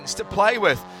 seconds to play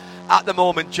with at the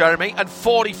moment, Jeremy, and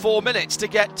 44 minutes to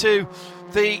get to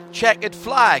the checkered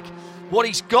flag. What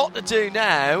he's got to do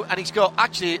now, and he's got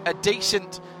actually a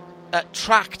decent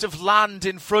tract of land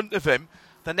in front of him.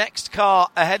 The next car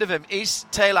ahead of him is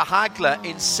Taylor Hagler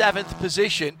in 7th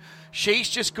position. She's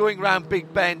just going round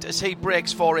Big Bend as he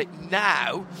brakes for it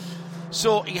now.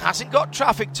 So he hasn't got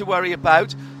traffic to worry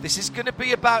about. This is going to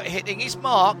be about hitting his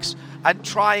marks and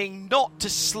trying not to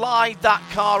slide that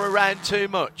car around too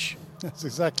much. That's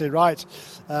exactly right.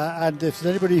 And if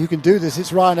there's anybody who can do this,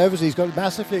 it's Ryan Eversley. He's got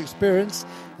massively experience.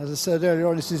 As I said earlier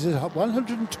on, this is his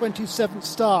 127th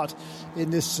start in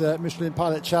this Michelin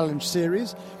Pilot Challenge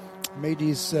series. Made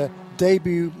his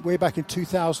debut way back in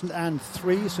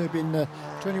 2003, so been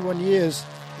 21 years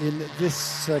in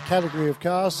this category of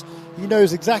cars. He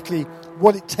knows exactly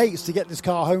what it takes to get this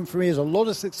car home for me. He has a lot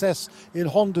of success in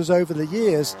Hondas over the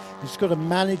years. He's got to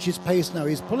manage his pace now.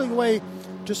 He's pulling away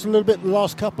just a little bit the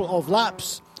last couple of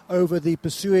laps over the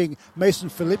pursuing Mason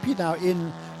Filippi, now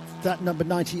in that number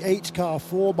 98 car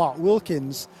for Mark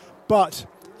Wilkins. But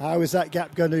how is that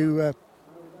gap going to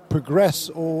progress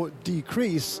or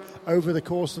decrease over the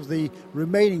course of the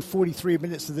remaining 43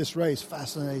 minutes of this race?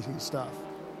 Fascinating stuff.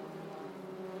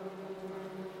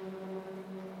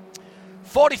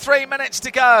 43 minutes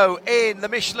to go in the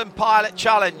Michelin Pilot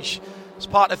Challenge. As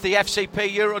part of the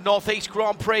FCP Euro Northeast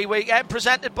Grand Prix weekend,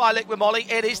 presented by Liquid Moly.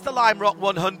 It is the Lime Rock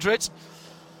 100.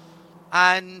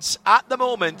 And at the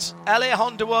moment, LA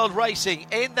Honda World Racing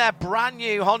in their brand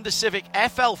new Honda Civic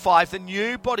FL5, the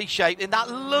new body shape in that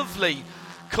lovely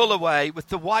colourway with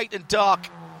the white and dark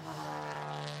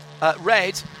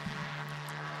red,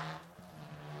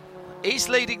 is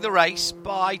leading the race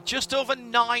by just over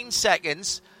 9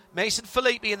 seconds. Mason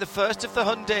Filippi in the first of the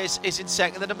Hyundais is in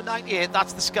second. The number 98,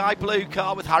 that's the sky blue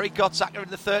car with Harry Gottsacker in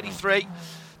the 33.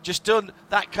 Just done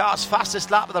that car's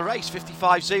fastest lap of the race,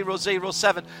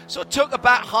 55.007. So it took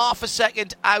about half a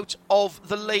second out of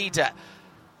the leader.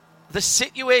 The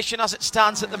situation as it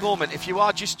stands at the moment, if you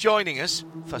are just joining us,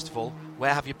 first of all,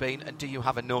 where have you been and do you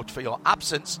have a note for your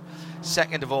absence?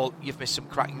 Second of all, you've missed some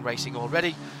cracking racing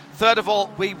already. Third of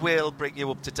all, we will bring you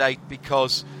up to date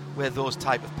because we're those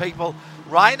type of people.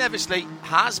 Ryan Eversley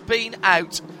has been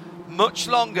out much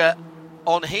longer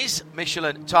on his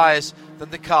Michelin tyres than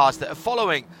the cars that are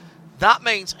following. That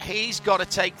means he's got to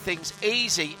take things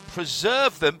easy,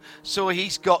 preserve them, so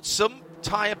he's got some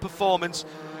tyre performance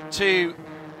to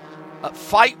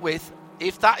fight with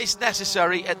if that is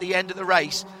necessary at the end of the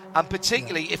race, and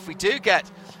particularly if we do get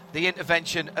the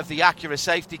intervention of the Acura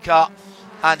safety car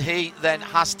and he then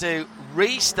has to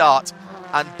restart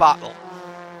and battle.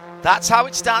 That's how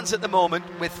it stands at the moment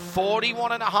with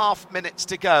 41.5 minutes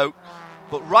to go.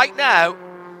 But right now,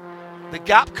 the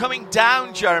gap coming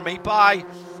down, Jeremy, by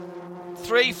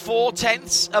 3-4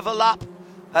 tenths of a lap,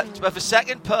 of a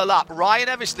second per lap. Ryan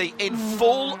Eversley in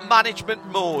full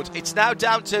management mode. It's now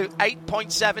down to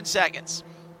 8.7 seconds.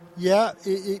 Yeah,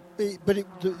 but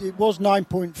it was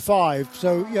 9.5,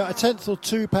 so yeah, a tenth or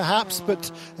two perhaps.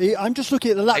 But I'm just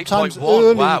looking at the lap times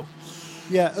early. Wow.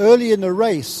 Yeah, early in the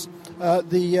race,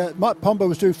 Mike Pombo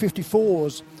was doing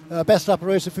 54s. Best lap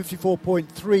racer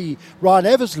 54.3. Ryan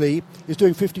Eversley is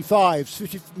doing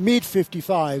 55s, mid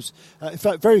 55s. In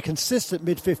fact, very consistent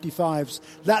mid 55s.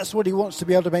 That's what he wants to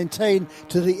be able to maintain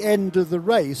to the end of the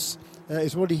race,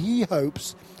 is what he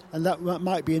hopes. And that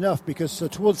might be enough, because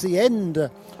towards the end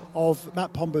of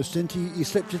Matt Pombo's stint, he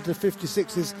slipped into the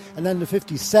 56s and then the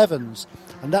 57s.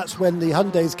 And that's when the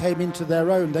Hyundais came into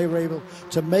their own. They were able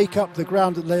to make up the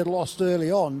ground that they had lost early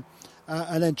on.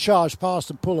 And then charge past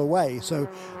and pull away. So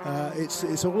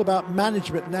it's all about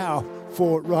management now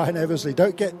for Ryan Eversley.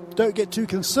 Don't get too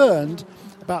concerned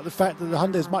about the fact that the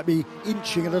Hyundais might be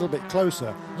inching a little bit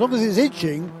closer. As long as it's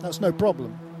inching, that's no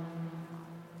problem.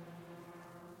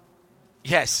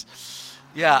 Yes,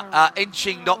 yeah,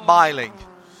 inching, not miling.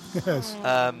 Yes,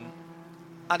 and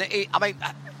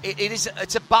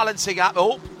it's a balancing act.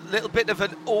 Oh, little bit of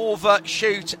an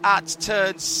overshoot at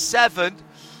turn 7.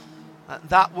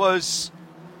 That was...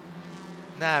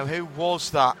 Now, who was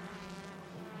that?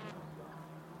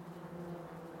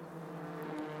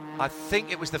 I think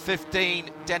it was the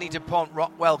 15 Denny DuPont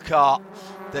Rockwell car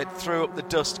that threw up the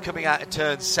dust coming out of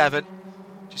turn 7.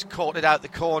 Just caught it out the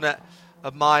corner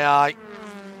of my eye.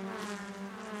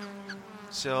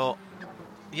 So,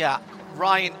 yeah,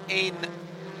 Ryan in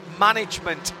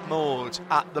management mode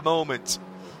at the moment.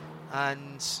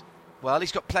 And, well,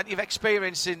 he's got plenty of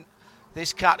experience in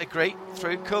this category.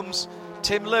 Through comes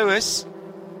Tim Lewis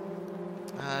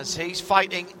as he's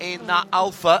fighting in that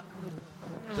Alpha,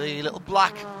 the little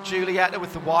black Giulietta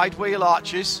with the wide wheel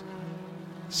arches,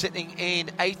 sitting in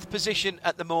 8th position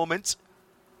at the moment.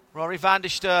 Rory van der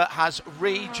Steur has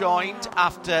rejoined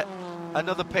after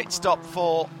another pit stop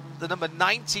for the number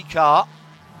 90 car.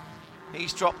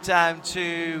 He's dropped down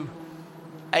to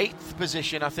 8th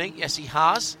position, I think. Yes, he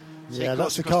has. So yeah,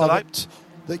 that's the car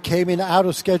that came in out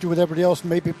of schedule with everybody else,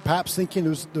 maybe perhaps thinking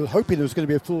hoping there was going to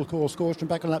be a full course caution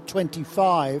back on lap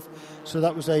 25. So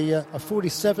that was a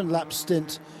 47 lap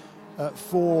stint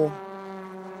for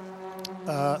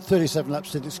 37 lap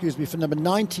stint, for number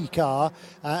 90 car,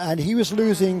 and he was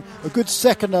losing a good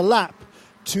second a lap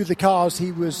to the cars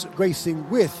he was racing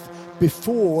with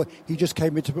before he just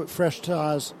came in to put fresh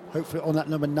tyres, hopefully on that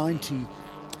number 90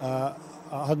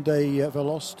 Hyundai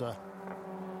Veloster.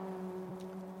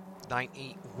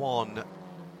 91.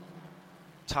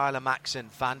 Tyler Maxson,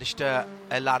 Van der Steur,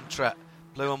 Elantra,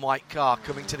 blue and white car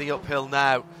coming to the uphill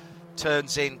now.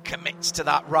 Turns in, commits to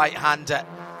that right-hander.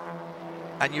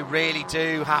 And you really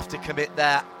do have to commit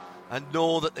there and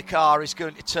know that the car is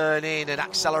going to turn in and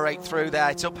accelerate through there.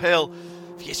 It's uphill.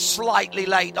 If you're slightly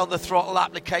late on the throttle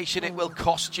application, it will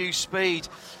cost you speed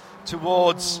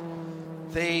towards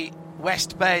the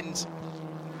West Bend.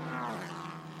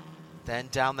 Then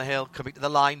down the hill, coming to the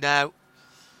line now.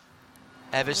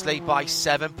 Eversley by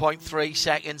 7.3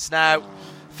 seconds now.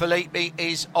 Felipe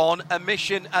is on a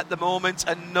mission at the moment.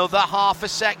 Another half a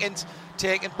second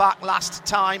taken back last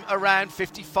time around.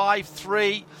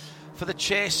 55.3 for the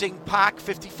chasing pack.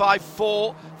 55.4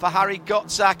 for Harry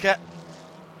Gottsacker.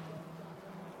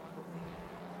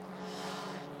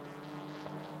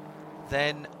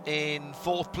 Then in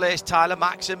 4th place, Tyler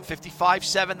Maxson,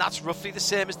 55.7. That's roughly the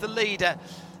same as the leader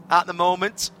at the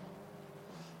moment.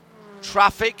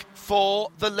 Traffic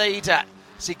for the leader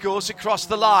as he goes across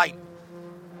the line.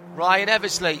 Ryan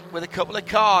Eversley with a couple of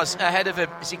cars ahead of him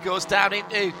as he goes down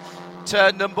into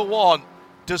turn number 1.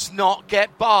 Does not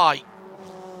get by.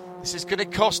 This is going to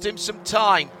cost him some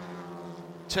time.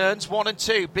 Turns 1 and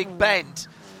 2, big bend.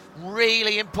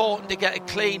 Really important to get a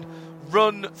clean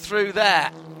run through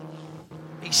there.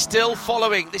 He's still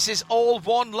following. This is all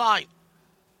one line.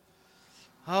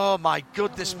 Oh my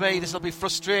goodness me, this will be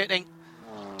frustrating.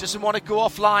 Doesn't want to go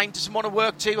offline, doesn't want to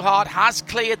work too hard. Has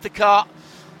cleared the car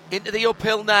into the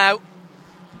uphill now.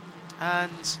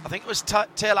 And I think it was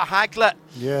Taylor Hagler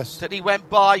that he went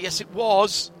by. Yes, it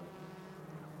was.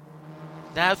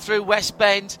 Now through West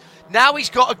Bend. Now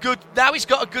he's got a good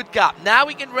gap. Now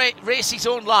he can race his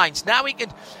own lines. Now he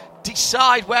can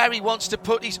decide where he wants to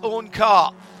put his own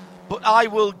car. But I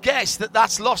will guess that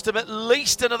that's lost him at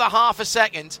least another half a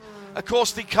second. Of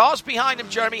course, the cars behind him,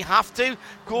 Jeremy, have to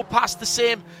go past the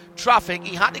same traffic.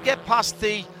 He had to get past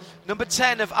the number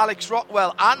 10 of Alex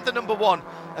Rockwell and the number 1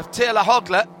 of Taylor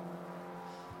Hagler.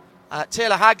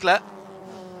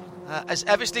 As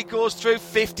Eversley goes through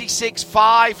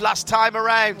 56.5 last time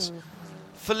around.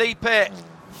 Felipe,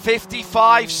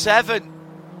 55.7,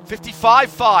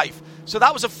 55.5. So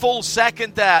that was a full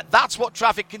second there. That's what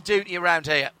traffic can do to you around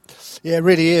here. Yeah, it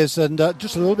really is. And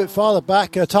just a little bit farther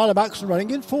back, Tyler Maxson running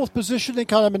in fourth position in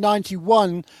car number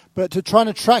 91. But trying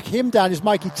to track him down is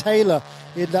Mikey Taylor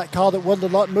in that car that won the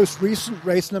most recent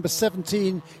race, number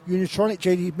 17, Unitronic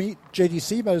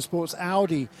JDC Motorsports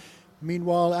Audi.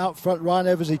 Meanwhile, out front, Ryan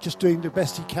Eversley just doing the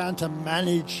best he can to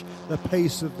manage the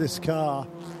pace of this car.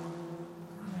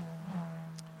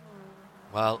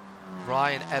 Well,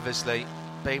 Ryan Eversley,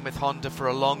 been with Honda for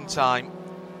a long time.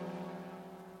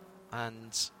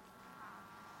 And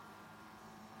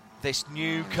this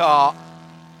new car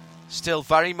still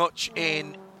very much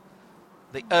in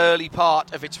the early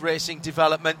part of its racing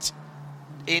development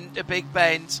into Big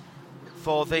Bend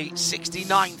for the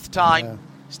 69th time. Yeah.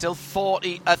 Still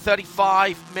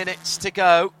 35 minutes to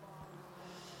go.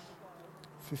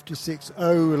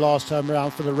 56.0 last time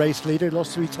around for the race leader. He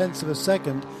lost 0.3 of a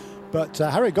second. But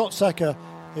Harry Gottsacker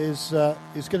is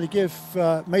going to give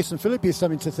Mason Philippi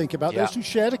something to think about. Yeah. Those two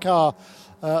shared a car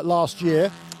last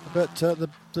year. But where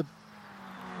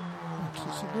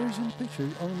is he in the picture?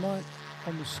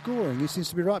 On the scoring, he seems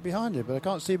to be right behind him, but I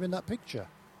can't see him in that picture.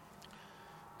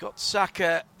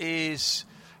 Gottsacker is...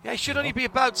 Yeah, he should only be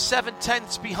about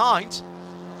 7/10 behind.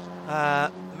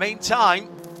 Meantime,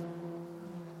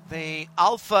 the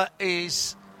Alpha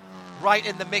is right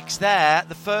in the mix there.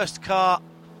 The first car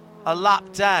a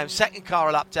lap down, second car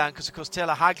a lap down, because of course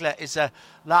Taylor Hagler is a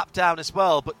lap down as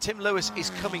well. But Tim Lewis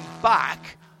is coming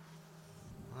back,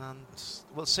 and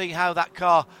we'll see how that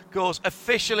car goes.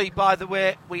 Officially, by the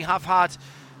way, we have had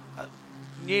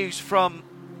news from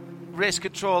Race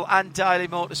Control and Daily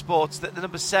Motorsports that the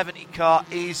number 70 car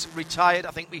is retired.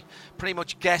 I think we pretty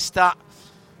much guessed that,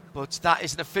 but that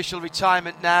is an official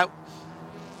retirement now.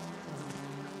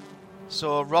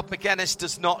 So Rob McGuinness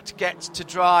does not get to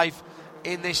drive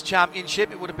in this championship.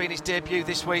 It would have been his debut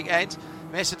this weekend.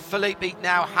 Mason Philippi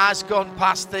now has gone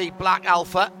past the Black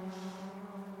Alpha,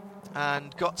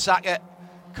 and Gottsacker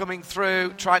coming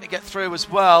through, trying to get through as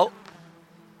well.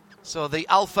 So the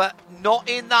Alpha not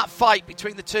in that fight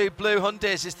between the two blue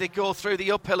Hyundais as they go through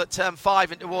the uphill at turn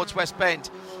 5 and towards West Bend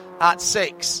at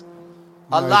 6.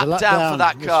 A lap down for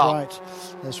that car.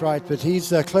 That's right. But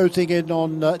he's closing in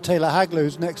on Taylor Hagler,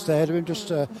 who's next ahead of him, just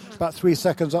about 3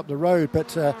 seconds up the road. But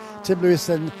Tim Lewis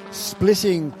then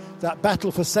splitting that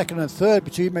battle for second and third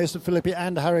between Mason Philippi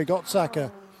and Harry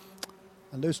Gottsacker.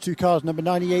 And those two cars, number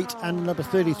 98 and number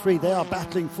 33, they are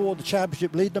battling for the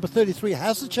championship lead. Number 33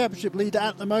 has the championship lead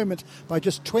at the moment by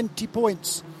just 20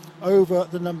 points over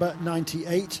the number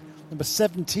 98. Number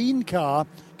 17 car,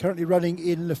 currently running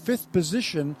in the 5th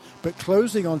position, but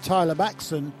closing on Tyler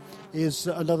Maxson, is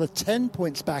another 10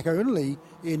 points back only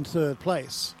in 3rd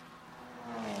place.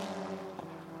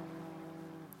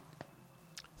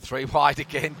 3 wide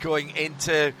again going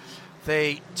into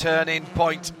the turning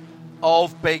point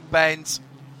of Big Bend,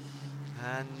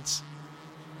 and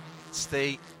it's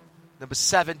the number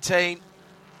 17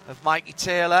 of Mikey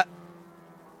Taylor,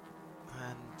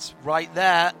 and right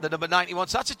there the number 91.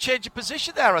 So that's a change of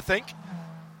position there, I think.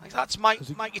 That's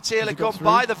Mikey Taylor gone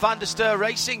by the Van der Steur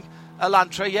Racing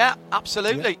Elantra. Yeah,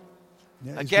 absolutely.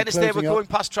 Yeah, again, as they were going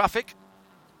past traffic.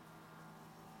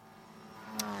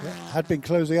 Yeah, had been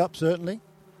closing up, certainly.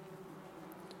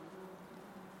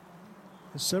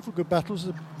 There's several good battles.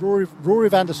 Rory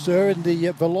Van der Steur in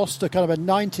the Veloster kind of a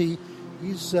 90.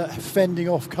 He's fending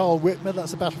off Carl Whitmer.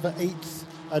 That's a battle for 8th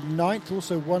and 9th.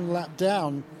 Also 1 lap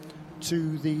down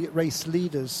to the race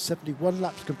leaders. 71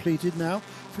 laps completed now.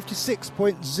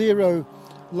 56.0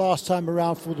 last time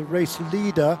around for the race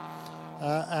leader.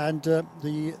 And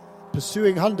the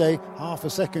pursuing Hyundai, half a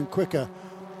second quicker.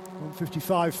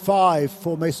 155.5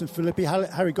 for Mason Philippi.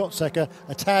 Harry Gottsacker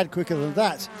a tad quicker than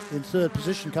that in 3rd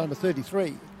position, car number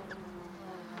 33.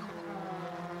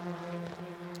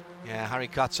 Yeah, Harry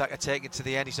Gottsacker taking it to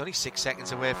the end. He's only 6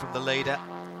 seconds away from the leader.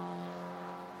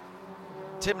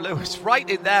 Tim Lewis right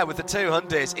in there with the two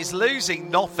Hyundais is losing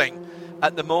nothing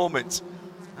at the moment.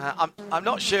 I'm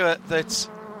not sure that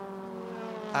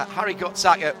Harry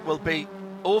Gottsacker will be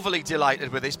overly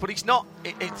delighted with this, but he's not.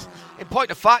 In point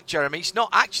of fact, Jeremy, he's not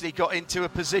actually got into a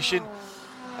position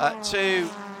to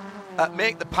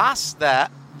make the pass there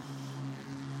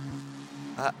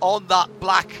on that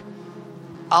Black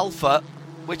Alpha,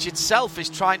 which itself is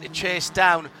trying to chase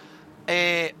down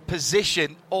a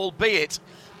position, albeit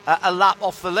a lap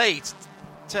off the lead.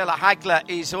 Taylor Hagler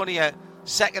is only a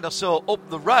second or so up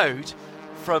the road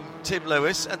from Tim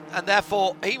Lewis, and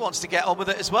therefore he wants to get on with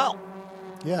it as well.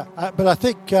 Yeah, but I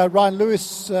think Tim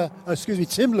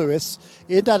Lewis,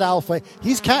 in that Alpha,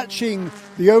 he's catching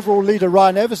the overall leader,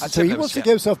 Ryan Everson. So he wants to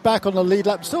get himself back on the lead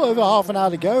lap. Still over half an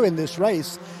hour to go in this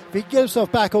race. If he can get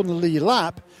himself back on the lead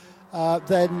lap,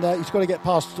 then he's got to get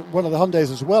past one of the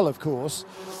Hyundais as well, of course.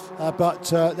 But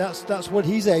that's what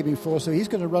he's aiming for. So he's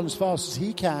going to run as fast as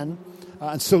he can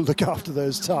and still look after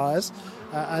those tyres.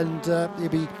 And he'll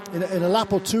be in a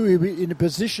lap or two. He'll be in a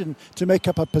position to make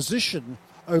up a position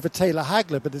over Taylor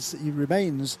Hagler, but he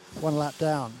remains one lap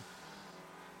down.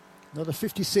 Another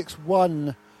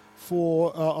 56.1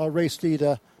 for our race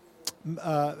leader,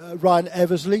 Ryan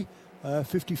Eversley.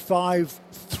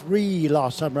 55.3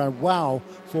 last time around. Wow,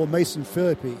 for Mason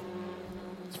Philippi.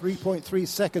 3.3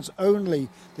 seconds only,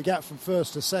 the gap from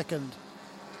first to second.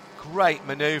 Great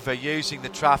manoeuvre using the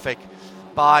traffic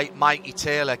by Mikey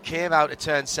Taylor. Came out of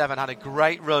turn 7, had a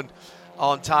great run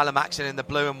on Tyler Maxson in the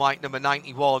blue and white number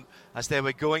 91 as they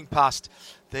were going past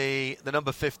the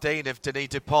number 15 of Denis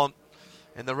Dupont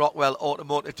in the Rockwell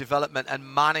Automotive Development, and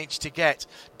managed to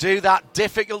do that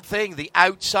difficult thing, the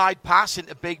outside pass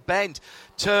into Big Bend.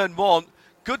 Turn 1,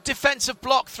 good defensive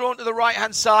block thrown to the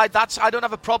right-hand side. I don't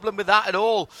have a problem with that at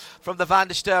all from the Van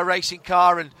der Steur racing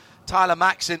car and Tyler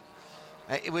Maxson.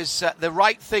 It was the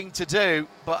right thing to do,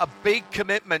 but a big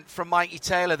commitment from Mikey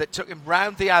Taylor that took him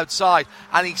round the outside,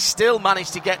 and he still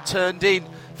managed to get turned in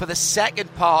for the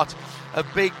second part of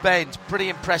Big Bend. Pretty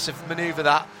impressive manoeuvre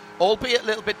that, albeit a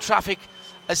little bit traffic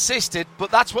assisted,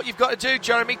 but that's what you've got to do,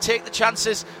 Jeremy. Take the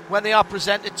chances when they are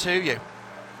presented to you.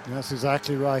 That's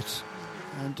exactly right.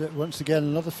 And once again,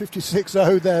 another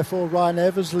 56.0 there for Ryan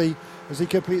Eversley as he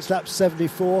completes lap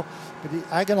 74. But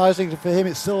agonising for him,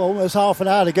 it's still almost half an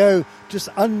hour to go, just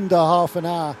under half an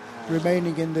hour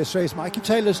remaining in this race. Mikey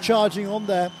Taylor's charging on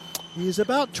there. He's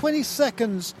about 20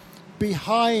 seconds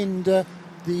behind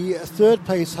the third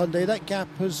place Hyundai. That gap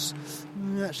has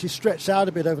actually stretched out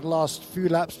a bit over the last few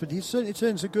laps, but he's certainly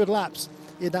turned some good laps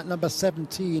in that number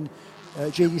 17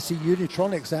 JDC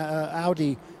Unitronics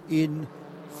Audi in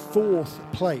fourth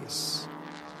place.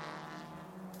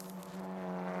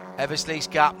 Eversley's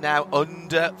gap now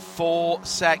under 4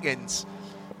 seconds.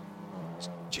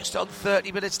 Just on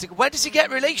 30 minutes to go. When does he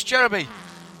get released, Jeremy?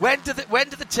 When do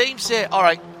the team say, all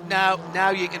right, now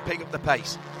you can pick up the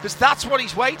pace? Because that's what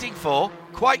he's waiting for,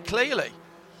 quite clearly.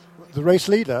 The race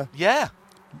leader? Yeah.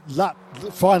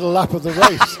 Final lap of the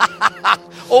race.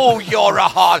 Oh, you're a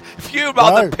hard. If you're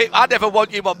on the pit, I never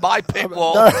want you on my pit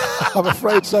wall. No, I'm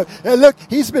afraid so. Look,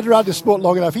 he's been around the sport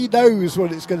long enough. He knows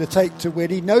what it's going to take to win.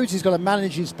 He knows he's got to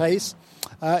manage his pace.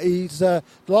 The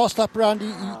last lap around,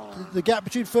 the gap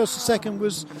between first and second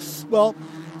was, well,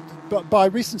 but by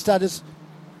recent standards,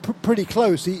 pretty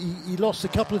close. He lost a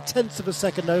couple of tenths of a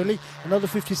second only. Another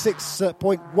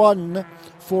 56.1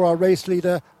 for our race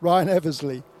leader, Ryan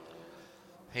Eversley.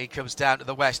 He comes down to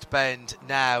the West Bend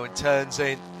now and turns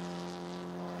in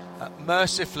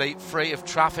mercifully free of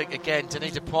traffic again.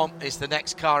 Denis Dupont is the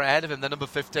next car ahead of him, the number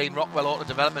 15 Rockwell Auto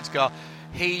Development car.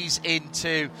 He's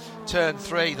into turn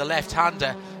 3, the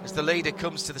left-hander, as the leader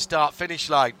comes to the start-finish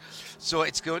line. So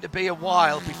it's going to be a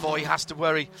while before he has to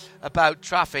worry about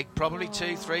traffic, probably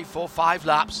 2, 3, 4, 5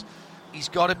 laps. He's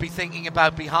got to be thinking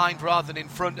about behind rather than in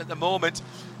front at the moment,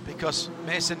 because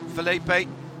Mason Philippi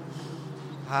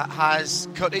has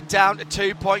cut it down to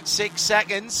 2.6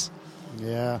 seconds.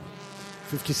 Yeah,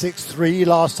 56.3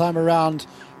 last time around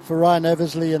for Ryan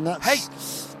Eversley, and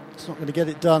it's not going to get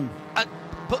it done.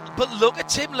 But look at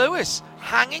Tim Lewis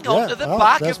hanging on to the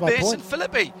back of Mason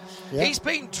Philippi. Yeah. He's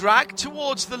been dragged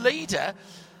towards the leader,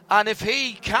 and if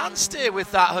he can stay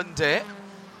with that Hyundai,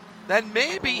 then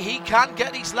maybe he can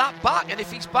get his lap back. And if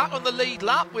he's back on the lead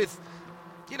lap with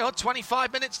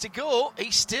 25 minutes to go,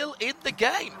 he's still in the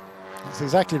game. That's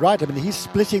exactly right. I mean, he's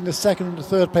splitting the second and the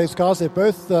third place cars. They've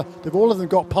all of them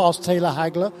got past Taylor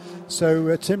Hagler.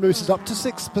 So Tim Lewis is up to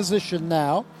 6th position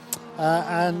now,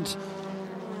 and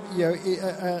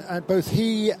both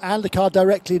he and the car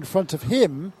directly in front of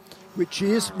him, which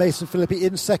is Mason Philippi,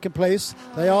 in second place.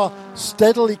 They are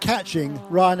steadily catching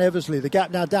Ryan Eversley. The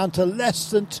gap now down to less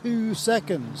than 2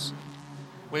 seconds.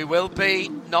 We will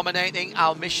be nominating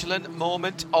our Michelin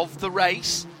moment of the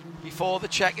race before the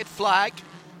checkered flag.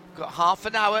 Got half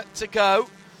an hour to go.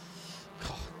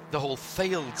 God, the whole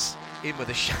field's in with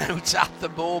a shout at the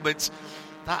moment.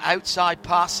 That outside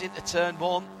pass into turn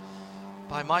 1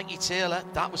 by Mikey Taylor,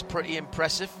 that was pretty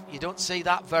impressive. You don't see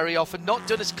that very often. Not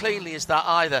done as cleanly as that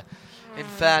either, in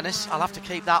fairness. I'll have to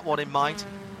keep that one in mind.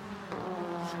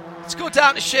 Let's go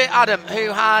down to Shea Adam,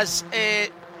 who has an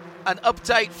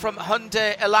update from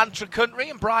Hyundai Elantra Country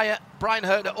and Brian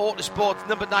Herter Autosport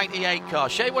number 98 car.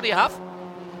 Shea, what do you have?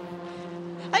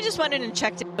 I just went in and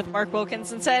checked in with Mark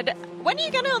Wilkins and said, when are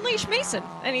you going to unleash Mason?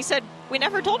 And he said, we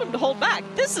never told him to hold back.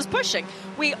 This is pushing.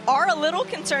 We are a little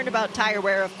concerned about tire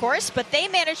wear, of course, but they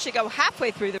managed to go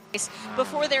halfway through the race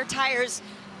before their tires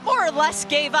more or less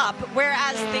gave up,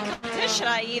 whereas the competition,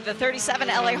 i.e. the 37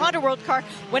 LA Honda World Car,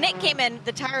 when it came in,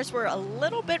 the tires were a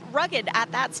little bit rugged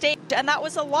at that stage, and that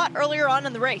was a lot earlier on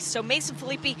in the race. So Mason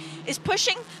Filippi is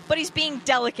pushing, but he's being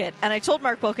delicate. And I told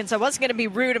Mark Wilkins I wasn't going to be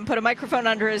rude and put a microphone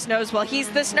under his nose while he's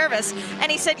this nervous.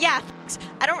 And he said, yeah, thanks.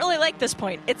 I don't really like this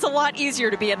point. It's a lot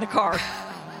easier to be in the car.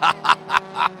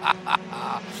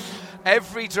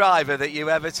 Every driver that you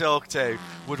ever talk to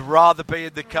would rather be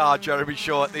in the car, Jeremy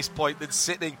Shaw, at this point than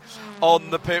sitting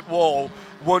on the pit wall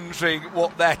wondering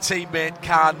what their teammate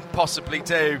can possibly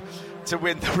do to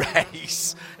win the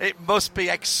race. It must be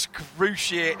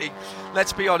excruciating.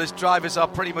 Let's be honest, drivers are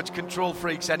pretty much control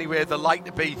freaks anyway. They like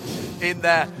to be in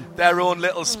their own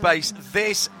little space.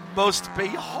 This must be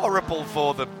horrible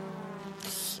for them.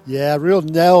 Yeah, real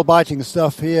nail-biting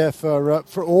stuff here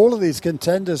for all of these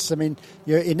contenders. I mean,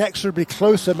 you're inexorably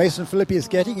closer. Mason Filippi is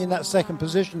getting in that second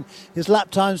position. His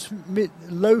lap times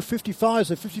low 55s,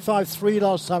 so 55.3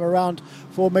 last time around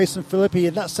for Mason Filippi.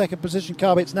 In that second position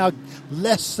car, it's now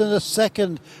less than a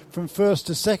second from first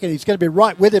to second. He's going to be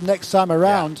right with him next time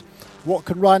around. Yeah. What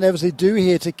can Ryan Eversley do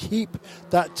here to keep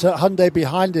that Hyundai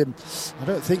behind him? I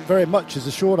don't think very much is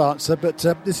the short answer, but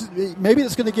this is maybe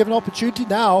it's going to give an opportunity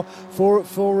now for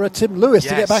Tim Lewis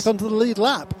to get back onto the lead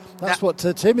lap. That's what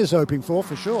Tim is hoping for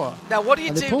sure. Now, what do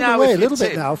you do now? Pulled away a little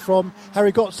bit now from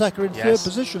Harry Gottsacker in third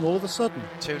position all of a sudden.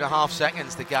 2.5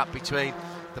 seconds the gap between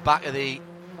the back of the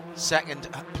second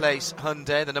place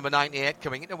Hyundai, the number 98,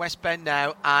 coming into West Bend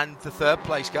now, and the third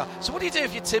place car. So what do you do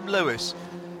if you're Tim Lewis?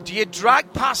 Do you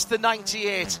drag past the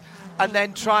 98 and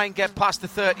then try and get past the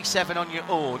 37 on your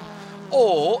own?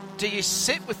 Or do you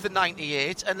sit with the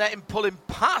 98 and let him pull you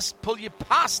past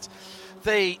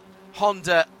the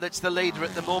Honda that's the leader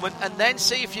at the moment, and then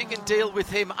see if you can deal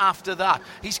with him after that?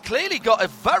 He's clearly got a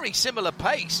very similar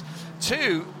pace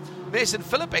to Mason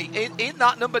Filippi in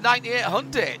that number 98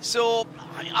 Hyundai. So,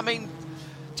 I mean,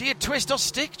 do you twist or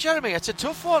stick, Jeremy? It's a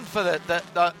tough one for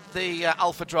the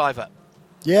Alpha driver.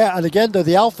 Yeah, and again, though,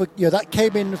 the Alpha, that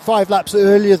came in 5 laps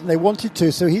earlier than they wanted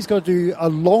to, so he's got to do a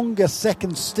longer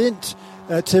second stint,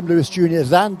 Tim Lewis Jr.,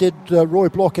 than did Roy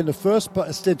Block in the first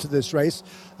stint of this race.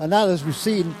 And that, as we've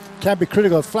seen, can be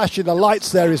critical. Flashing the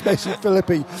lights there is Mason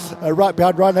Filippi right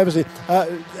behind Ryan Eversley.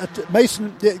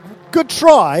 Mason, good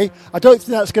try. I don't think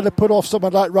that's going to put off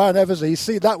someone like Ryan Eversley. He's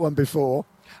seen that one before.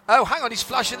 Oh, hang on, he's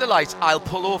flashing the lights. I'll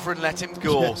pull over and let him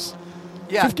go. Yes.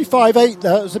 Yeah. 55.8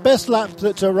 there. It was the best lap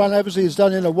that Ryan Eversley has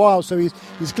done in a while, so he's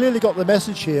clearly got the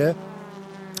message here.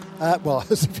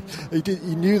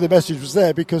 He knew the message was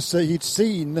there because he'd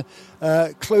seen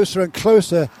closer and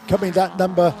closer coming that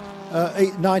number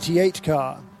 898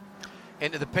 car.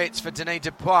 Into the pits for Denis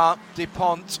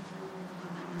Dupont.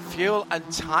 Fuel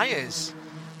and tyres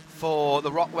for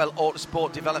the Rockwell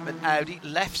Autosport Development Audi.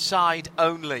 Left side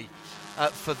only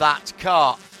for that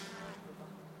car.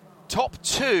 Top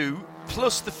 2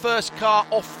 plus the first car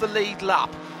off the lead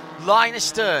lap. Line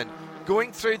astern,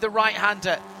 going through the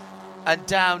right-hander and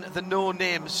down the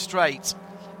no-name straight.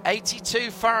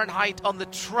 82 Fahrenheit on the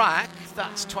track,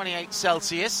 that's 28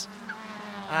 Celsius.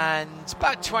 And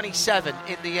about 27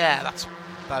 in the air, that's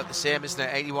about the same, isn't it?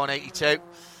 81, 82.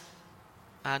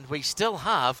 And we still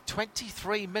have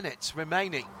 23 minutes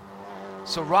remaining.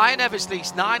 So Ryan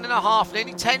Eversley's 9.5,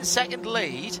 nearly 10-second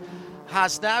lead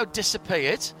has now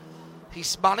disappeared.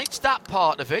 He's managed that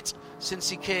part of it since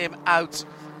he came out,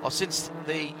 or since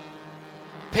the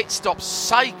pit stop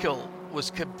cycle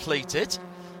was completed.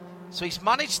 So he's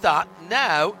managed that.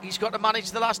 Now he's got to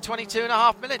manage the last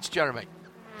 22.5 minutes, Jeremy.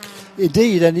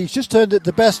 Indeed, and he's just turned it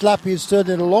the best lap he's turned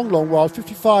in a long, long while,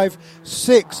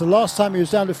 55.6. The last time he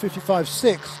was down to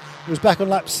 55.6 was back on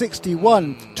lap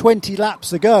 61, 20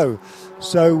 laps ago.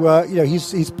 So,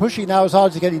 he's pushing now as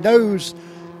hard as he can. He knows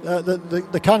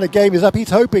the kind of game is up. He's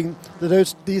hoping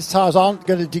that these tyres aren't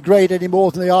going to degrade any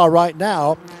more than they are right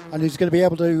now, and he's going to be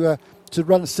able to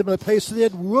run a similar pace to the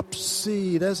end.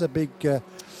 Whoopsie, there's a big... That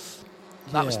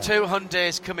was 2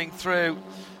 Hyundais coming through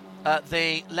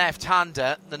the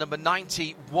left-hander, the number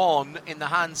 91 in the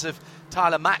hands of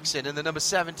Tyler Maxson, and the number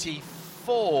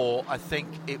 74, I think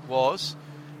it was.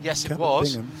 Yes, it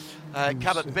was.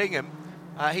 Cabot Bingham.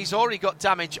 He's already got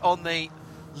damage on the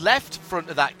left front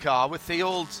of that car with the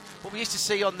old, what we used to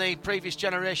see on the previous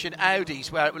generation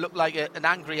Audis, where it would look like an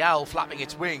angry owl flapping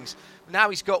its wings. Now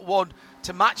he's got one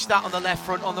to match that on the left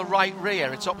front, on the right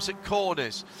rear. It's opposite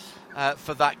corners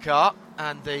for that car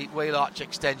and the wheel arch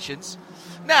extensions.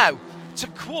 Now, to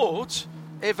quote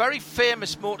a very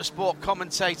famous motorsport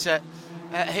commentator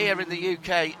here in the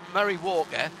UK, Murray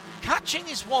Walker, catching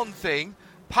is one thing,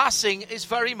 passing is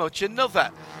very much another.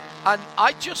 And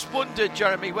I just wondered,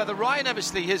 Jeremy, whether Ryan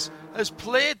Eversley has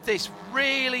played this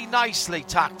really nicely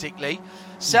tactically,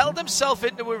 settled himself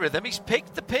into a rhythm. He's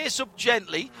picked the pace up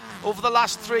gently over the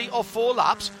last 3 or 4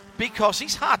 laps because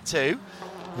he's had to.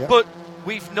 Yep. But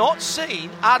we've not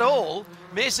seen at all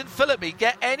Mason Phillippe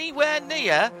get anywhere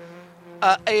near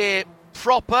a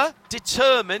proper,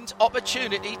 determined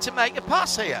opportunity to make a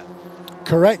pass here.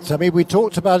 Correct. I mean, we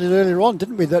talked about it earlier on,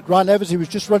 didn't we, that Ryan Eversley was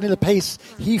just running the pace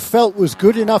he felt was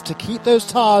good enough to keep those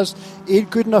tyres in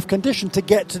good enough condition to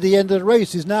get to the end of the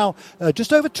race. He's now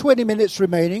just over 20 minutes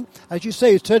remaining. As you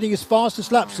say, he's turning his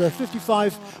fastest laps,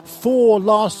 55.4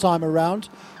 last time around,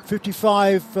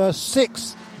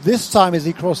 55.6 this time as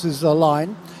he crosses the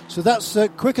line. So that's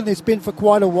quicker than it's been for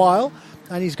quite a while.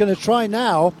 And he's going to try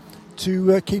now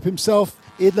to keep himself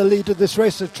in the lead of this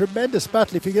race. A tremendous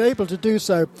battle. If you're able to do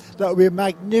so, that would be a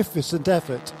magnificent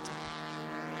effort.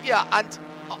 Yeah, and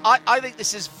I think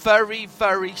this is very,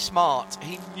 very smart.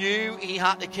 He knew he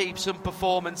had to keep some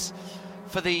performance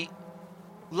for the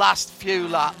last few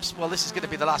laps. Well, this is going to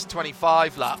be the last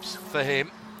 25 laps for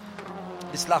him.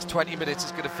 This last 20 minutes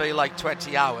is going to feel like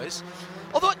 20 hours.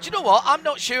 Although, do you know what? I'm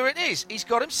not sure it is. He's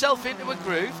got himself into a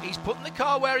groove. He's putting the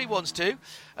car where he wants to.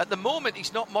 At the moment,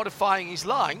 he's not modifying his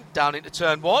line down into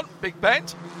turn 1. Big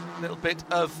bend. A little bit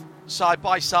of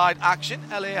side-by-side action.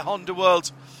 LA Honda World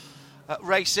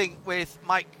racing with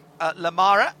Mike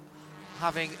Lamara.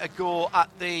 Having a go at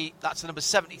that's the number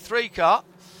 73 car.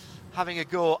 Having a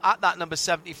go at that number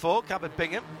 74, Cabot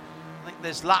Bingham. I think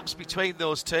there's laps between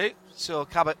those two. So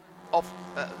Cabot off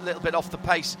a little bit off the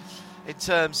pace in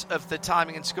terms of the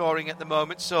timing and scoring at the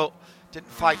moment, so didn't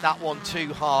fight that one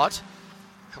too hard.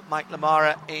 Mike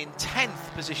Lamara in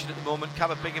 10th position at the moment,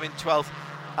 Cabot Bingham in 12th,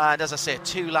 and as I say,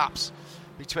 2 laps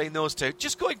between those two.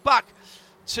 Just going back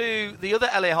to the other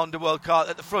LA Honda World car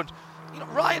at the front, you know,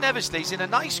 Ryan Eversley's in a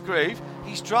nice groove.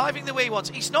 He's driving the way he wants.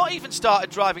 He's not even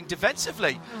started driving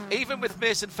defensively, even with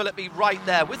Mason Phillippe right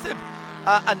there with him.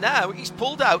 And now he's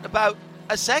pulled out about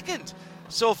a second.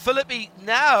 So Phillippe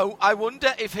now, I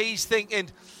wonder if he's thinking,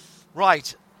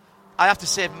 right, I have to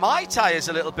save my tyres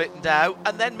a little bit now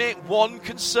and then make one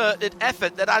concerted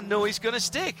effort that I know he's going to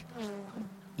stick.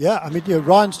 Yeah, I mean,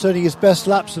 Ryan's turning his best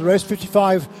laps of the race,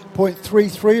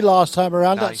 55.33 last time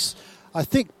around. Nice. That's, I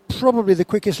think, probably the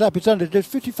quickest lap he's done. He did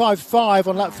 55.5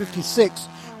 on lap 56,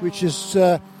 which is,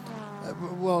 a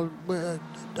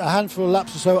handful of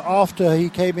laps or so after he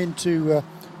came into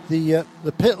the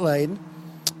pit lane.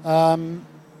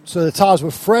 So the tyres were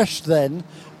fresh then,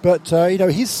 but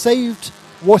he's saved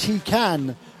what he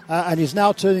can, and is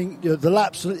now turning the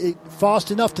laps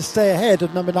fast enough to stay ahead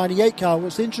of number 98 car.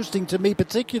 What's interesting to me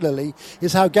particularly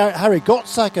is how Harry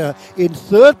Gottsacker in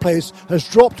 3rd place has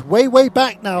dropped way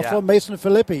back now from Mason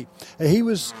Phillippe. He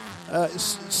was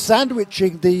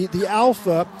sandwiching the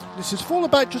Alpha. This has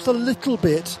fallen back just a little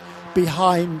bit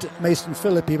behind Mason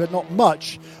Phillippe, but not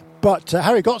much. But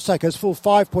Harry Gottsacker is full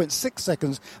 5.6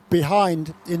 seconds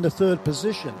behind in the 3rd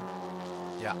position.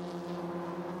 Yeah.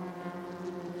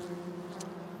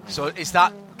 So is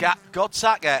that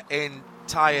Gottsacker in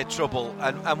tyre trouble?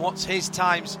 And what's his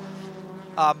times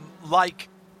like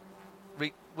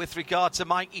with regard to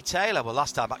Mikey Taylor? Well,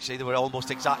 last time, actually, they were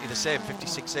almost exactly the same,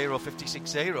 56.0,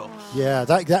 56.0. Yeah,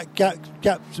 that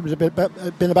gap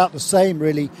has been about the same,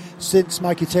 really, since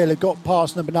Mikey Taylor got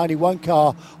past number 91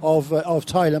 car of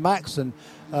Tyler Maxson.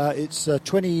 It's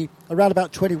around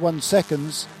about 21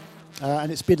 seconds, and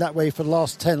it's been that way for the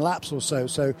last 10 laps or so.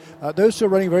 So those two are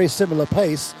running very similar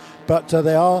pace, but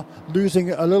they are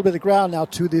losing a little bit of ground now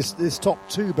to this top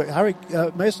 2.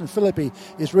 But Mason Phillippe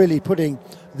is really putting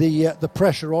the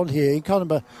pressure on here. In car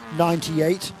number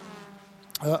 98,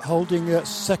 holding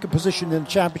 2nd position in the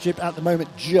championship at the moment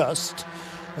just.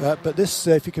 But this,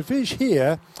 if he can finish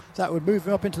here, that would move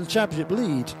him up into the championship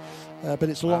lead. But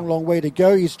it's a long way to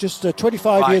go. He's just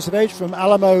 25 years of age, from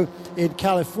Alamo in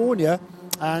California.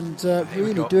 And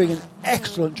really doing an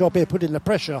excellent job here, putting the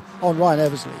pressure on Ryan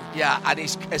Eversley. Yeah, and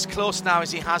he's as close now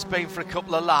as he has been for a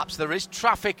couple of laps. There is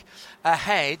traffic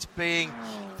ahead, being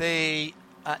the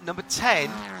number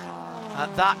 10.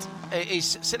 That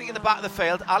is sitting in the back of the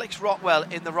field. Alex Rockwell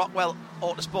in the Rockwell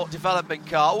Autosport Development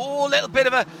car. Oh, a little bit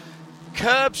of a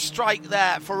curb strike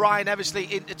there for Ryan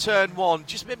Eversley into turn 1.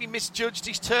 Just maybe misjudged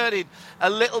his turning a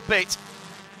little bit.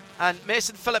 And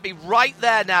Mason Phillippe right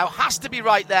there now, has to be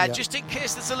right there, just in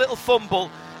case there's a little fumble.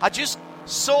 I just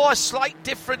saw a slight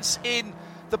difference in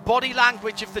the body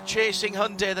language of the chasing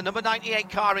Hyundai, the number 98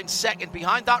 car in 2nd,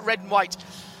 behind that red and white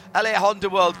LA Honda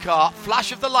World car.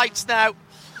 Flash of the lights now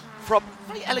from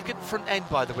very elegant front end,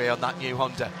 by the way, on that new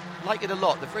Honda. like it a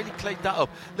lot. They've really cleaned that up.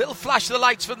 Little flash of the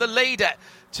lights from the leader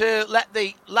to let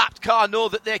the lapped car know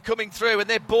that they're coming through, and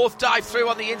they both dive through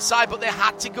on the inside, but they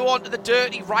had to go onto the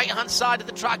dirty right-hand side of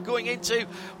the track going into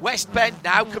West Bend.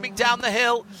 Now coming down the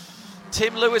hill,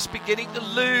 Tim Lewis beginning to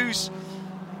lose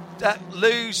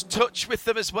touch with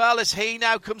them as well, as he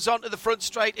now comes onto the front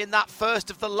straight in that first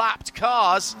of the lapped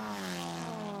cars.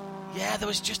 Yeah, there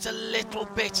was just a little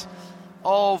bit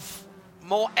of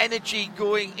more energy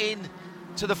going in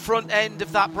to the front end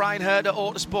of that Brian Herder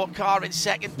Autosport car in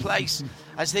second place,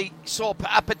 as they saw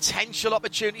potential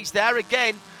opportunities there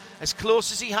again, as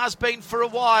close as he has been for a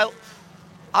while.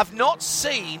 I've not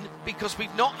seen, because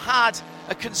we've not had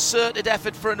a concerted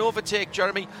effort for an overtake,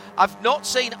 Jeremy, I've not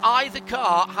seen either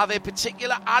car have a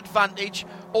particular advantage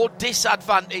or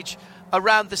disadvantage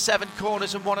around the 7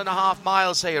 corners and 1.5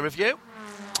 miles here. Have you?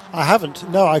 I haven't.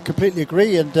 No, I completely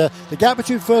agree. And the gap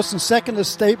between first and second and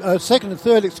third, has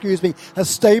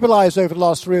stabilised over the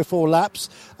last 3 or 4 laps.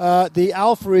 The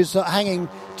Alpha is hanging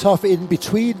tough in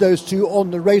between those two on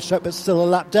the racetrack, but still a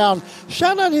lap down.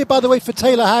 Shout out here, by the way, for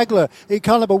Taylor Hagler in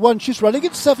car number 1. She's running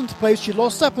in 7th place. She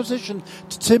lost that position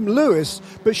to Tim Lewis,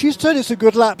 but she's turned in some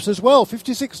good laps as well.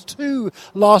 56.2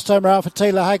 last time around for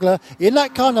Taylor Hagler in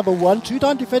that car number 1,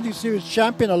 2-time defending series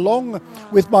champion along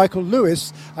with Michael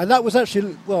Lewis. And that was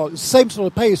actually, well, the same sort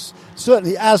of pace,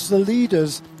 certainly, as the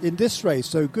leaders in this race.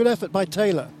 So good effort by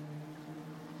Taylor.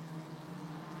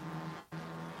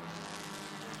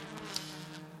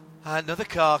 Another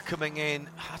car coming in.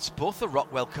 That's both the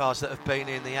Rockwell cars that have been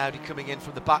in, the Audi coming in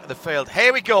from the back of the field.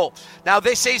 Here we go. Now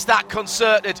this is that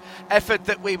concerted effort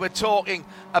that we were talking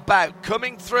about.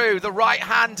 Coming through the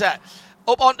right-hander,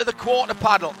 up onto the quarter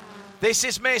panel. This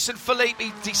is Mason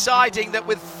Filippi deciding that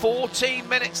with 14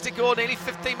 minutes to go, nearly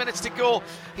 15 minutes to go,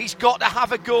 he's got to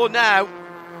have a go now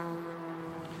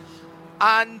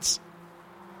and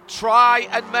try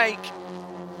and make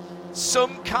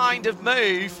some kind of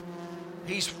move.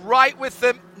 He's right with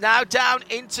them, now down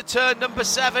into turn number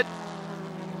 7.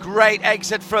 Great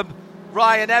exit from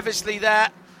Ryan Eversley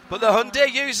there. But the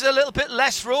Hyundai uses a little bit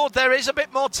less road. There is a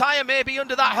bit more tyre maybe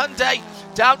under that Hyundai.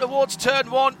 Down towards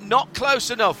turn 1, not close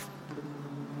enough.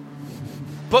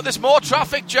 But there's more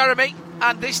traffic, Jeremy.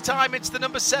 And this time it's the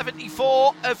number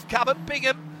 74 of Cabot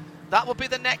Bingham. That will be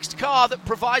the next car that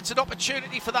provides an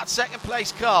opportunity for that second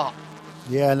place car.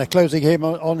 Yeah, and they're closing him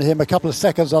on him a couple of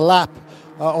seconds a lap.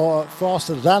 Or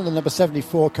faster than the number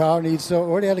 74 car, and he's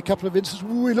already had a couple of instances.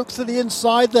 Ooh, he looks to the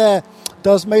inside there,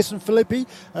 does Mason Filippi.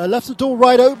 Left the door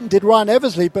right open, did Ryan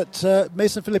Eversley, but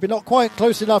Mason Filippi not quite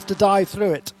close enough to dive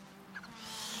through it.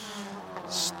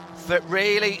 But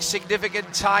really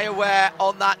significant tyre wear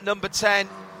on that number 10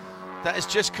 that has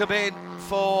just come in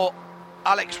for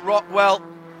Alex Rockwell.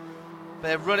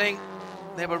 They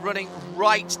were running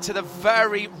right to the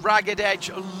very ragged edge,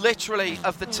 literally,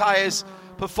 of the tyres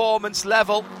performance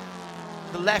level.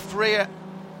 The left rear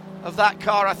of that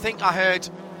car, I think I heard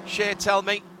Shea tell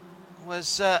me,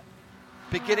 was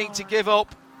beginning to give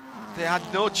up. They had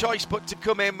no choice but to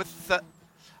come in with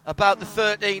about the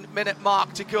 13-minute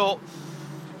mark to go.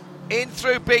 In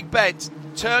through Big Bend,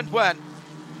 turn 1.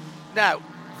 Now,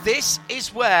 this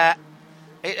is where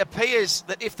it appears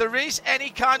that if there is any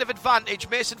kind of advantage,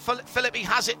 Mason Filippi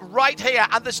has it right here,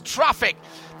 and there's traffic.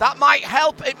 That might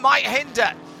help, it might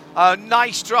hinder.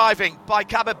 Nice driving by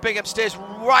Cabot Bingham, stays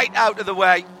right out of the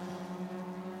way.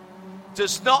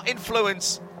 Does not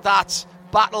influence that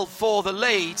battle for the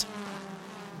lead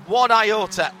one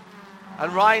iota.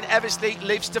 And Ryan Eversley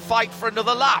lives to fight for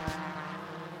another lap.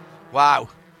 Wow.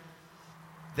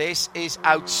 This is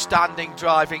outstanding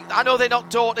driving. I know they're not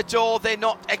door to door, they're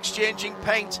not exchanging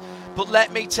paint, but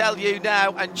let me tell you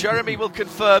now, and Jeremy will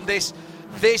confirm this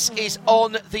is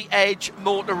on the edge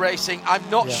motor racing. I'm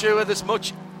not sure there's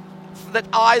much that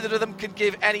either of them can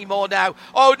give any more now.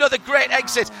 Oh, another great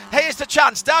exit. Here's the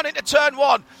chance down into turn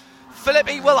 1.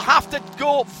 Filippi will have to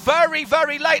go very,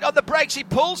 very late on the brakes. He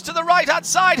pulls to the right-hand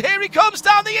side. Here he comes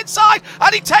down the inside,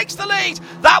 and he takes the lead.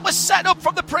 That was set up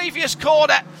from the previous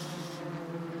corner.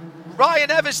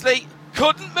 Ryan Eversley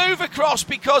couldn't move across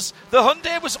because the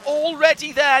Hyundai was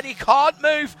already there, and he can't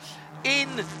move in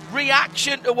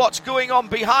reaction to what's going on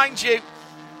behind you.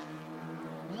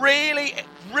 Really,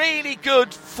 really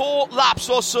good 4 laps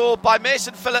or so by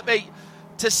Mason Filippi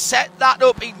to set that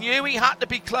up. He knew he had to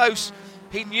be close.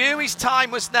 He knew his time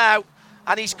was now,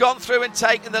 and he's gone through and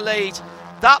taken the lead.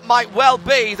 That might well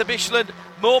be the Michelin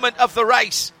moment of the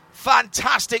race.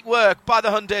 Fantastic work by the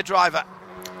Hyundai driver.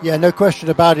 Yeah, no question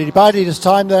about it. He bided his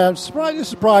time there. I'm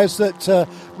surprised that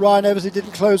Ryan Eversley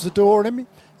didn't close the door on him.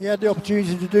 He had the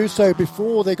opportunity to do so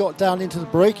before they got down into the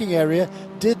braking area.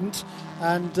 Didn't.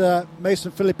 And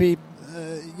Mason Filippi,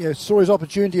 saw his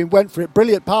opportunity and went for it.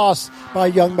 Brilliant pass by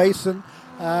young Mason.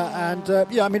 Ryan's not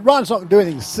going to do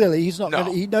anything silly. He's not.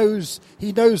 No. He knows that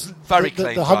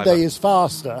the Hyundai is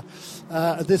faster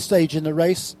at this stage in the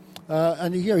race,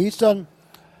 and he's done.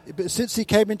 Since he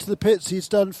came into the pits, he's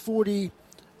done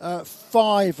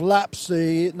 45 laps.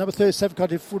 The number 37 car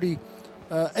did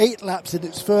 48 laps in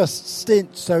its first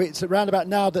stint. So it's around about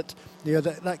now that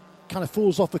that kind of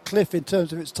falls off a cliff in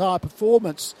terms of its tyre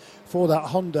performance for that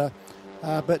Honda.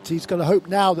 But he's going to hope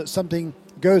now that something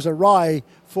goes awry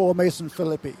for Mason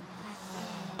Philippi.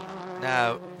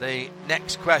 Now, the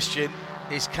next question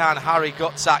is, can Harry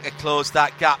Gotzacker close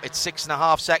that gap? It's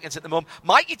 6.5 seconds at the moment.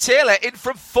 Mikey Taylor in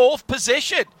from 4th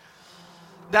position.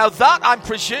 Now, that, I'm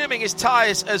presuming, is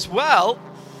tyres as well,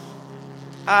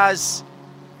 as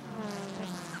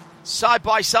side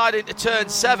by side into turn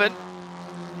 7.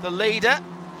 The leader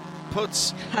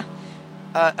puts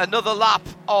another lap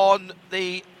on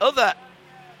the other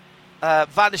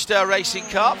Van der Steur racing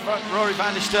car, Rory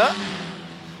Van der Steur,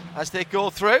 as they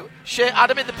go through. Shea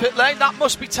Adam in the pit lane. That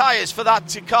must be tyres for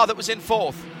that car that was in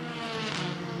 4th.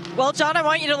 Well, John, I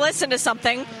want you to listen to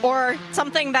something, or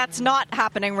something that's not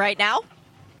happening right now.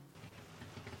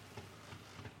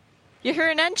 You hear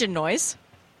an engine noise,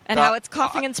 and how it's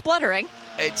coughing and spluttering.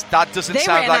 That doesn't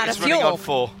sound like it's running on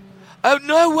 4. Oh,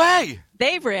 no way!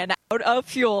 They ran out of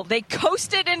fuel. They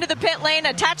coasted into the pit lane,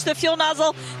 attached the fuel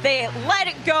nozzle. They let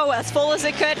it go as full as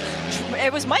it could.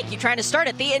 It was Mikey trying to start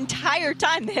it the entire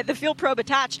time. They had the fuel probe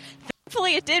attached.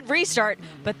 Thankfully, it did restart,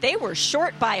 but they were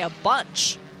short by a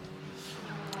bunch.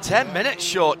 10 minutes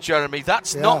short, Jeremy.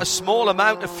 That's not a small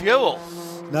amount of fuel.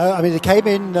 No, I mean, they came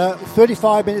in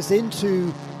 35 minutes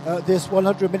into this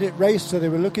 100-minute race, so they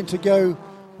were looking to go,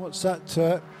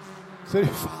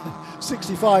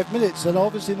 65 minutes, and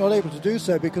obviously not able to do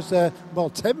so because they're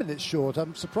 10 minutes short.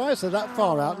 I'm surprised they're that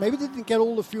far out. Maybe they didn't get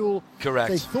all the fuel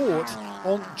they thought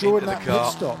during that pit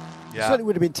stop. Yeah. Certainly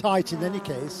would have been tight in any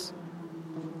case.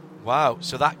 Wow,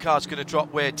 so that car's going to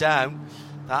drop way down.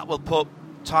 That will put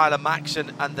Tyler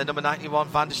Maxson and the number 91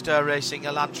 Van der Steur Racing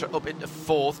Elantra up into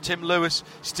 4th. Tim Lewis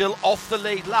still off the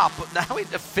lead lap, but now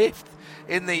into 5th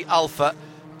in the Alpha.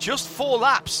 Just 4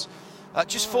 laps.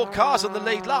 Just 4 cars on the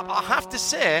lead lap. I have to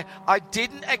say, I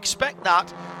didn't expect that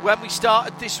when we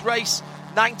started this race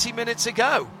 90 minutes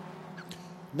ago.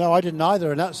 No, I didn't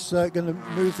either, and that's going to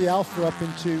move the Alpha up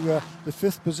into the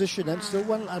 5th position and still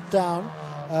 1 lap down.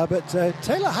 But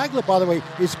Taylor Hagler, by the way,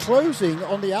 is closing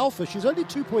on the Alpha. She's only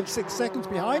 2.6 seconds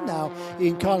behind now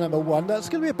in car number 1. That's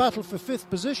going to be a battle for 5th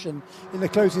position in the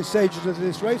closing stages of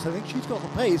this race. I think she's got the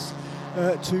pace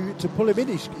to pull him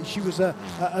in. She was a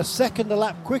second a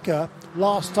lap quicker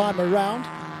last time around.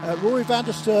 Rory Van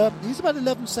der Steur, he's about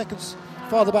 11 seconds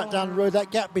farther back down the road.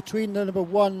 That gap between the number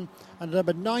 1 and the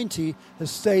number 90 has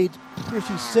stayed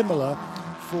pretty similar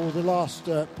for the last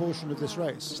portion of this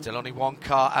race. Still only 1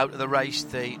 car out of the race,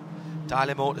 the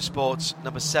Daily Motorsports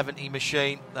number 70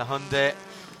 machine, the Hyundai.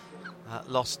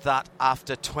 Lost that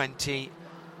after 20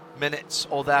 minutes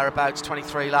or thereabouts,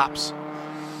 23 laps.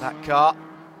 That car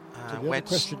went.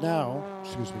 Question now.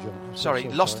 Excuse me, John. Sorry,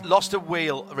 lost a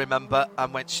wheel, remember,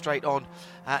 and went straight on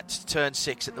at turn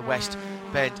 6 at the West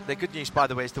Bend. The good news, by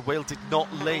the way, is the wheel did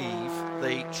not leave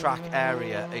the track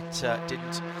area. It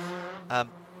didn't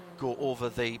go over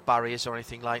the barriers or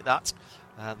anything like that.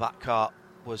 That car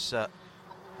was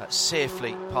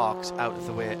safely parked out of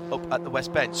the way up at the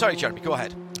West Bend. Sorry, Jeremy, go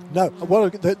ahead. No, well,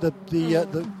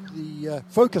 the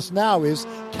focus now is,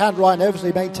 can Ryan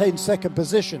Eversley maintain 2nd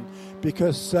position,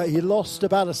 because he lost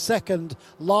about a second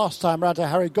last time around to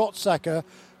Harry Gotzacker,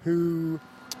 who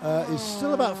is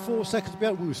still about 4 seconds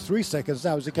behind. Well, it was 3 seconds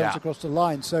now as he comes across the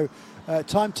line. So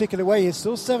time ticking away. He's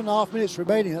still 7.5 minutes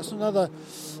remaining. That's another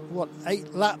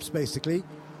 8 laps basically.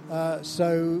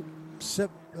 So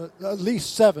at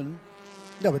least 7.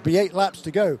 No, it'd be 8 laps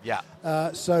to go. Yeah.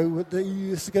 So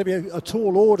this is going to be a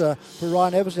tall order for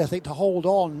Ryan Eversley, I think, to hold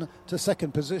on to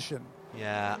 2nd position.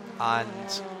 Yeah,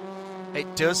 and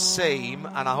it does seem,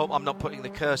 and I hope I'm not putting the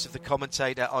curse of the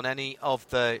commentator on any of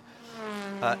the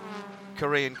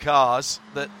Korean cars,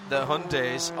 that the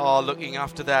Hyundais are looking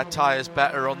after their tyres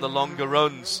better on the longer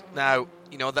runs. Now,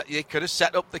 that they could have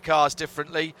set up the cars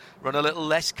differently, run a little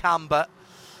less camber,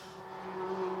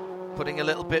 putting a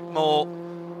little bit more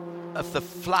of the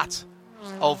flat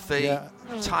of the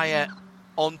tyre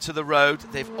onto the road.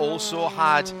 They've also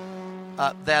had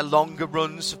their longer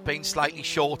runs have been slightly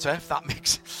shorter, if that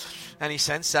makes any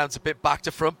sense. Sounds a bit back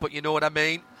to front, but you know what I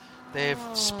mean. They've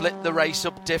split the race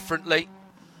up differently,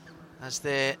 as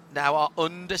they now are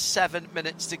under 7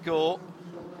 minutes to go.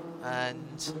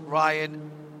 And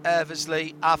Ryan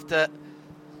Eversley, after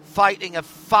fighting a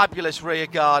fabulous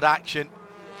rearguard action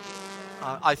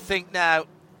I think now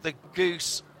the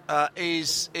goose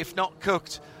is, if not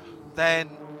cooked, then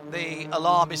the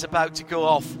alarm is about to go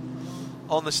off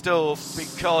on the stove,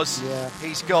 because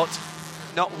he's got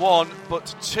not one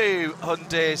but two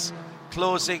Hyundais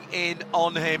closing in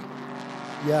on him.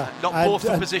 Yeah, not both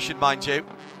for position, mind you.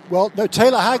 Well, no,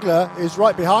 Taylor Hagler is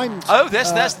right behind. Oh,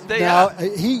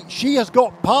 she has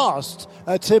got past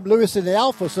Tim Lewis in the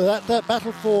Alpha, so that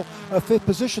battle for fifth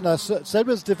position, as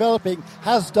Sedgwick's developing,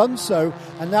 has done so,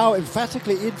 and now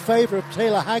emphatically in favour of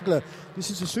Taylor Hagler. This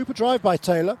is a super drive by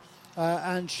Taylor,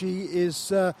 and she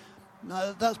is.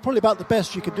 That's probably about the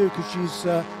best she can do, because she's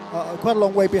quite a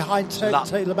long way behind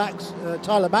Tyler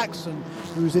Maxson,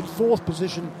 who's in fourth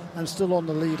position and still on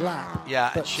the lead lap.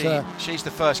 Yeah, but she's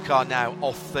the first car now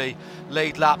off the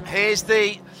lead lap. Here's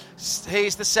the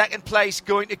second place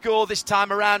going to go this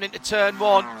time around into turn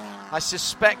one. I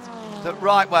suspect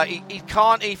that he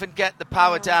can't even get the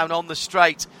power down on the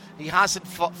straight. He hasn't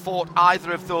fought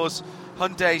either of those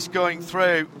Hyundais going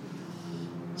through.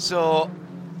 So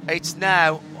it's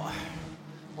now...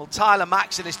 Well, Tyler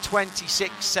Maxson is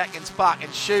 26 seconds back,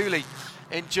 and surely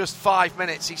in just 5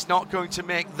 minutes he's not going to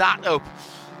make that up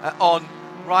on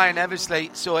Ryan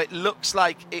Eversley. So it looks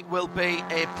like it will be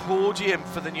a podium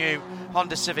for the new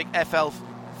Honda Civic FL5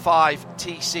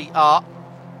 TCR.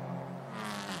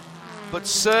 But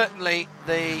certainly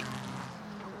the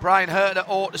Brian Herter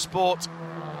Autosport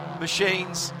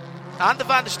machines and the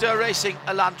Van der Steur Racing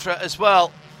Elantra as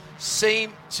well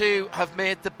seem to have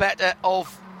made the better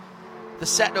of the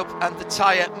setup and the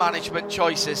tyre management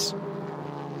choices.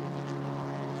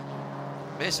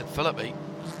 Mason Philippi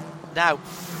now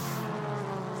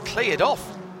cleared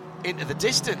off into the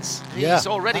distance. He's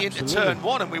already into turn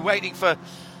one, and we're waiting for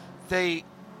the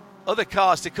other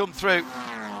cars to come through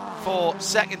for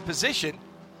second position.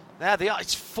 There they are.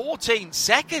 It's 14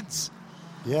 seconds.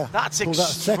 Yeah, that's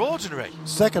extraordinary.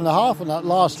 Second and a half on that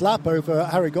last lap over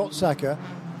Harry Gottsacker,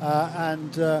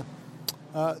 and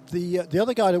the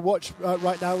other guy to watch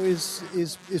right now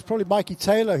is probably Mikey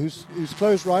Taylor, who's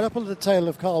closed right up on the tail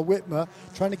of Carl Whitmer,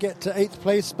 trying to get to 8th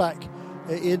place back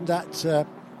in that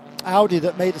Audi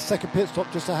that made a second pit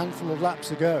stop just a handful of laps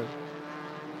ago.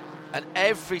 And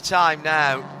every time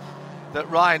now that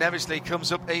Ryan Eversley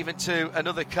comes up even to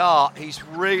another car, he's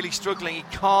really struggling. He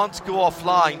can't go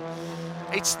offline.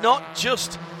 It's not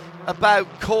just about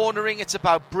cornering, it's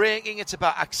about braking, it's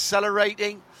about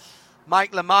accelerating.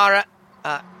 Mike Lamara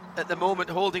at the moment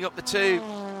holding up the two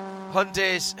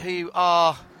Hyundais who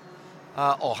are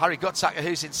Harry Gottsacker,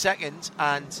 who's in second,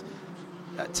 and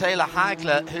Taylor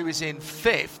Hagler, who is in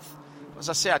fifth. As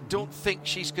I say, I don't think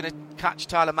she's going to catch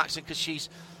Tyler Maxson because she's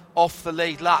off the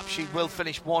lead lap. She will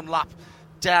finish one lap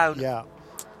down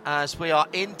as we are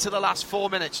into the last 4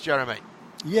 minutes, Jeremy.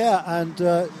 Yeah, and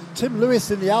Tim Lewis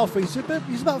in the Alpha, he's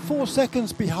about 4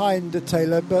 seconds behind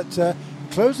Taylor, but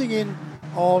closing in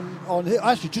on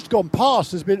actually just gone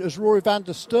past is Rory van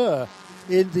der Steur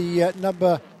in the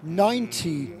number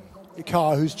 90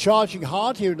 car, who's charging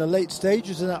hard here in the late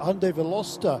stages in that Hyundai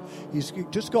Veloster. He's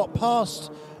just got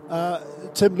past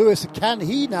Tim Lewis. Can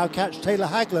he now catch Taylor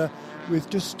Hagler with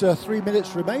just 3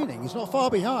 minutes remaining? He's not far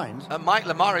behind. And Mike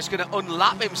Lamar is going to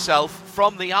unlap himself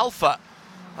from the Alpha.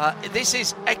 This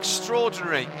is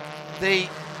extraordinary. The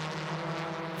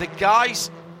guys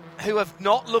who have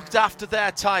not looked after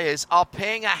their tyres are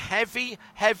paying a heavy,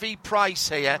 heavy price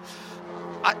here.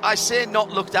 I say not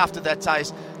looked after their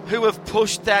tyres, who have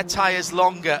pushed their tyres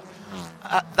longer.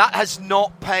 That has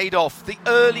not paid off. The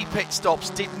early pit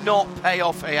stops did not pay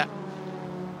off here.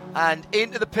 And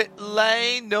into the pit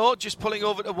lane, no, just pulling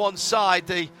over to one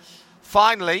side.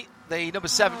 Finally, the number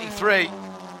 73,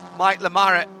 Mike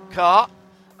Lamara car,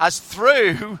 as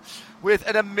through with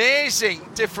an amazing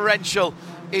differential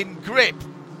in grip.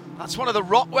 That's one of the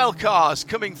Rockwell cars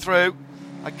coming through.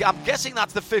 I'm guessing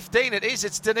that's the 15. It is.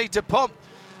 It's Danita Pump,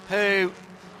 who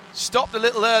stopped a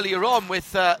little earlier on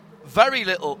with very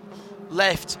little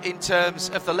left in terms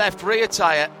of the left rear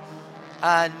tyre.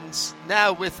 And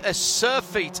now with a surf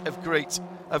feet of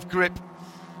grip,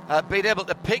 being able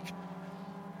to pick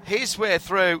his way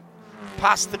through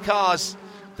past the cars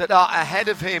that are ahead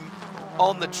of him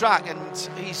on the track. And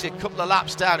he's a couple of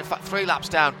laps down, in fact 3 laps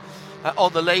down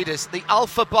on the leaders. The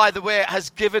Alpha, by the way,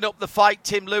 has given up the fight.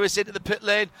 Tim Lewis into the pit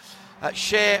lane.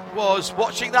 Shea was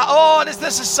watching that. Oh, and is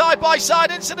this a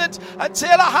side-by-side incident? And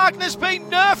Taylor Hagner's been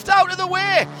nerfed out of the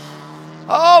way.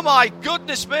 Oh, my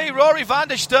goodness me. Rory van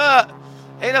der Steur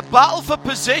in a battle for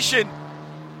position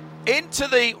into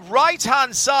the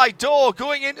right-hand side door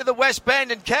going into the West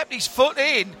Bend and kept his foot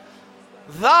in.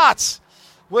 That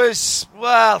was,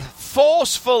 well,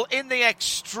 forceful in the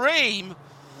extreme.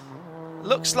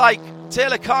 Looks like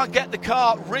Taylor can't get the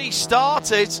car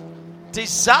restarted.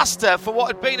 Disaster for what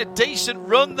had been a decent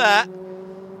run there.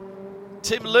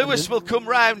 Tim Lewis will come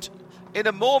round in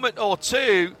a moment or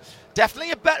two.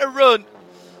 Definitely a better run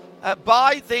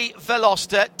by the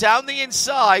Veloster down the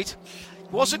inside.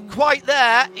 Wasn't quite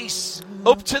there. He's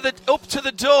up to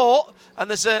the door, and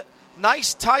there's a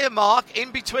nice tyre mark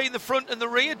in between the front and the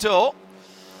rear door.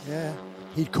 Yeah,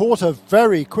 he'd caught her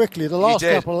very quickly. The last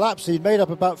couple of laps, he'd made up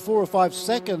about 4 or 5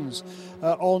 seconds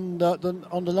on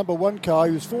the number one car.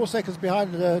 He was 4 seconds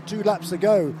behind 2 laps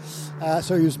ago,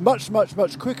 so he was much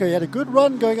quicker. He had a good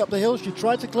run going up the hill. She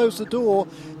tried to close the door.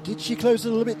 Did she close it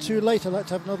a little bit too late? I'd like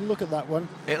to have another look at that one.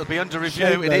 It'll be under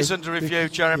review. It is under review,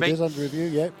 Jeremy. It is under review,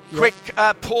 yeah. Quick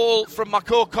poll from my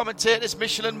co-commentators.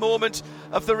 Michelin moment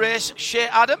of the race. Shea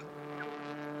Adam.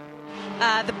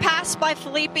 The pass by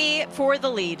Filippi for the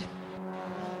lead.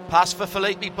 Pass for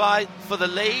Filippi for the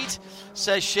lead,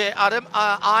 says Shea Adam.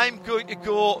 I'm going to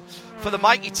go for the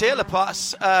Mikey Taylor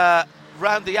pass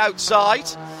round the outside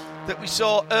that we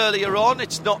saw earlier on.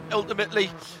 It's not ultimately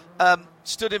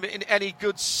stood him in any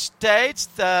good stead.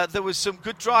 There was some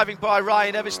good driving by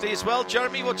Ryan Eversley as well.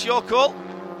 Jeremy, what's your call?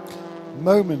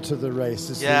 Moment of the race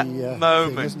is the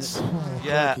moment. thing, isn't it? Oh,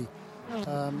 yeah.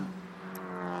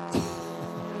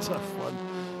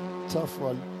 Tough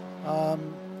one.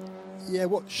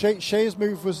 What Shea's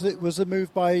move was a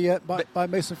move by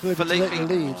Mason Filippi to take the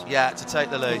lead. Yeah, to take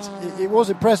the lead. It was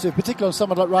impressive, particularly on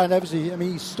someone like Ryan Eversley. I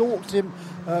mean, he stalked him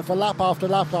for lap after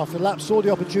lap after lap, saw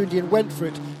the opportunity and went for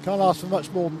it. Can't ask for much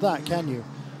more than that, can you?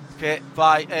 Okay,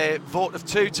 by a vote of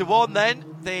 2-1 then,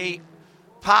 the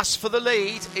pass for the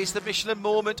lead is the Michelin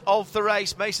moment of the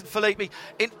race. Mason Filippi.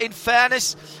 In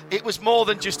fairness, it was more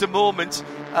than just a moment,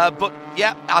 but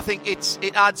yeah, I think it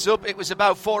adds up. It was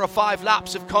about 4 or 5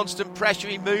 laps of constant pressure.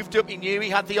 He moved up, he knew he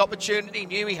had the opportunity, he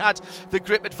knew he had the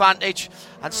grip advantage,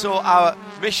 and so our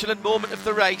Michelin moment of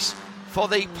the race for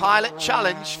the Pilot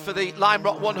Challenge for the Lime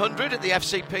Rock 100 at the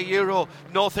FCP Euro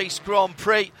Northeast Grand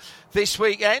Prix this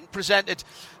weekend, presented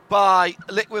by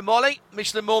Liquid Molly.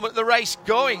 Michelin moment of the race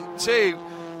going to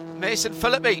Mason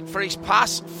Filippi for his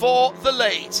pass for the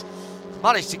lead.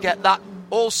 Managed to get that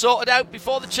all sorted out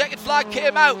before the checkered flag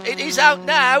came out. It is out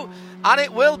now, and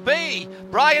it will be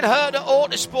Brian Herder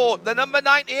Autosport, the number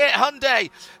 98 Hyundai,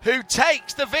 who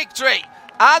takes the victory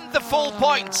and the full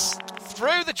points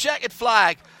through the checkered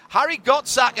flag. Harry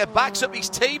Gottsacker backs up his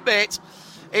teammate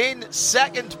in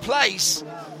second place.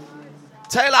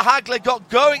 Taylor Hagler got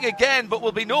going again, but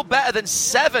will be no better than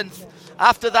 7th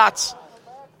after that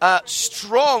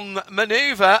strong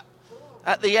manoeuvre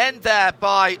at the end there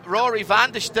by Rory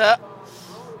van der Steur,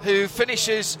 who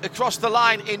finishes across the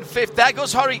line in 5th. There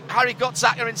goes Harry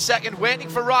Gottsacker in 2nd, waiting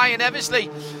for Ryan Eversley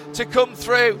to come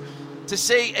through to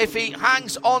see if he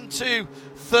hangs on to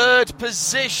 3rd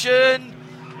position.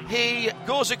 He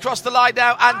goes across the line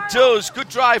now and does. Good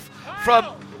drive from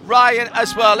Ryan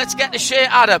as well. Let's get to Shea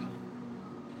Adam.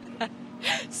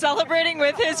 Celebrating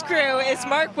with his crew is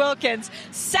Mark Wilkins.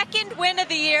 2nd win of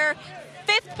the year,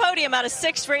 5th podium out of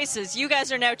 6 races. You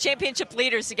guys are now championship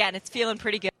leaders again. It's feeling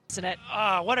pretty good, isn't it?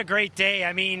 What a great day.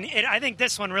 I mean, I think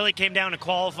this one really came down to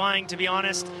qualifying, to be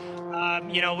honest.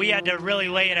 We had to really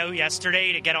lay it out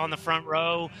yesterday to get on the front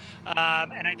row,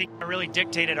 and I think it really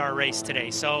dictated our race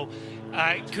today. So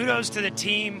kudos to the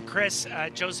team, Chris,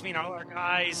 Josephine, all our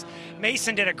guys.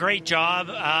 Mason did a great job.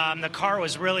 The car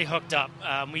was really hooked up.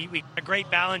 We got a great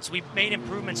balance. We made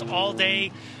improvements all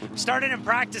day. Started in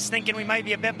practice thinking we might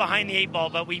be a bit behind the 8 ball,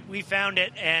 but we found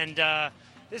it, and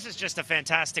this is just a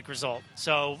fantastic result.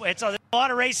 So it's a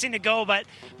lot of racing to go, but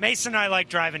Mason and I like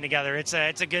driving together. It's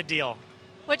a good deal.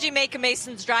 What do you make of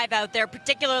Mason's drive out there,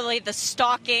 particularly the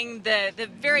stalking, the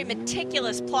very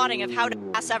meticulous plotting of how to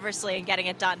pass Eversley and getting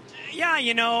it done? Yeah,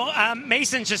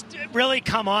 Mason's just really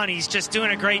come on. He's just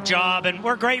doing a great job, and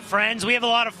we're great friends. We have a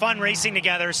lot of fun racing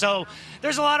together, so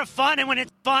there's a lot of fun, and when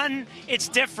it's fun, it's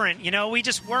different. We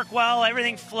just work well.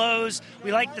 Everything flows.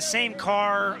 We like the same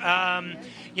car.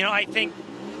 I think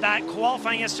that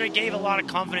qualifying yesterday gave a lot of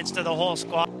confidence to the whole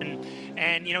squad,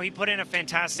 and he put in a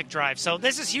fantastic drive. So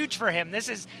this is huge for him. This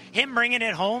is him bringing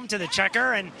it home to the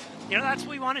checker, and that's what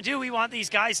we want to do. We want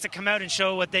these guys to come out and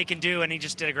show what they can do, and he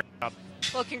just did a great job.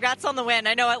 Well, congrats on the win.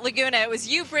 I know at Laguna it was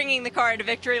you bringing the car to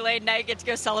victory lane. Now you get to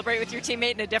go celebrate with your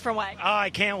teammate in a different way. Oh, I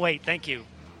can't wait. Thank you.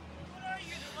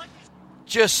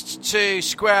 Just to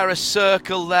square a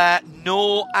circle there,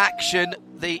 no action.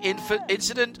 The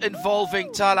incident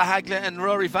involving Tyler Hagler and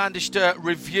Rory van der Steur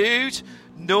reviewed.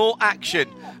 No action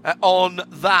on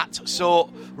that.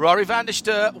 So Rory van der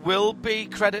Steur will be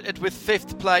credited with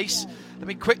 5th place. Let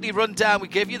me quickly run down. We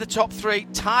gave you the top 3.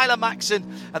 Tyler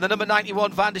Maxson and the number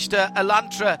 91 van der Steur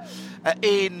Elantra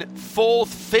in 4th,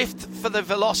 5th for the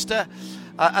Veloster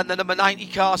and the number 90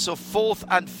 car, so 4th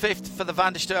and 5th for the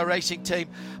Van der Steur Racing team.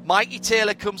 Mikey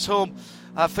Taylor comes home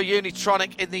for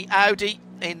Unitronic in the Audi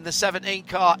in the 17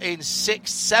 car in 6th,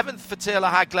 7th for Taylor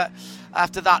Hagler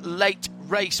after that late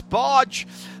race barge.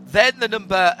 Then the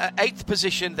number 8th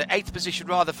position,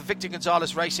 for Victor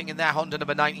Gonzalez Racing in their Honda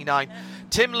number 99.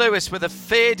 Tim Lewis with a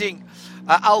fading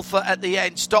Alpha at the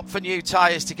end, stopped for new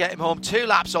tyres to get him home. 2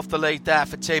 laps off the lead there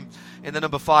for Tim in the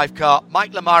number 5 car.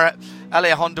 Mike Lamara,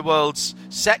 LA Honda World's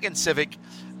 2nd Civic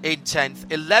in 10th.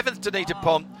 11th, Donita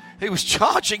Pont, who was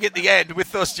charging at the end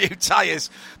with those new tyres,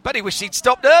 but he wished he'd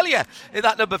stopped earlier in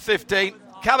that number 15.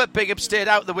 Cabot Bingham stayed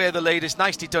out of the way of the leaders.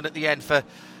 Nicely done at the end for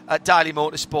Daily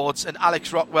Motorsports, and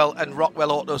Alex Rockwell and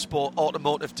Rockwell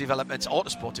Autosport Development,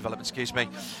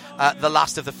 the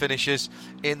last of the finishers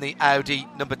in the Audi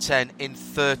number 10 in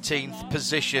 13th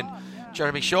position.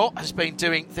 Jeremy Shaw has been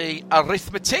doing the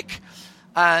arithmetic,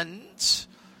 and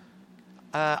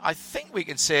I think we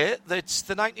can say that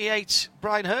the 98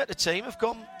 Brian Herter team have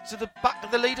gone to the back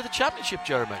of the lead of the championship,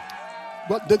 Jeremy.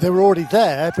 Well, they were already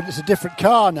there, but it's a different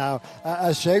car now.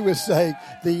 As Shay was saying,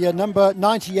 the number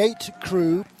 98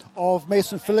 crew of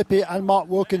Mason Philippi and Mark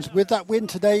Wilkins with that win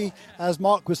today, as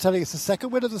Mark was telling us, the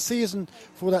second win of the season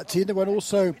for that team. They went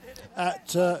also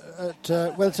at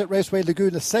Wellington Raceway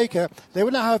Laguna Seca. They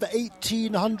will now have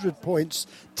 1,800 points,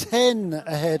 10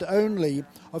 ahead only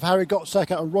of Harry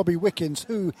Gottsacker and Robbie Wickens,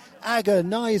 who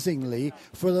agonisingly,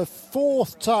 for the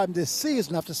 4th time this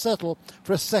season, have to settle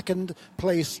for a second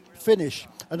place finish.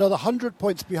 Another 100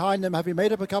 points behind them, having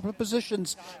made up a couple of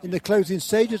positions in the closing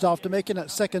stages after making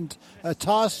that second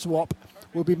tyre swap,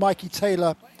 will be Mikey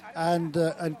Taylor and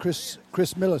Chris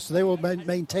Miller. So they will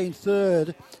maintain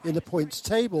 3rd in the points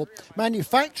table.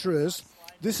 Manufacturers,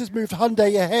 this has moved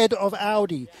Hyundai ahead of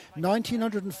Audi.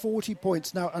 1,940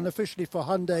 points now unofficially for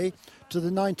Hyundai to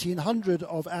the 1,900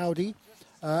 of Audi.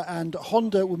 And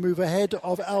Honda will move ahead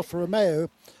of Alfa Romeo,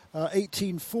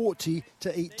 1840 to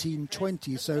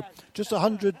 1820. So just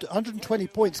 120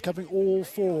 points covering all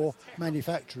 4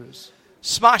 manufacturers.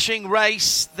 Smashing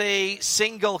race. The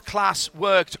single class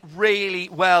worked really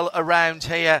well around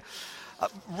here.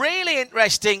 Really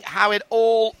interesting how it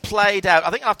all played out.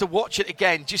 I think I'll have to watch it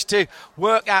again just to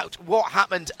work out what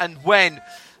happened and when,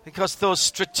 because those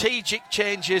strategic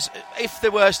changes, if they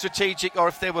were strategic or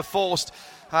if they were forced,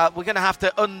 we're going to have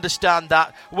to understand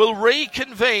that. We'll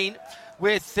reconvene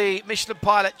with the Michelin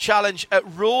Pilot Challenge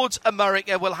at Roads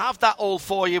America. We'll have that all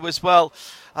for you as well.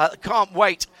 Can't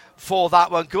wait for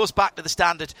that one. Goes back to the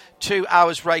standard 2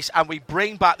 hours race, and we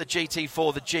bring back the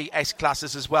GT4, the GS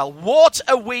classes as well. What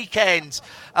a weekend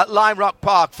at Lime Rock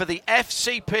Park for the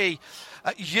FCP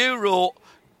Euro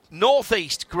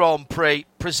Northeast Grand Prix,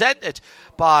 presented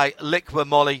by Liqua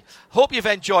Moly. Hope you've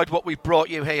enjoyed what we've brought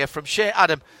you here from Shea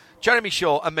Adam, Jeremy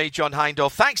Shaw and me, John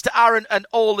Hindhaugh. Thanks to Aaron and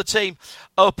all the team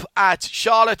up at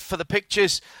Charlotte for the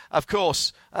pictures. Of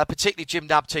course, particularly Jim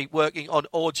Nabty working on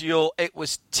audio. It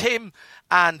was Tim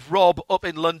and Rob up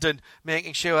in London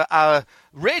making sure our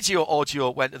radio audio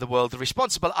went to the world. The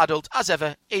responsible adult, as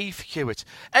ever, Eve Hewitt.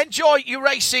 Enjoy your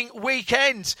racing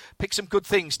weekend. Pick some good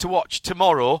things to watch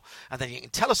tomorrow, and then you can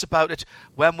tell us about it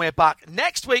when we're back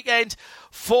next weekend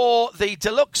for the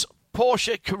Deluxe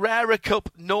Porsche Carrera Cup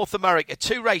North America.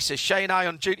 2 races, Shay and I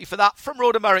on duty for that from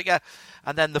Road America,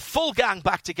 and then the full gang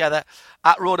back together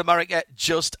at Road America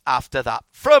just after that.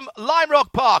 From Lime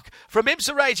Rock Park, from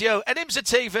IMSA Radio and IMSA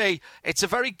TV, it's a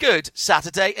very good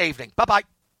Saturday evening. Bye-bye.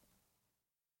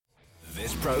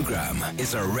 This programme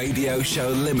is a Radio Show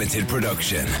Limited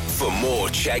production. For more,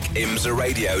 check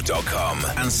imsaradio.com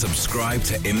and subscribe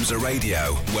to IMSA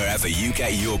Radio wherever you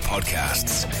get your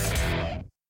podcasts.